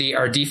adversity,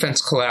 our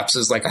defense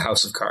collapses like a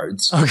house of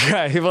cards.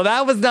 Okay. Well,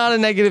 that was not a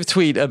negative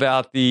tweet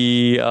about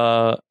the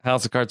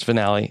House of Cards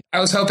finale. I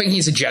was hoping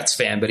he's a Jets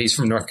fan, but he's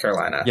from North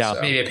Carolina. Yeah.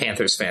 So maybe a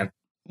Panthers fan.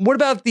 What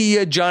about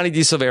the Johnny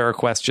DeSilvera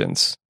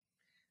questions?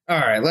 All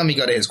right, let me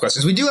go to his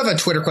questions. We do have a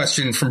Twitter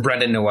question from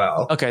Brendan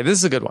Noel. Okay, this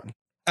is a good one.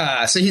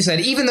 So he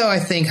said, even though I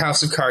think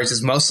House of Cards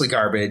is mostly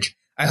garbage,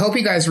 I hope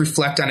you guys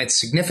reflect on its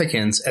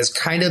significance as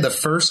kind of the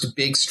first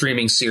big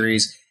streaming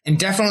series and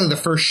definitely the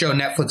first show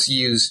Netflix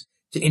used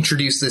to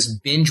introduce this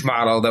binge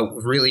model that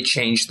really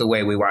changed the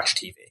way we watch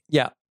TV.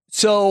 Yeah.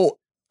 So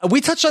we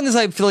touched on this,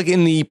 I feel like,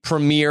 in the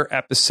premiere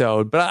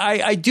episode, but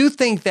I do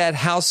think that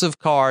House of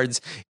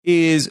Cards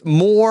is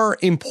more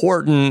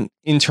important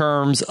in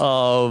terms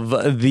of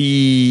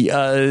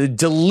the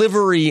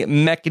delivery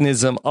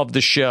mechanism of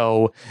the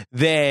show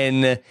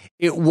than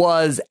it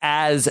was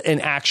as an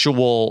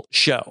actual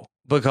show.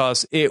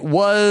 Because it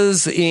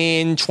was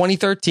in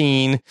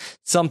 2013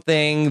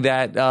 something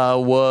that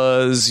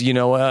was,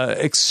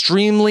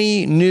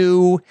 extremely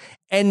new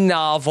and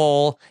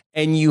novel.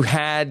 And you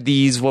had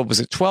these,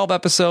 12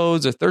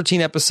 episodes or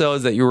 13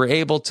 episodes that you were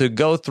able to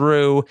go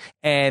through.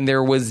 And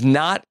there was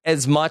not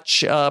as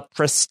much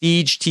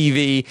prestige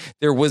TV.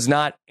 There was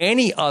not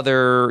any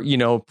other,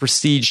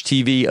 prestige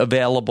TV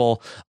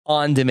available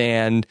on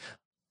demand.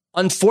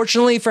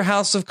 Unfortunately for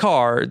House of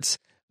Cards,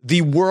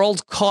 the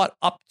world caught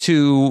up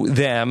to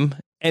them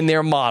and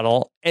their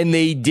model, and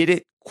they did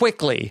it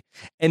quickly.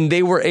 And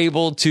they were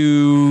able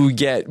to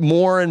get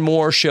more and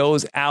more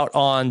shows out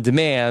on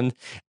demand.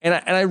 And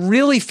I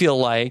really feel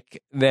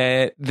like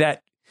that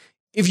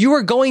if you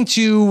are going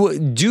to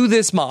do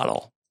this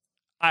model,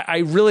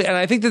 I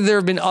think that there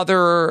have been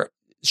other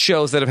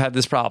shows that have had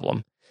this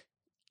problem.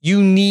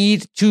 You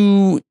need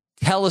to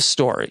tell a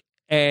story,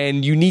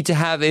 and you need to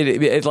have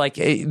it like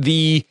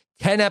the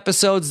 10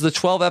 episodes, the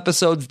 12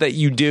 episodes that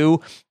you do.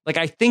 Like,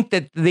 I think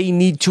that they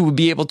need to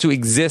be able to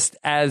exist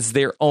as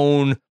their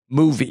own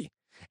movie.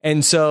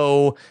 And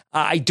so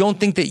I don't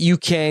think that you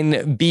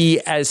can be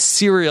as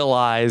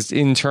serialized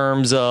in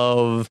terms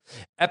of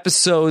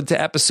episode to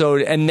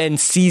episode and then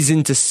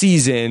season to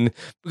season,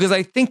 because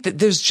I think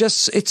that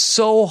it's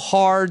so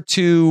hard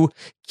to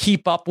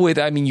keep up with.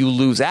 I mean, you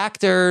lose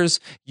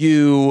actors,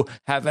 you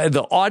have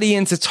the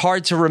audience. It's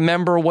hard to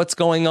remember what's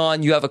going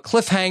on. You have a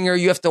cliffhanger.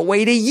 You have to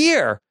wait a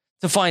year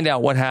to find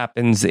out what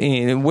happens.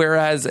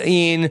 Whereas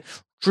in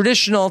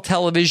traditional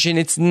television,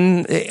 it's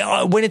when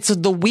it's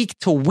the week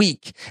to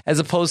week as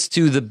opposed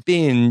to the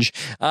binge.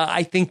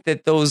 I think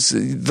that those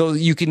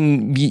you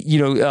can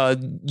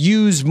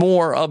use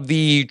more of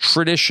the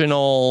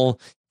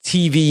traditional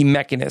TV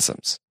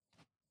mechanisms.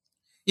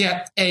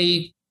 Yeah,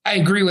 I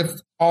agree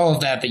with all of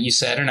that you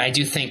said, and I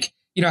do think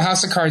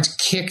House of Cards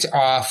kicked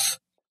off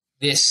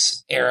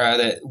this era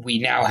that we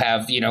now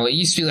have. It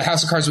used to be the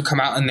House of Cards would come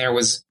out and there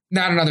was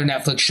not another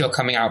Netflix show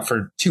coming out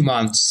for 2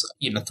 months,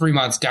 3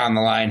 months down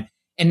the line.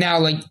 And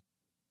now,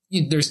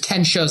 there's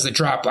 10 shows that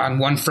drop on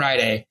one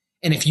Friday.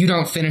 And if you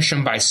don't finish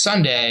them by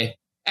Sunday,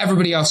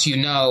 everybody else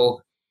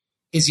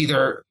is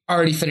either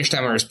already finished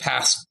them or has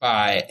passed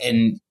by.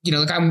 And,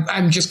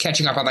 I'm just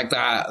catching up on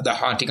the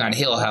Haunting on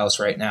Hill House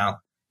right now.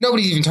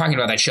 Nobody's even talking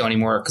about that show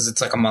anymore because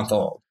it's like a month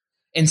old.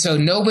 And so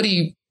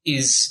nobody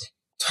is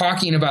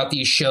talking about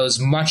these shows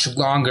much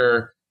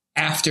longer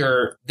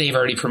after they've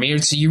already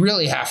premiered. So you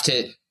really have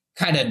to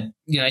kind of,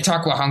 I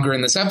talk about hunger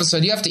in this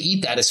episode. You have to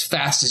eat that as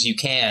fast as you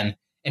can.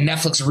 And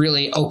Netflix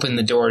really opened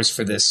the doors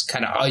for this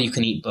kind of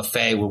all-you-can-eat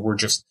buffet where we're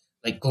just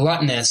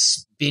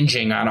gluttonous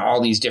binging on all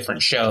these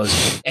different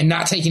shows and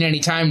not taking any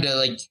time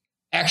to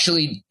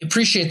actually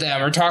appreciate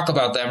them or talk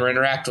about them or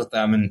interact with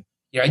them. And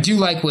I do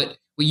like what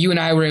you and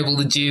I were able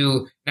to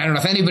do. And I don't know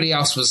if anybody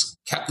else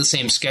kept the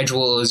same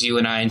schedule as you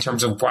and I in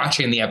terms of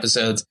watching the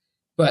episodes,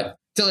 but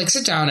to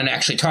sit down and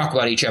actually talk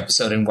about each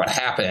episode and what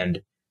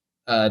happened.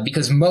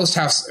 Because most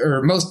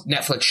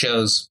Netflix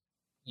shows,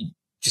 you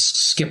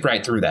just skip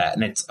right through that.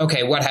 And it's,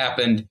 okay, what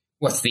happened?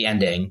 What's the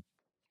ending?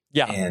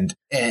 Yeah. And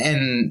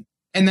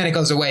and then it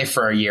goes away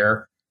for a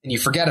year and you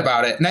forget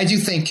about it. And I do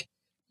think,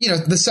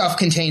 the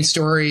self-contained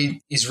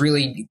story is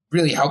really,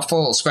 really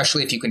helpful,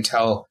 especially if you can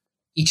tell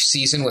each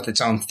season with its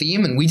own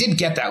theme. And we did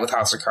get that with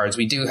House of Cards.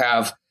 We do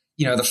have,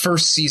 the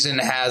first season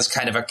has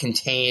kind of a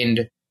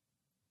contained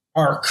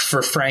arc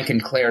for Frank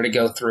and Claire to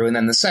go through. And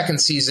then the second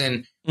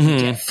season, you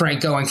get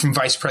Frank going from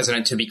vice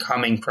president to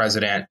becoming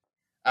president.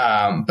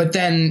 But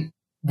then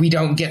we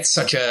don't get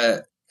such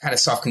a kind of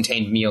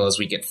self-contained meal as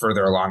we get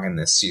further along in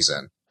this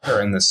season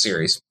or in this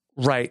series.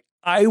 Right.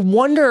 I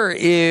wonder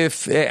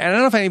if, I don't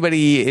know if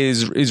anybody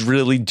is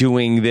really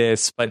doing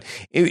this, but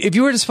if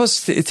you were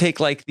supposed to take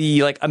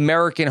the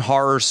American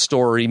Horror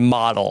Story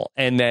model,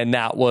 and then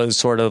that was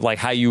sort of like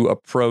how you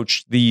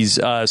approach these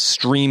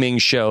streaming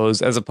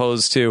shows, as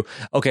opposed to,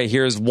 okay,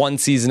 here's one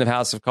season of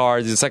House of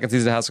Cards, the second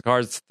season of House of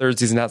Cards, third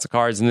season of House of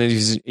Cards, and then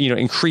these,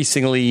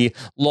 increasingly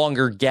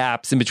longer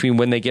gaps in between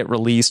when they get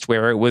released,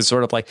 where it was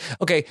sort of like,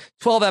 okay,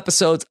 12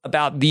 episodes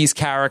about these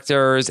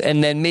characters,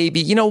 and then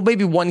maybe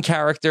one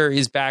character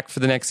is back for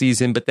the next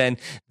season, but then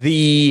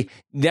the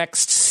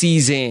next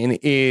season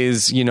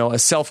is, a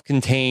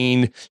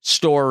self-contained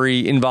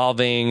story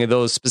involving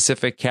those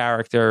specific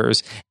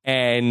characters,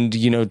 and,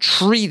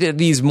 treat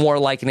these more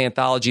like an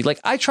anthology. Like,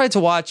 I tried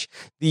to watch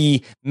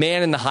The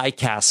Man in the High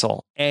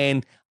Castle,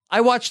 and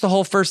I watched the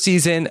whole first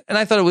season and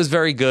I thought it was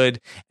very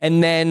good.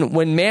 And then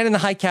when Man in the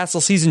High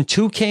Castle season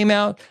 2 came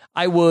out,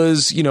 I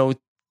was,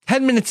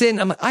 10 minutes in,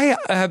 I'm like, I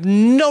have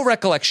no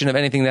recollection of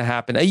anything that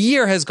happened. A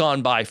year has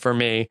gone by for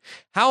me.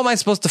 How am I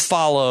supposed to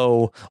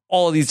follow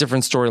all of these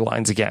different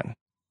storylines again?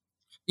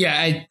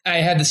 Yeah, I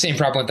had the same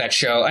problem with that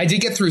show. I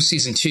did get through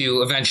season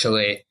 2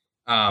 eventually.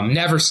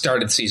 Never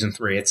started season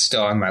 3. It's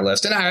still on my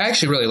list. And I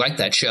actually really like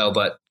that show,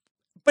 but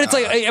it's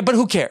like, but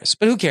who cares?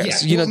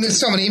 Yeah, there's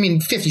so many,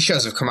 50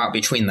 shows have come out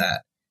between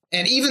that.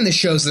 And even the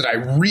shows that I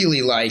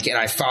really like and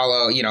I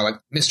follow, like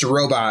Mr.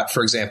 Robot,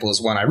 for example,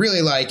 is one I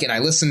really like. And I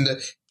listened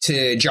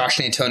to Josh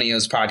and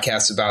Antonio's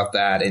podcast about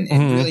that and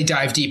really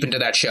dive deep into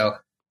that show.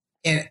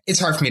 And it's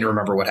hard for me to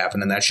remember what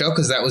happened in that show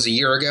because that was a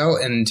year ago.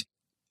 And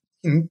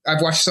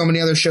I've watched so many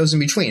other shows in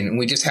between. And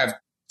we just have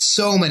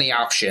so many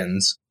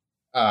options.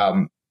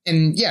 And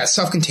yeah,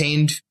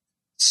 self-contained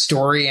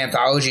story,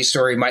 anthology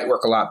story might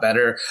work a lot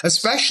better,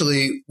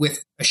 especially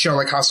with a show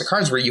like House of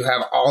Cards where you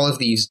have all of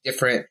these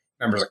different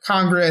members of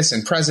Congress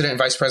and president and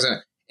vice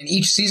president. And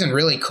each season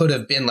really could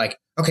have been like,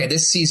 okay,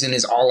 this season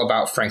is all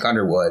about Frank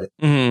Underwood.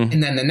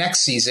 And then the next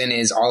season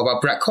is all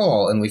about Brett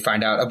Cole. And we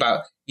find out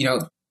about,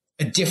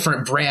 a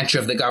different branch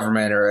of the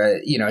government or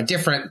a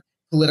different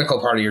political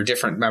party or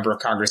different member of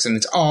Congress. And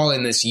it's all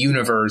in this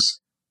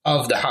universe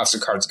of the House of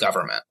Cards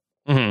government.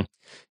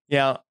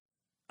 Yeah.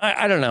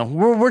 I don't know.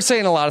 We're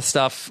saying a lot of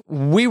stuff.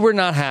 We were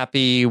not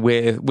happy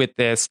with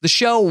this. The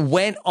show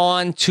went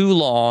on too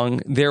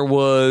long. There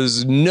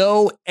was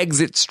no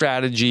exit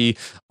strategy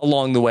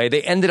along the way.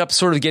 They ended up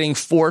sort of getting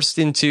forced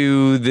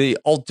into the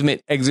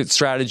ultimate exit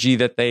strategy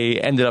that they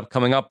ended up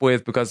coming up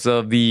with because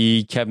of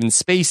the Kevin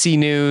Spacey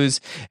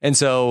news. And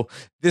so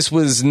this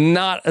was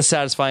not a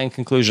satisfying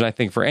conclusion, I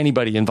think, for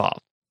anybody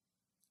involved.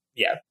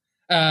 Yeah.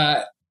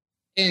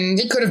 And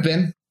it could have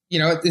been,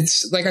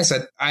 it's like I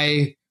said,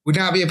 I would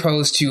not be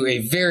opposed to a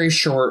very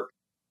short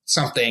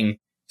something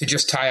to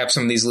just tie up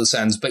some of these loose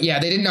ends. But yeah,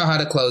 they didn't know how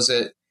to close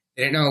it.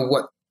 They didn't know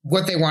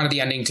what they wanted the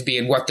ending to be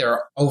and what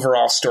their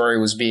overall story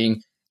was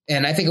being.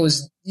 And I think it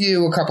was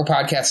you a couple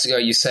podcasts ago,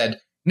 you said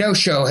no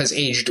show has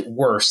aged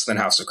worse than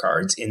House of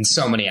Cards in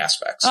so many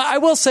aspects. I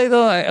will say,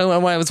 though,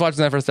 when I was watching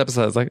that first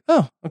episode, I was like,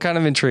 oh, I'm kind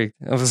of intrigued.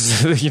 I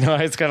was,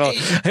 it's kind of,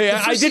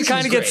 I did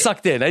kind of get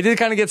sucked in. I did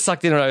kind of get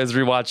sucked in when I was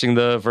rewatching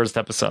the first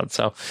episode.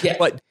 So, yeah.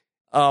 But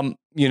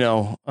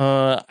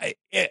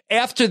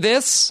after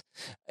this,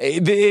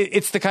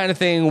 it's the kind of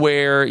thing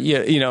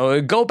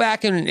where go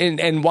back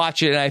and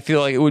watch it, and I feel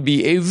like it would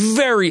be a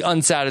very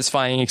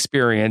unsatisfying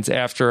experience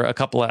after a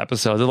couple of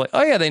episodes. They're like,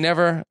 oh yeah, they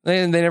never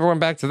went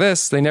back to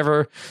this. They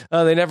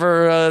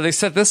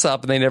set this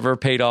up and they never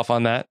paid off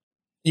on that.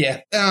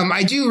 Yeah,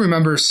 I do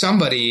remember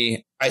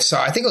somebody I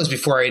saw. I think it was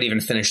before I had even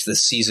finished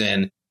this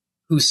season,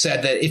 who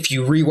said that if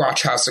you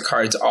rewatch House of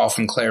Cards all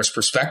from Claire's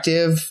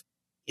perspective,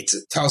 it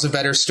tells a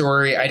better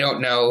story. I don't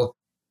know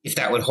if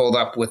that would hold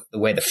up with the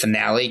way the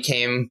finale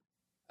came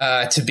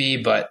to be,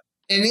 but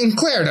and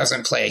Claire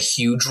doesn't play a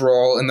huge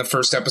role in the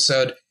first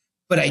episode,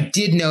 but I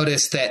did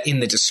notice that in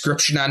the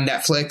description on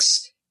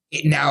Netflix,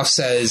 it now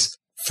says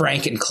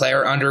Frank and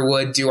Claire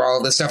Underwood do all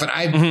of this stuff. And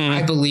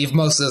I believe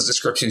most of those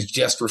descriptions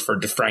just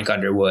referred to Frank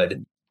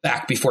Underwood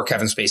back before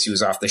Kevin Spacey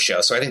was off the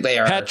show. So I think they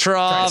are.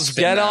 Petrov,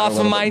 get off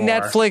of my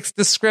Netflix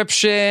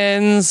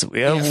descriptions.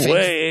 We have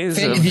ways.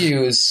 Fake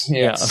views.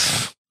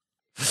 Yes.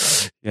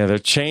 Yeah, they're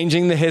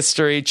changing the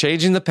history,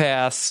 changing the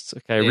past.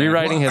 Okay,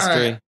 rewriting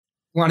history. Right.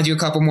 Want to do a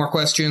couple more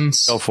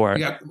questions? Go for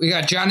it. We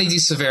got Johnny D.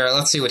 Severa.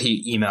 Let's see what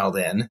he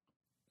emailed in.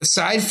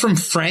 Aside from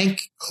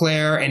Frank,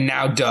 Claire, and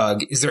now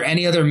Doug, is there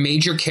any other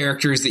major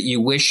characters that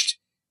you wished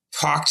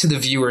talked to the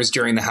viewers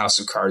during the House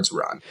of Cards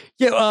run?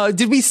 Yeah,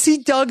 did we see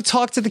Doug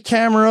talk to the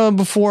camera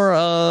before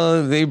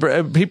he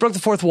broke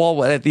the fourth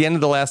wall at the end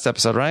of the last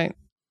episode, right?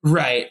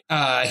 Right.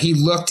 He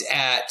looked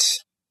at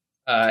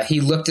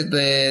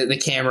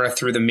the camera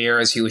through the mirror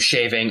as he was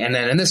shaving, and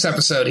then in this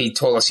episode, he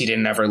told us he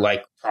didn't ever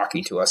like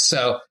talking to us.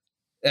 So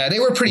they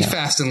were pretty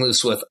fast and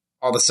loose with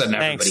all of a sudden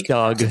everybody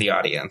coming to the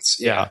audience.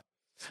 Yeah.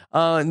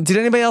 Did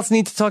anybody else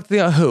need to talk to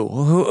the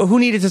who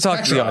needed to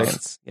talk to the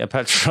audience? Yeah,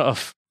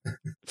 Petrov.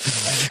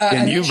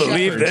 Can you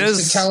believe this?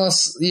 Just to tell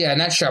us,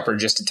 Nat Shepard,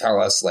 just to tell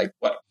us like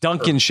what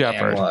Duncan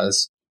Shepard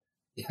was.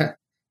 Yeah,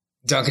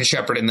 Duncan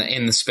Shepard in the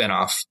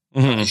spinoff.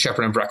 Mm-hmm.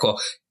 Shepard and Breckle.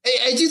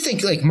 I do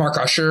think like Mark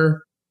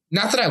Usher.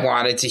 Not that I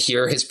wanted to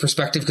hear his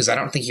perspective because I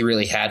don't think he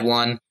really had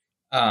one.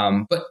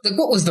 But like,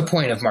 what was the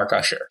point of Mark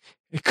Usher?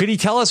 Could he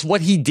tell us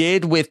what he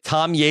did with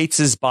Tom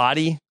Yates's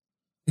body?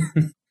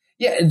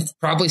 Yeah, it's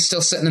probably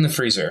still sitting in the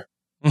freezer.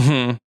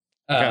 Mm-hmm.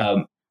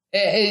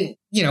 Okay.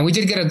 We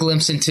did get a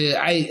glimpse into.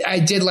 I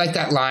did like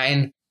that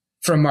line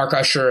from Mark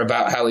Usher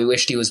about how he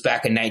wished he was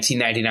back in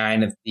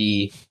 1999 at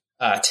the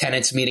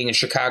tenants meeting in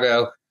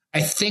Chicago.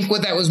 I think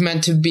what that was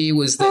meant to be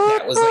was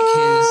that was like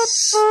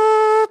his.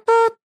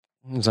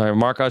 I'm sorry,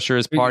 Mark Usher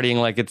is partying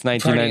like it's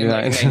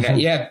 1999.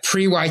 Yeah,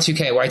 pre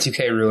Y2K.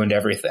 Y2K ruined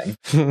everything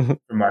for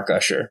Mark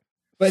Usher.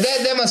 But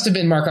that must have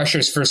been Mark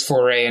Usher's first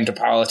foray into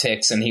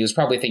politics, and he was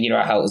probably thinking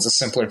about how it was a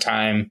simpler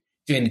time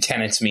doing the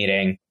tenants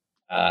meeting,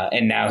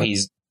 and now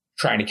he's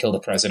trying to kill the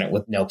president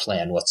with no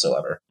plan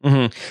whatsoever.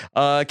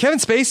 Mm-hmm. Kevin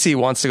Spacey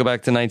wants to go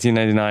back to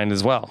 1999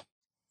 as well.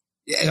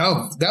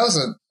 Yeah, that was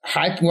a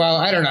high. Well,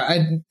 I don't know.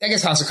 I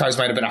guess House of Cards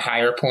might have been a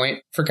higher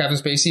point for Kevin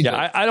Spacey.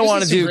 Yeah, I don't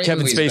want to do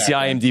Kevin Spacey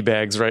IMDb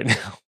bags right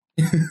now.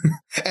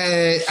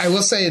 I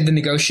will say The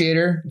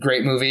Negotiator,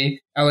 great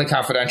movie. LA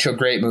Confidential,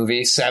 great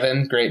movie.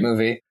 Seven, great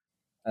movie.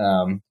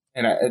 Kevin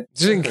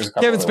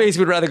Spacey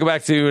would rather go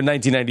back to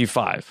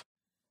 1995.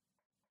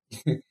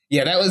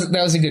 Yeah, that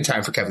was a good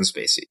time for Kevin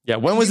Spacey. Yeah,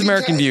 when was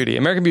American Beauty?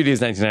 American Beauty is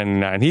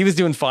 1999. He was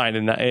doing fine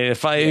in he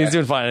was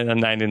doing fine in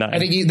 99. I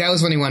think that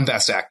was when he won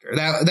Best Actor.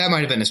 That might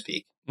have been his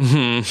peak.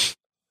 Mm-hmm.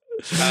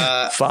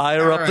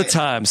 Fire up the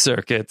time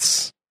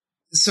circuits.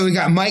 So we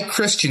got Mike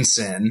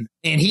Christensen,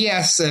 and he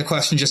asked a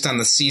question just on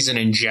the season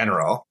in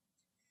general.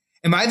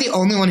 Am I the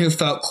only one who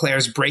felt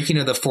Claire's breaking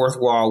of the fourth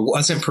wall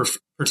wasn't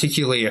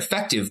particularly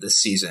effective this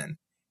season?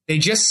 They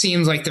just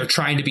seemed like they're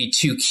trying to be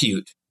too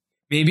cute.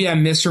 Maybe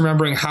I'm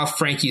misremembering how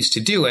Frank used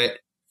to do it.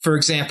 For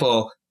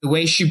example, the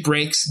way she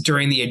breaks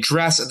during the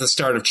address at the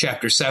start of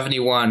Chapter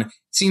 71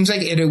 seems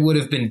like it would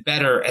have been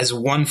better as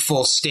one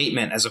full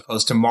statement as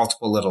opposed to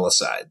multiple little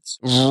asides.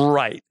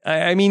 Right.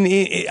 I mean,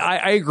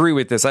 I agree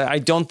with this. I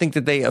don't think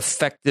that they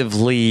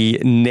effectively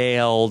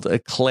nailed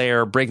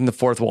Claire breaking the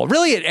fourth wall.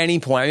 Really, at any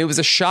point. I mean, it was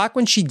a shock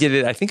when she did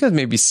it. I think it was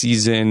maybe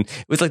it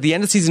was like the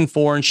end of season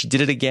 4, and she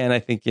did it again, I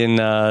think,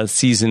 in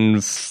season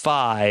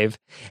 5.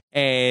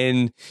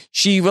 And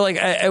she was like,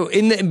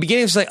 in the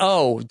beginning, she was like,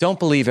 "Oh, don't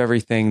believe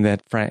everything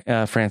that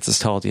Francis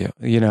told you.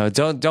 You know,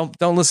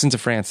 don't listen to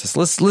Francis.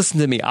 Listen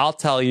to me. I'll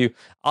tell you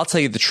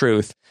the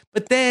truth."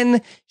 But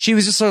then she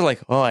was just sort of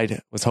like, "Oh, I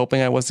was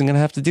hoping I wasn't going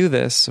to have to do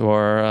this,"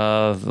 or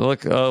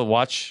 "Look,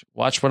 watch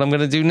what I'm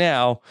going to do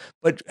now."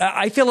 But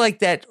I feel like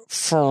that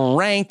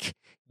Frank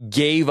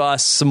gave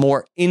us some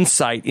more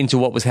insight into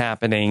what was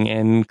happening,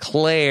 and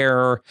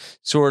Claire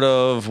sort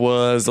of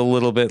was a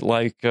little bit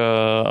like,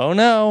 "Oh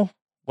no,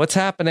 what's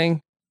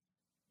happening?"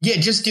 Yeah,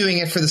 just doing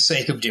it for the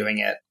sake of doing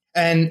it.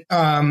 And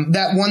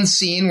that one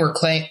scene where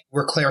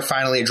Claire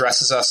finally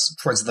addresses us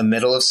towards the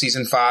middle of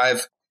season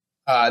 5,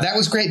 that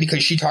was great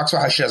because she talks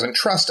about how she doesn't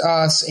trust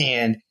us,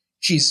 and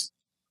she's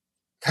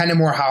kind of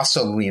more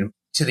hostile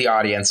to the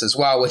audience as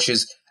well, which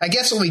is, I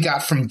guess, what we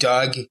got from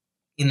Doug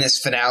in this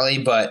finale.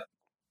 But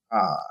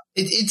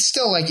it's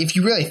still like, if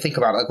you really think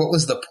about it, like, what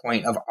was the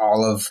point of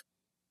all of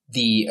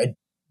the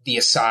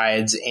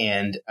asides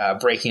and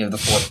breaking of the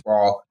fourth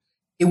wall?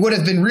 It would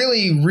have been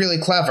really, really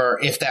clever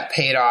if that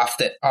paid off,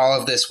 that all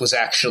of this was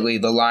actually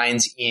the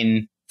lines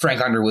in Frank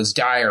Underwood's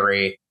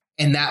diary,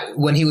 and that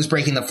when he was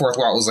breaking the fourth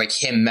wall, it was like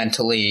him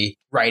mentally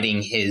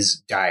writing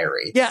his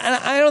diary. Yeah, and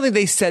I don't think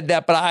they said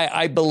that, but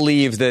I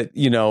believe that,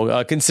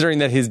 considering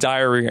that his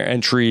diary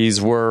entries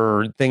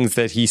were things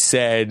that he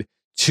said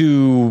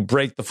to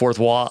break the fourth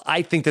wall,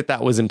 I think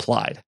that was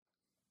implied.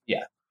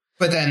 Yeah.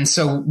 But then,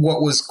 so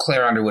what was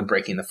Claire Underwood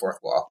breaking the fourth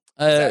wall?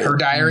 Is that her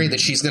diary that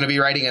she's going to be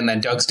writing, and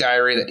then Doug's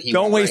diary that he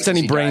don't waste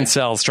any brain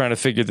cells trying to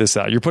figure this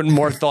out. You're putting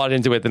more thought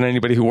into it than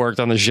anybody who worked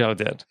on the show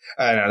did.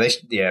 I know.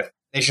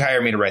 They should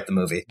hire me to write the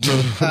movie.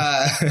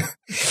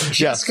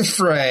 Jessica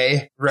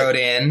Frey wrote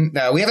in.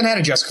 We haven't had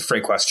a Jessica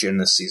Frey question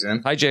this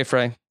season. Hi, Jay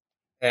Frey.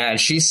 And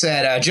she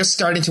said, just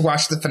starting to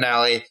watch the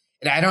finale,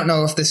 and I don't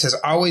know if this has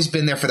always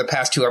been there for the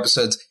past 2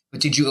 episodes,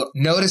 but did you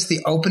notice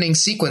the opening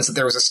sequence that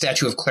there was a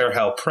statue of Claire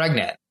Hell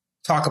pregnant?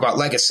 Talk about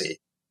legacy.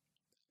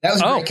 That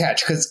was a great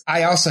catch, because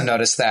I also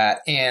noticed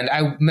that, and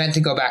I meant to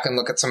go back and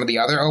look at some of the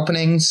other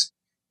openings,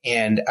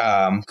 and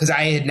because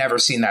I had never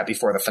seen that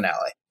before the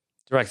finale.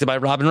 Directed by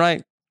Robin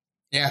Wright.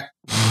 Yeah.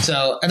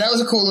 So, and that was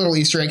a cool little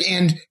Easter egg.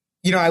 And,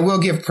 I will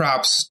give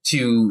props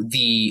to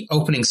the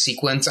opening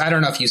sequence. I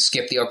don't know if you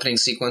skip the opening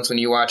sequence when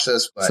you watch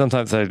this, but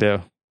sometimes I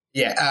do.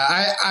 Yeah.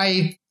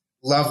 I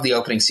love the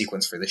opening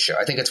sequence for this show.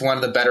 I think it's one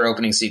of the better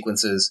opening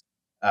sequences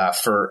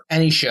for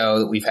any show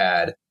that we've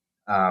had.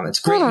 It's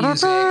great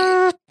music.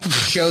 The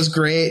show's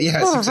great.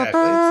 Yes,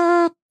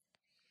 exactly.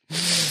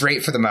 It's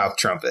great for the mouth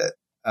trumpet.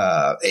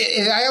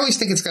 I always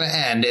think it's going to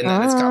end, and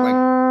then it's got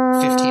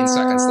like 15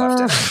 seconds left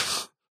in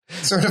it.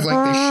 Sort of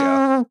like this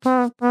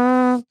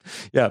show.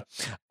 Yeah.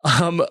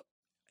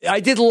 I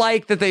did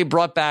like that they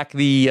brought back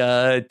the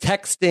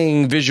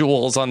texting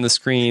visuals on the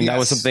screen. Yes. That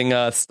was something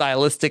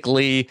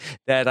stylistically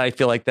that I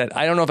feel like that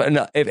I don't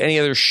know if any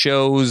other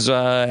shows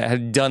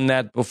had done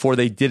that before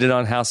they did it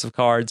on House of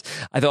Cards.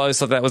 I always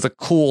thought that was a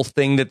cool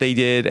thing that they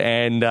did,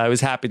 and I was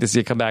happy to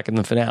see it come back in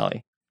the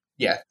finale.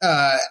 Yeah,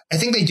 I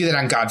think they do that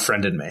on God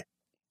Friended Me.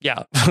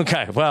 Yeah.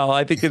 Okay. Well,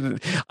 I think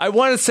I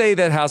want to say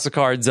that House of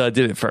Cards did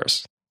it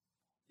first.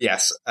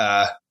 Yes.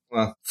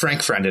 Well,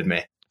 Frank Friended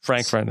Me.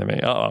 Frank Friended Me.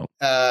 Uh-oh.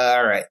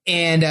 All right.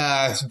 And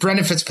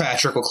Brendan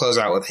Fitzpatrick will close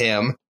out with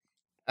him.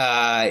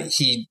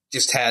 He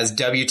just has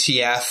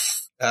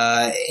WTF.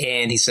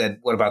 And he said,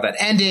 what about that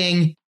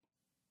ending?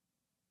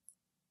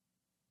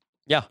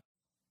 Yeah.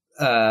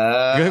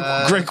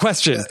 Great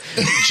question.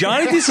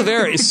 Johnny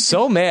DeSilvera is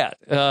so mad.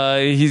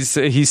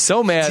 He's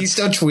so mad. Is he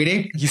still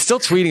tweeting? He's still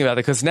tweeting about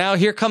it because now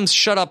here comes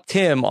Shut Up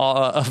Tim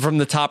from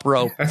the top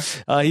rope.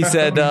 He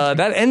said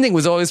that ending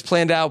was always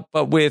planned out,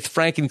 but with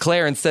Frank and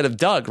Claire instead of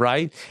Doug,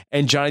 right?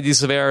 And Johnny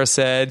DeSilvera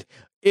said,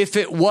 if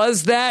it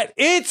was that,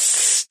 it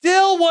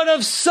still would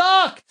have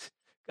sucked.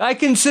 I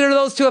consider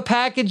those two a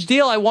package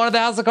deal. I wanted the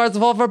House of Cards to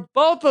fall for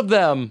both of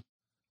them.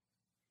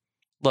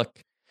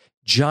 Look,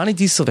 Johnny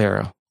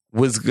DeSilvera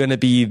was going to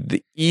be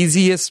the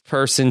easiest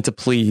person to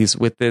please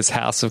with this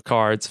House of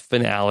Cards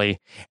finale.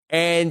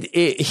 And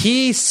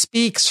he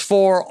speaks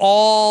for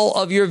all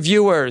of your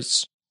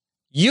viewers.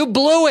 You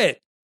blew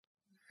it.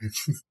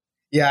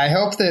 Yeah, I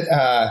hope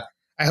that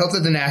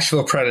the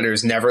Nashville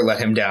Predators never let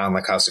him down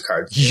like House of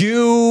Cards.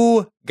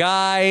 You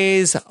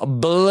guys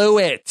blew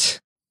it.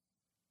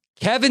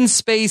 Kevin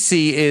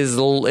Spacey is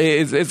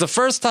the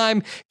first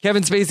time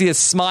Kevin Spacey has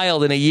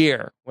smiled in a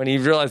year when he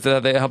realized how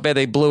bad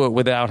they blew it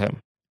without him.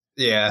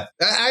 Yeah,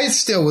 I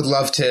still would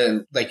love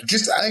to,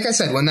 just like I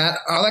said, when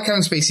all that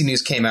Kevin Spacey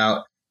news came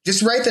out,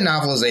 just write the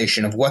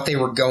novelization of what they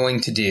were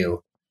going to do.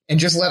 And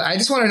I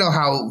just want to know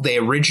how they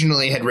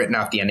originally had written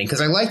out the ending,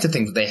 because I like to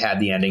think that they had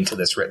the ending to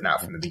this written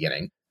out from the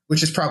beginning,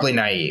 which is probably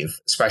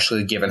naive,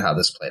 especially given how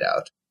this played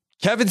out.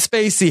 Kevin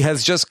Spacey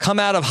has just come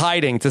out of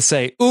hiding to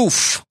say,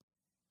 oof.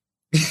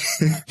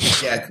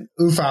 Yeah,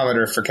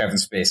 oofometer for Kevin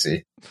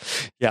Spacey.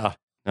 Yeah,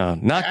 no,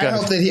 not good.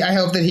 I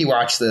hope that he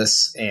watched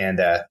this and,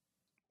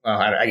 well,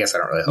 I guess I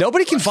don't really.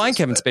 Nobody can find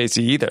Kevin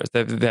Spacey either.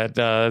 That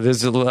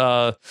there's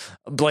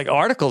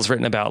articles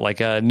written about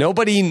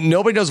nobody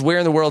knows where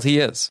in the world he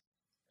is.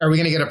 Are we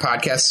going to get a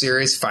podcast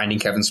series finding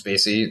Kevin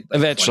Spacey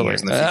eventually?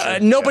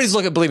 Nobody's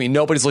looking. Believe me,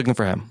 nobody's looking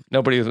for him.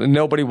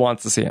 Nobody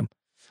wants to see him.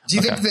 Do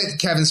you think that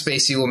Kevin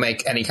Spacey will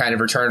make any kind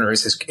of return, or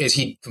is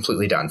he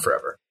completely done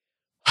forever?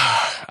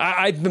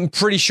 I'm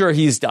pretty sure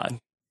he's done.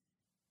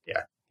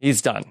 Yeah,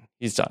 he's done.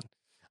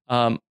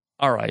 All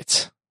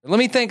right. Let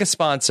me thank a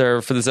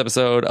sponsor for this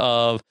episode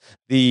of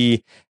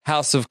the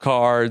House of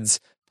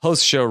Cards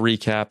post-show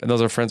recap, and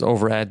those are friends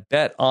over at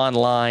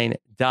betonline.ag.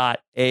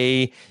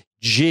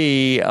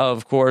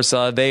 Of course,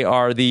 they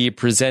are the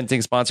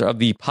presenting sponsor of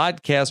the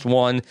Podcast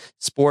One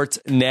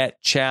Sportsnet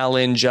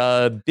Challenge.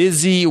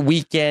 Busy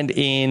weekend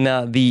in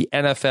the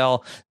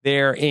NFL.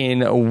 They're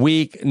in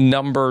week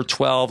number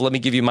 12. Let me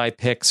give you my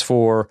picks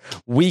for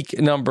week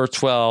number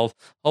 12.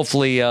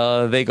 Hopefully,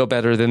 they go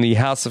better than the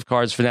House of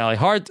Cards finale.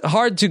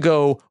 Hard to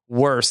go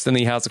worse than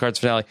the House of Cards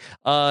finale.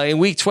 In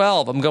week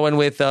 12, I'm going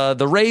with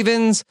the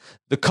Ravens,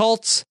 the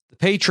Colts, the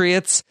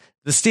Patriots,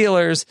 the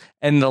Steelers,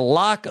 and the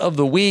lock of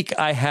the week,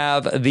 I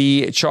have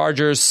the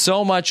Chargers.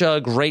 So much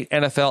great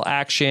NFL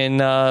action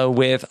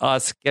with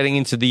us getting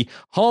into the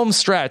home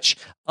stretch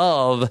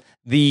of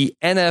the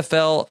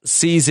NFL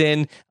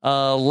season.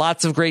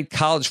 Lots of great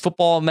college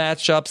football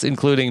matchups,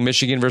 including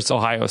Michigan versus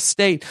Ohio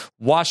State,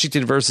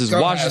 Washington versus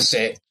Washington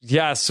State.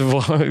 Yes,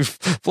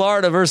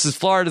 Florida versus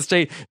Florida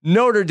State,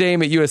 Notre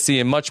Dame at USC,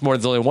 and much more.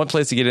 There's only one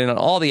place to get in on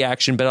all the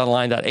action,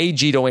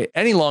 betonline.ag. Don't wait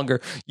any longer.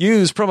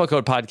 Use promo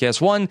code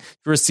podcast1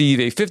 to receive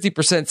a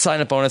 50%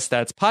 sign-up bonus.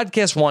 That's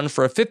podcast1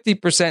 for a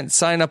 50%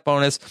 sign-up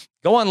bonus.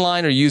 Go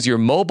online or use your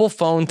mobile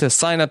phone to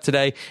sign up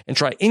today and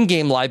try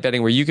in-game live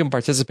betting where you can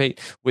participate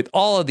with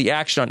all of the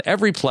action on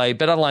every play.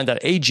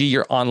 BetOnline.ag,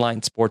 your online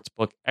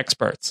sportsbook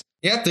experts.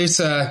 Yeah, there's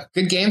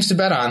good games to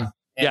bet on.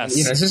 And, yes.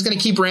 It's just going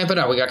to keep ramping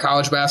up. We got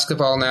college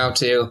basketball now,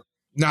 too.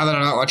 Now that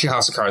I'm not watching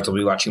House of Cards, I'll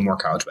be watching more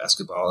college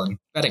basketball and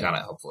betting on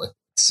it, hopefully.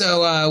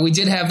 So we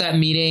did have that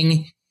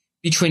meeting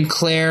between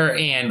Claire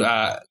and,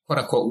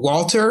 quote-unquote,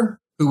 Walter,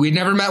 who we'd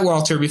never met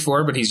Walter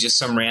before, but he's just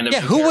some random...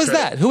 Yeah, who was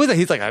that? Who was that?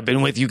 He's like, I've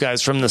been with you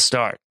guys from the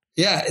start.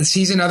 Yeah,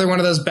 he's another one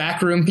of those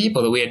backroom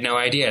people that we had no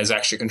idea is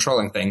actually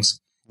controlling things.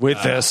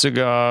 With their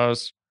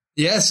cigars.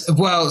 Yes.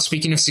 Well,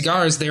 speaking of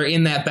cigars, they're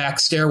in that back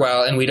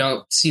stairwell, and we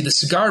don't see the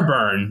cigar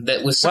burn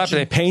that was... What happened?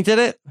 They painted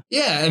it?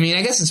 Yeah, I mean,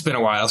 I guess it's been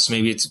a while, so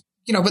maybe it's,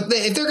 but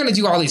if they're going to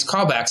do all these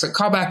callbacks, like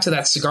call back to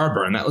that cigar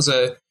burn. That was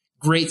a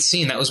great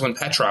scene. That was when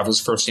Petrov was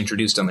first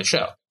introduced on the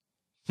show.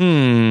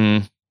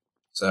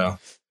 So,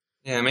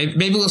 yeah,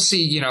 maybe we'll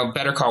see,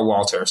 Better Call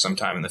Walter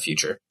sometime in the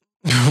future.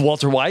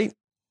 Walter White?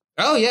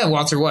 Oh, yeah,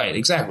 Walter White.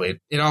 Exactly.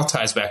 It all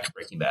ties back to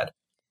Breaking Bad.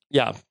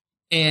 Yeah.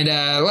 And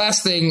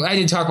last thing, I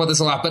didn't talk about this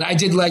a lot, but I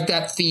did like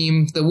that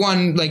theme. The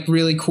one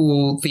really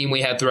cool theme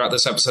we had throughout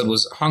this episode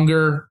was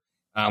hunger.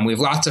 We have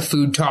lots of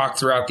food talk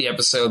throughout the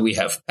episode. We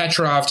have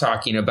Petrov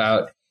talking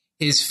about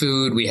his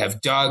food. We have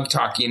Doug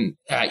talking,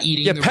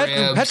 eating the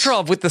ribs.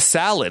 Petrov with the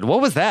salad.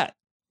 What was that?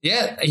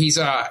 Yeah, he's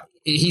off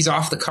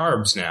the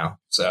carbs now.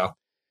 So,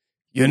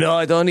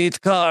 I don't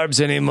eat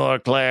carbs anymore,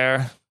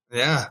 Claire.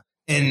 Yeah,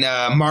 and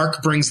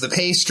Mark brings the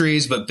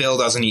pastries, but Bill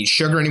doesn't eat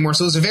sugar anymore.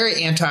 So it was a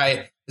very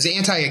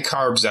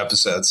anti-carbs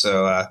episode.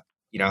 So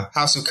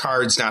House of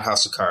Cards, not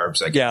House of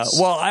Carbs. I guess.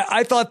 Yeah. Well,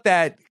 I thought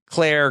that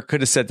Claire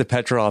could have said to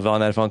Petrov on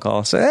that phone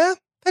call, so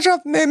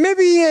Petrov,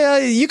 maybe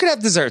you could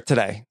have dessert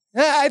today.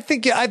 I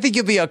think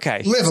you'll be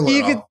okay. Live a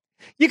little.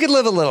 You could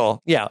live a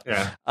little. Yeah.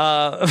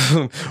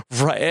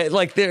 Right.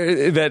 Like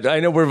that.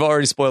 I know we've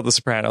already spoiled The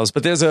Sopranos,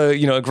 but there's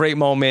a great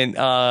moment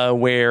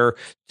where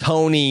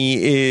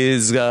Tony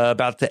is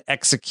about to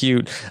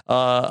execute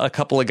a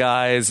couple of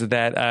guys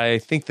that I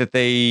think that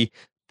they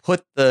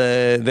put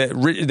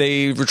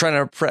they were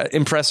trying to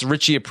impress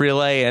Richie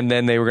Aprile, and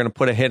then they were going to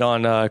put a hit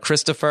on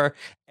Christopher,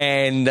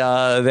 and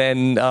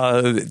then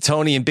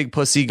Tony and Big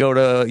Pussy go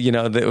to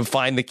they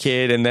find the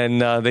kid, and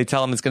then they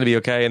tell him it's going to be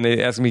okay, and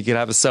they ask him if he could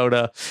have a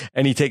soda,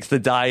 and he takes the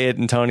diet,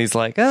 and Tony's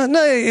like, oh,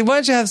 no, why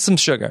don't you have some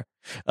sugar?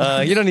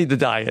 You don't need the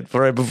diet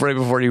right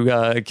before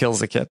you kills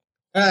the kid.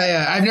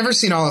 Yeah, I've never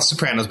seen all of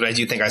Sopranos, but I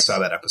do think I saw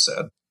that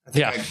episode.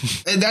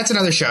 That's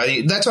another show.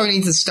 That's why we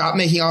need to stop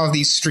making all of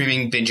these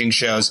streaming binging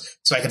shows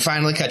so I can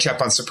finally catch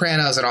up on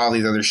Sopranos and all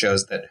these other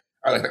shows that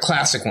are like the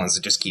classic ones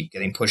that just keep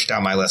getting pushed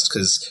down my list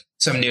because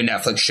some new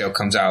Netflix show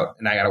comes out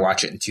and I got to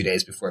watch it in 2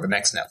 days before the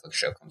next Netflix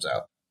show comes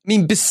out. I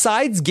mean,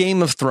 besides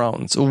Game of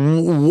Thrones,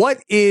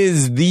 what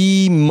is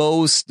the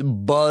most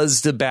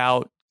buzzed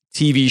about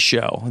TV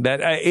show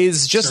that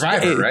is just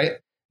Survivor, right?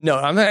 No,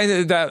 I'm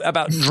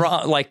about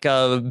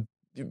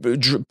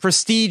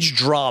prestige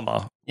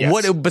drama. Yes.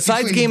 What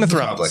besides Game of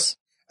Thrones?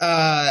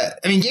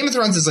 Game of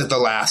Thrones is like the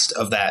last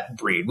of that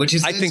breed, which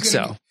is I think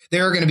so.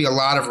 There are going to be a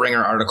lot of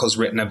Ringer articles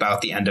written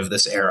about the end of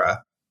this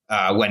era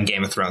when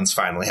Game of Thrones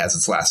finally has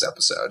its last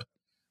episode.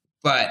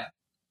 But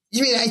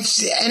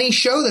any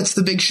show that's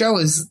the big show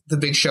is the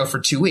big show for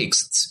 2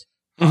 weeks.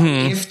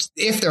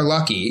 If they're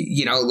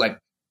lucky, like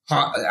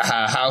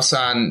House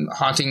on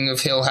Haunting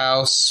of Hill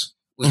House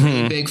was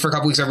really big for a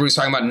couple weeks. Everybody's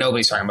talking about it.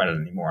 Nobody's talking about it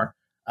anymore.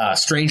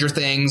 Stranger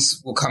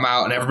Things will come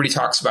out and everybody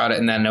talks about it,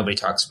 and then nobody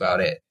talks about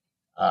it.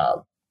 I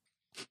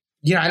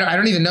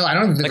don't even know. I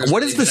don't even think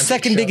what is the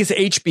second biggest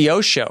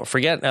HBO show?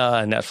 Forget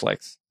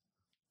Netflix.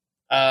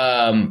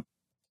 I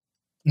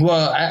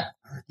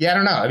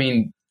don't know. I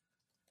mean,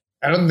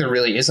 I don't think there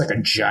really is like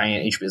a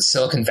giant HBO.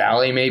 Silicon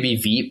Valley, maybe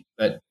Veep,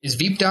 but is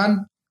Veep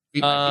done?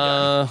 Veep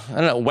I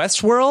don't know.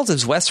 Westworld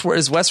is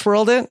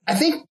Westworld it? I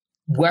think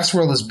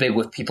Westworld is big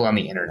with people on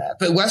the internet,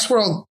 but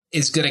Westworld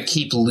is going to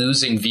keep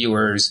losing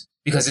viewers.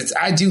 Because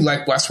I do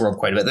like Westworld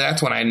quite a bit.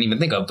 That's one I didn't even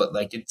think of, but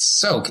it's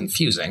so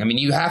confusing. I mean,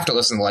 you have to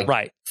listen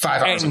to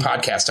 5 hours of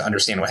podcast to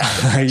understand what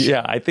happened.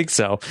 Yeah, I think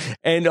so.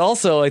 And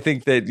also, I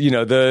think that,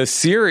 the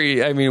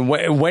series, I mean,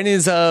 when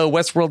is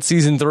Westworld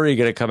season 3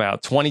 going to come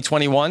out?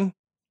 2021?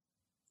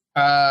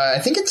 I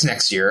think it's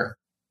next year,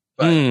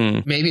 but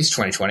maybe it's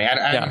 2020.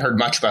 I haven't heard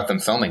much about them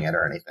filming it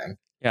or anything.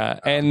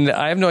 Yeah, and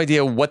I have no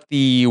idea what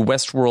the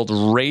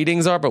Westworld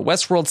ratings are, but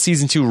Westworld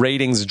season 2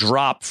 ratings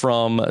drop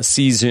from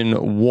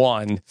season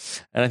 1, and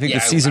I think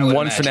the season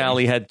 1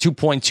 finale had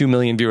 2.2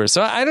 million viewers.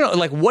 So I don't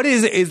know, what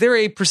is there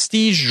a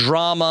prestige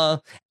drama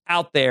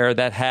out there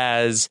that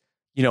has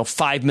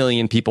 5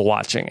 million people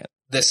watching it?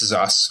 This Is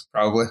Us,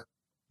 probably.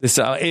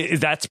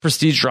 That's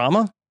prestige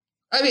drama.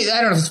 I mean,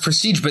 I don't know if it's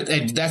prestige, but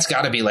that's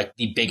got to be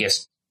the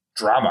biggest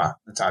drama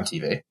that's on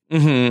TV.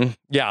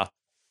 Yeah.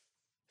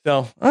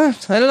 So, I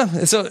don't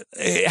know. So,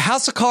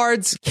 House of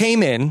Cards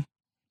came in,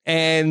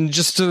 and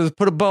just to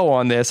put a bow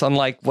on this,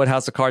 unlike what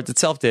House of Cards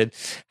itself did,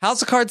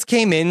 House of Cards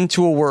came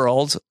into a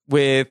world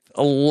with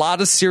a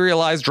lot of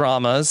serialized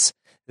dramas.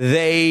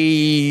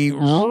 They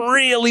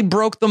really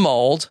broke the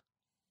mold,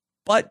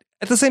 but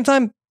at the same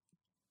time,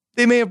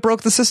 they may have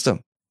broke the system.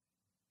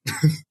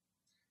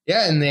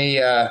 Yeah, and they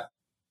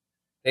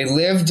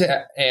lived,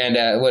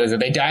 and what is it?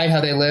 They died how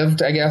they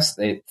lived, I guess.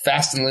 They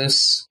fast and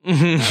loose.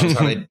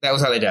 That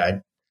was how they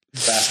died.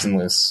 Fast and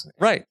loose.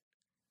 Right.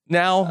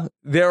 Now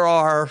there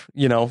are,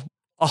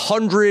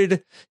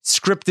 100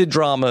 scripted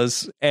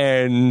dramas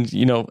and,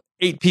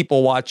 8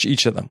 people watch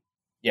each of them.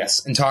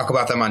 Yes. And talk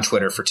about them on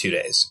Twitter for 2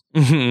 days.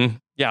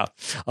 Yeah.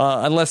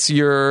 Unless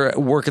you're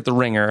work at the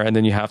Ringer and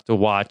then you have to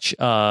watch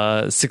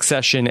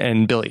Succession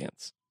and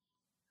Billions.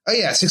 Oh,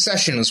 yeah.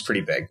 Succession was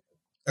pretty big,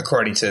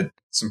 according to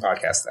some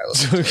podcasts that I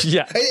listened to.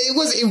 Yeah.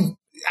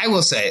 I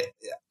will say,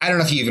 I don't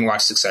know if you even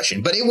watched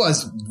Succession, but it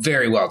was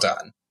very well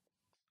done.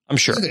 I'm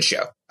sure. It's a good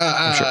show.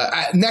 Sure.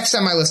 Next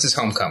on my list is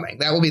Homecoming.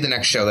 That will be the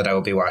next show that I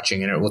will be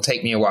watching, and it will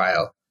take me a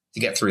while to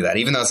get through that,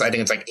 even though I think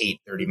it's like 8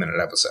 30-minute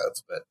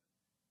episodes. But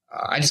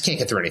I just can't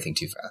get through anything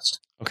too fast.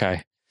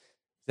 Okay.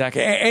 Zach,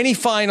 any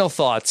final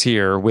thoughts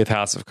here with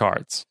House of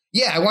Cards?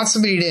 Yeah, I want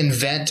somebody to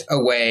invent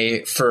a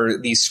way for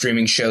these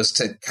streaming shows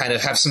to kind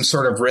of have some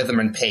sort of rhythm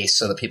and pace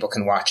so that people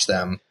can watch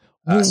them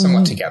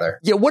somewhat together.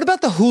 Yeah, what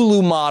about the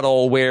Hulu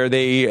model where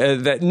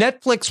that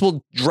Netflix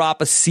will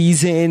drop a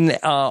season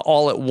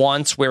all at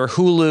once, where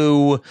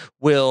Hulu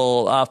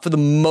will, for the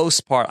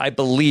most part, I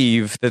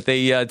believe that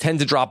they tend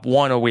to drop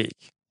one a week.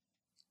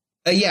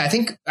 Yeah, I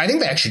think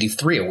they actually do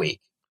 3 a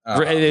week.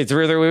 Three weeks.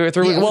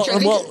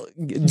 Well,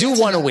 do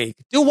one a week.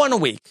 Do one a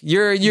week.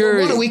 You're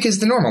 1 a week is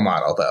the normal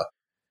model, though.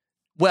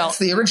 Well, that's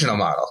the original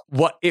model.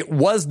 What it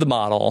was the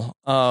model,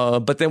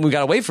 but then we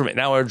got away from it.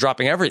 Now we're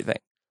dropping everything.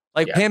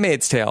 Like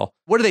Handmaid's Tale.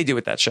 What do they do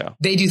with that show?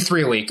 They do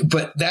 3 a week,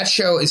 but that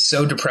show is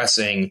so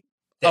depressing.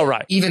 Oh,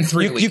 right. Even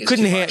 3 a week. You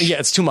couldn't handle. Yeah,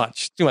 it's too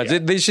much. Too much. Yeah.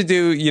 They should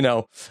do,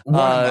 1 a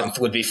month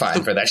would be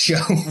fine for that show.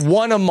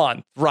 1 a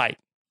month. Right.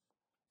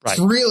 Right.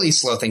 Really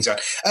slow things down.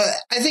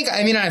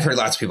 I've heard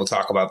lots of people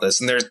talk about this,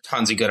 and there's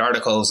tons of good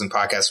articles and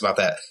podcasts about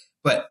that.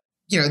 But,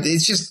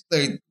 it's just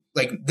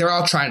like they're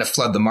all trying to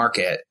flood the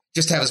market,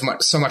 just to have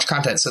so much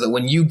content so that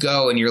when you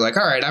go and you're like,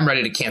 all right, I'm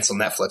ready to cancel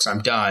Netflix,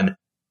 I'm done.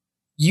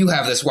 You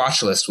have this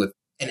watch list with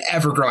an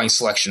ever-growing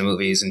selection of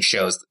movies and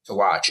shows to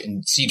watch.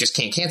 And so you just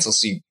can't cancel.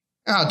 So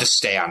I'll just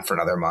stay on for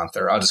another month,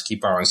 or I'll just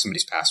keep borrowing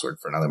somebody's password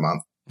for another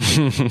month.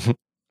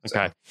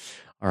 Okay.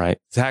 All right.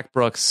 Zach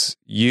Brooks,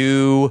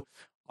 you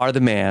are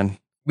the man.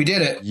 We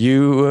did it.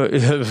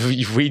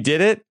 We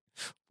did it.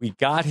 We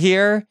got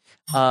here.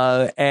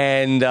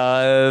 And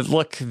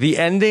look, the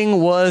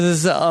ending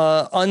was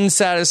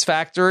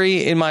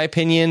unsatisfactory in my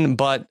opinion,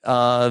 but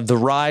the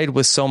ride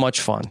was so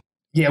much fun.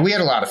 Yeah, we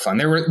had a lot of fun.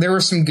 There were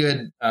some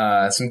good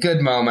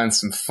moments,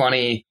 some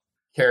funny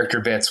character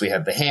bits. We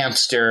had the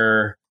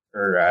hamster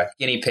or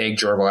guinea pig,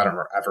 Jorbil. I don't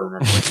ever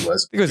remember what he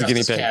was. I think it was a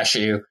guinea pig.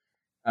 Cashew.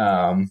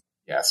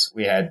 Yes,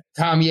 we had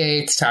Tom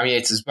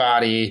Yates'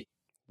 body.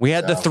 We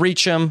had the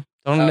Threechum.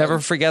 Don't never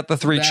forget the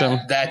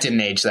Threechum. That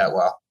didn't age that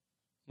well.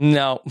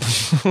 No.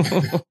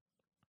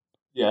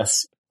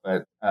 Yes,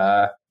 but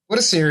what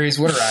a series!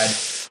 What a ride!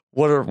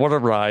 What a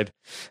ride!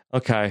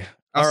 Okay,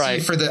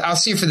 I'll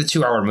see you for the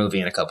 2-hour movie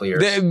in a couple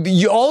years.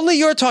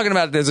 You're talking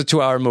about it as a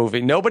 2-hour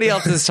movie. Nobody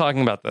else is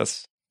talking about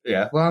this.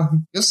 Yeah, well,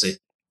 you'll see.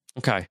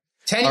 Okay.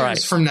 10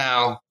 years from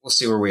now, we'll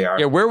see where we are.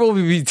 Yeah, where will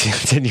we be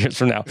 10 years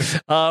from now?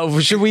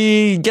 Should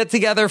we get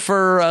together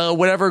for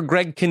whatever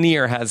Greg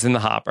Kinnear has in the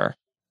hopper?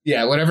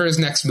 Yeah, whatever his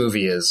next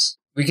movie is.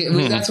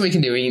 That's what we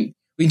can do. We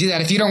can do that.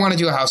 If you don't want to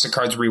do a House of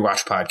Cards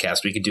rewatch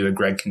podcast, we could do a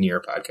Greg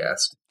Kinnear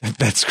podcast.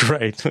 That's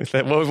great.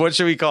 What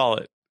should we call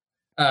it?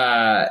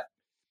 We'll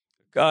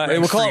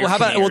call it. How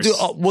about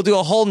we'll do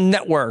a whole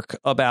network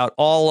about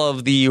all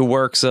of the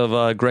works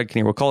of Greg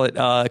Kinnear. We'll call it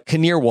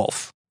Kinnear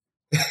Wolf.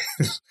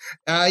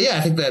 Yeah,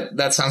 I think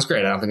that sounds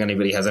great. I don't think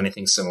anybody has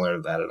anything similar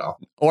to that at all.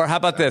 Or how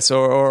about this?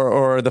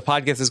 Or the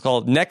podcast is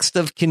called Next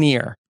of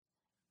Kinnear.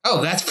 Oh,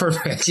 that's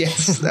perfect.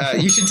 Yes.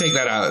 You should take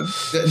that out.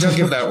 Don't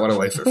give that one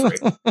away for free.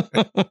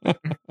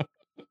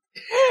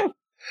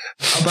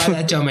 I'll buy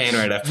that domain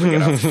right after we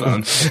get off the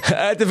phone.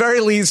 At the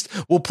very least,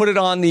 we'll put it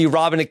on the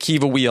Robin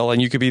Akiva wheel,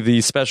 and you could be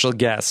the special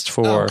guest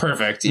for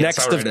perfect. Yes,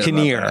 Next of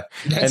Kinnear.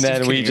 And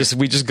then we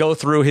just go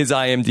through his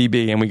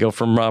IMDb, and we go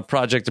from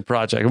project to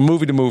project,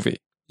 movie to movie.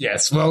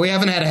 Yes. Well, we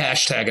haven't had a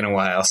hashtag in a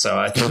while, so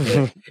I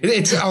think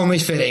it's only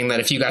fitting that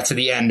if you got to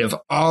the end of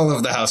all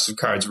of the House of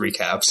Cards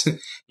recaps,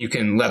 you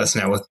can let us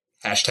know with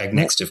hashtag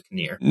Next of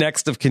Kinnear.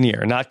 Next of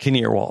Kinnear, not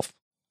Kinnear Wolf.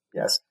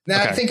 Yes.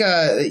 Now, okay. I think,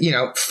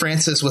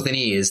 Francis with an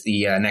E is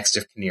the Next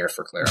of Kinnear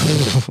for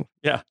clarity.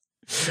 Yeah.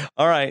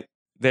 All right.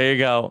 There you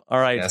go. All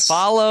right. Yes.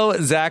 Follow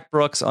Zach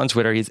Brooks on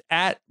Twitter. He's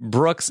at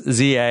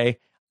BrooksZA.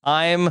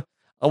 Are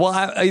we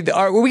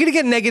going to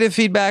get negative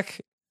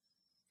feedback?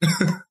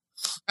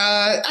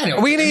 I don't.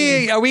 Are we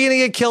gonna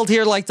get killed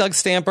here like Doug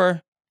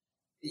Stamper?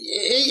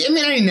 I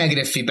mean, any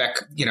negative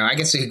feedback, I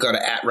guess we could go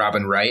to at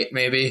Robin Wright,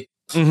 maybe.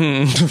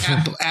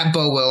 Mm-hmm. at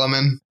Bo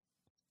Williman.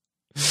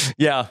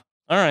 Yeah.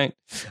 All right.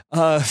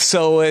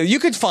 So you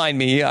could find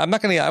me. I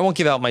won't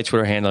give out my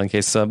Twitter handle in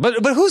case. But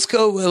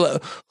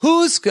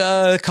who's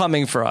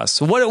coming for us?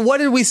 What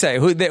did we say?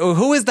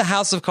 Who is the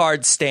House of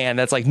Cards stand?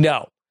 That's like,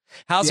 no.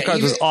 House of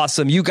Cards was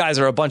awesome. You guys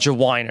are a bunch of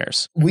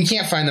whiners. We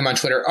can't find them on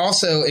Twitter.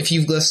 Also, if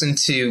you've listened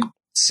to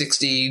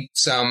 60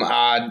 some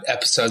odd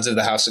episodes of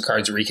the House of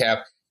Cards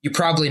recap, you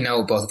probably know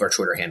what both of our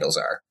Twitter handles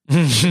are.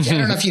 I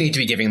don't know if you need to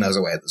be giving those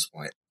away at this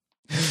point.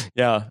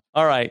 Yeah.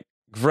 All right.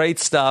 Great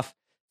stuff.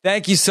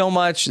 Thank you so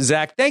much,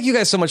 Zach. Thank you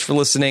guys so much for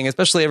listening,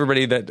 especially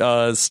everybody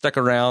that stuck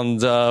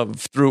around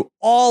through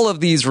all of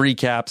these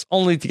recaps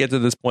only to get to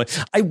this point.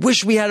 I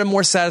wish we had a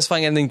more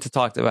satisfying ending to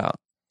talk about.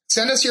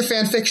 Send us your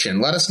fan fiction.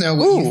 Let us know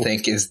what you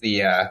think is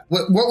the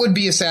what would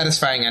be a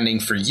satisfying ending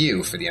for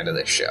you for the end of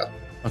this show.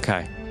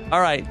 Okay.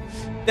 All right.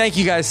 Thank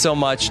you guys so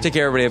much. Take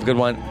care, everybody. Have a good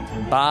one.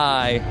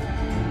 Bye.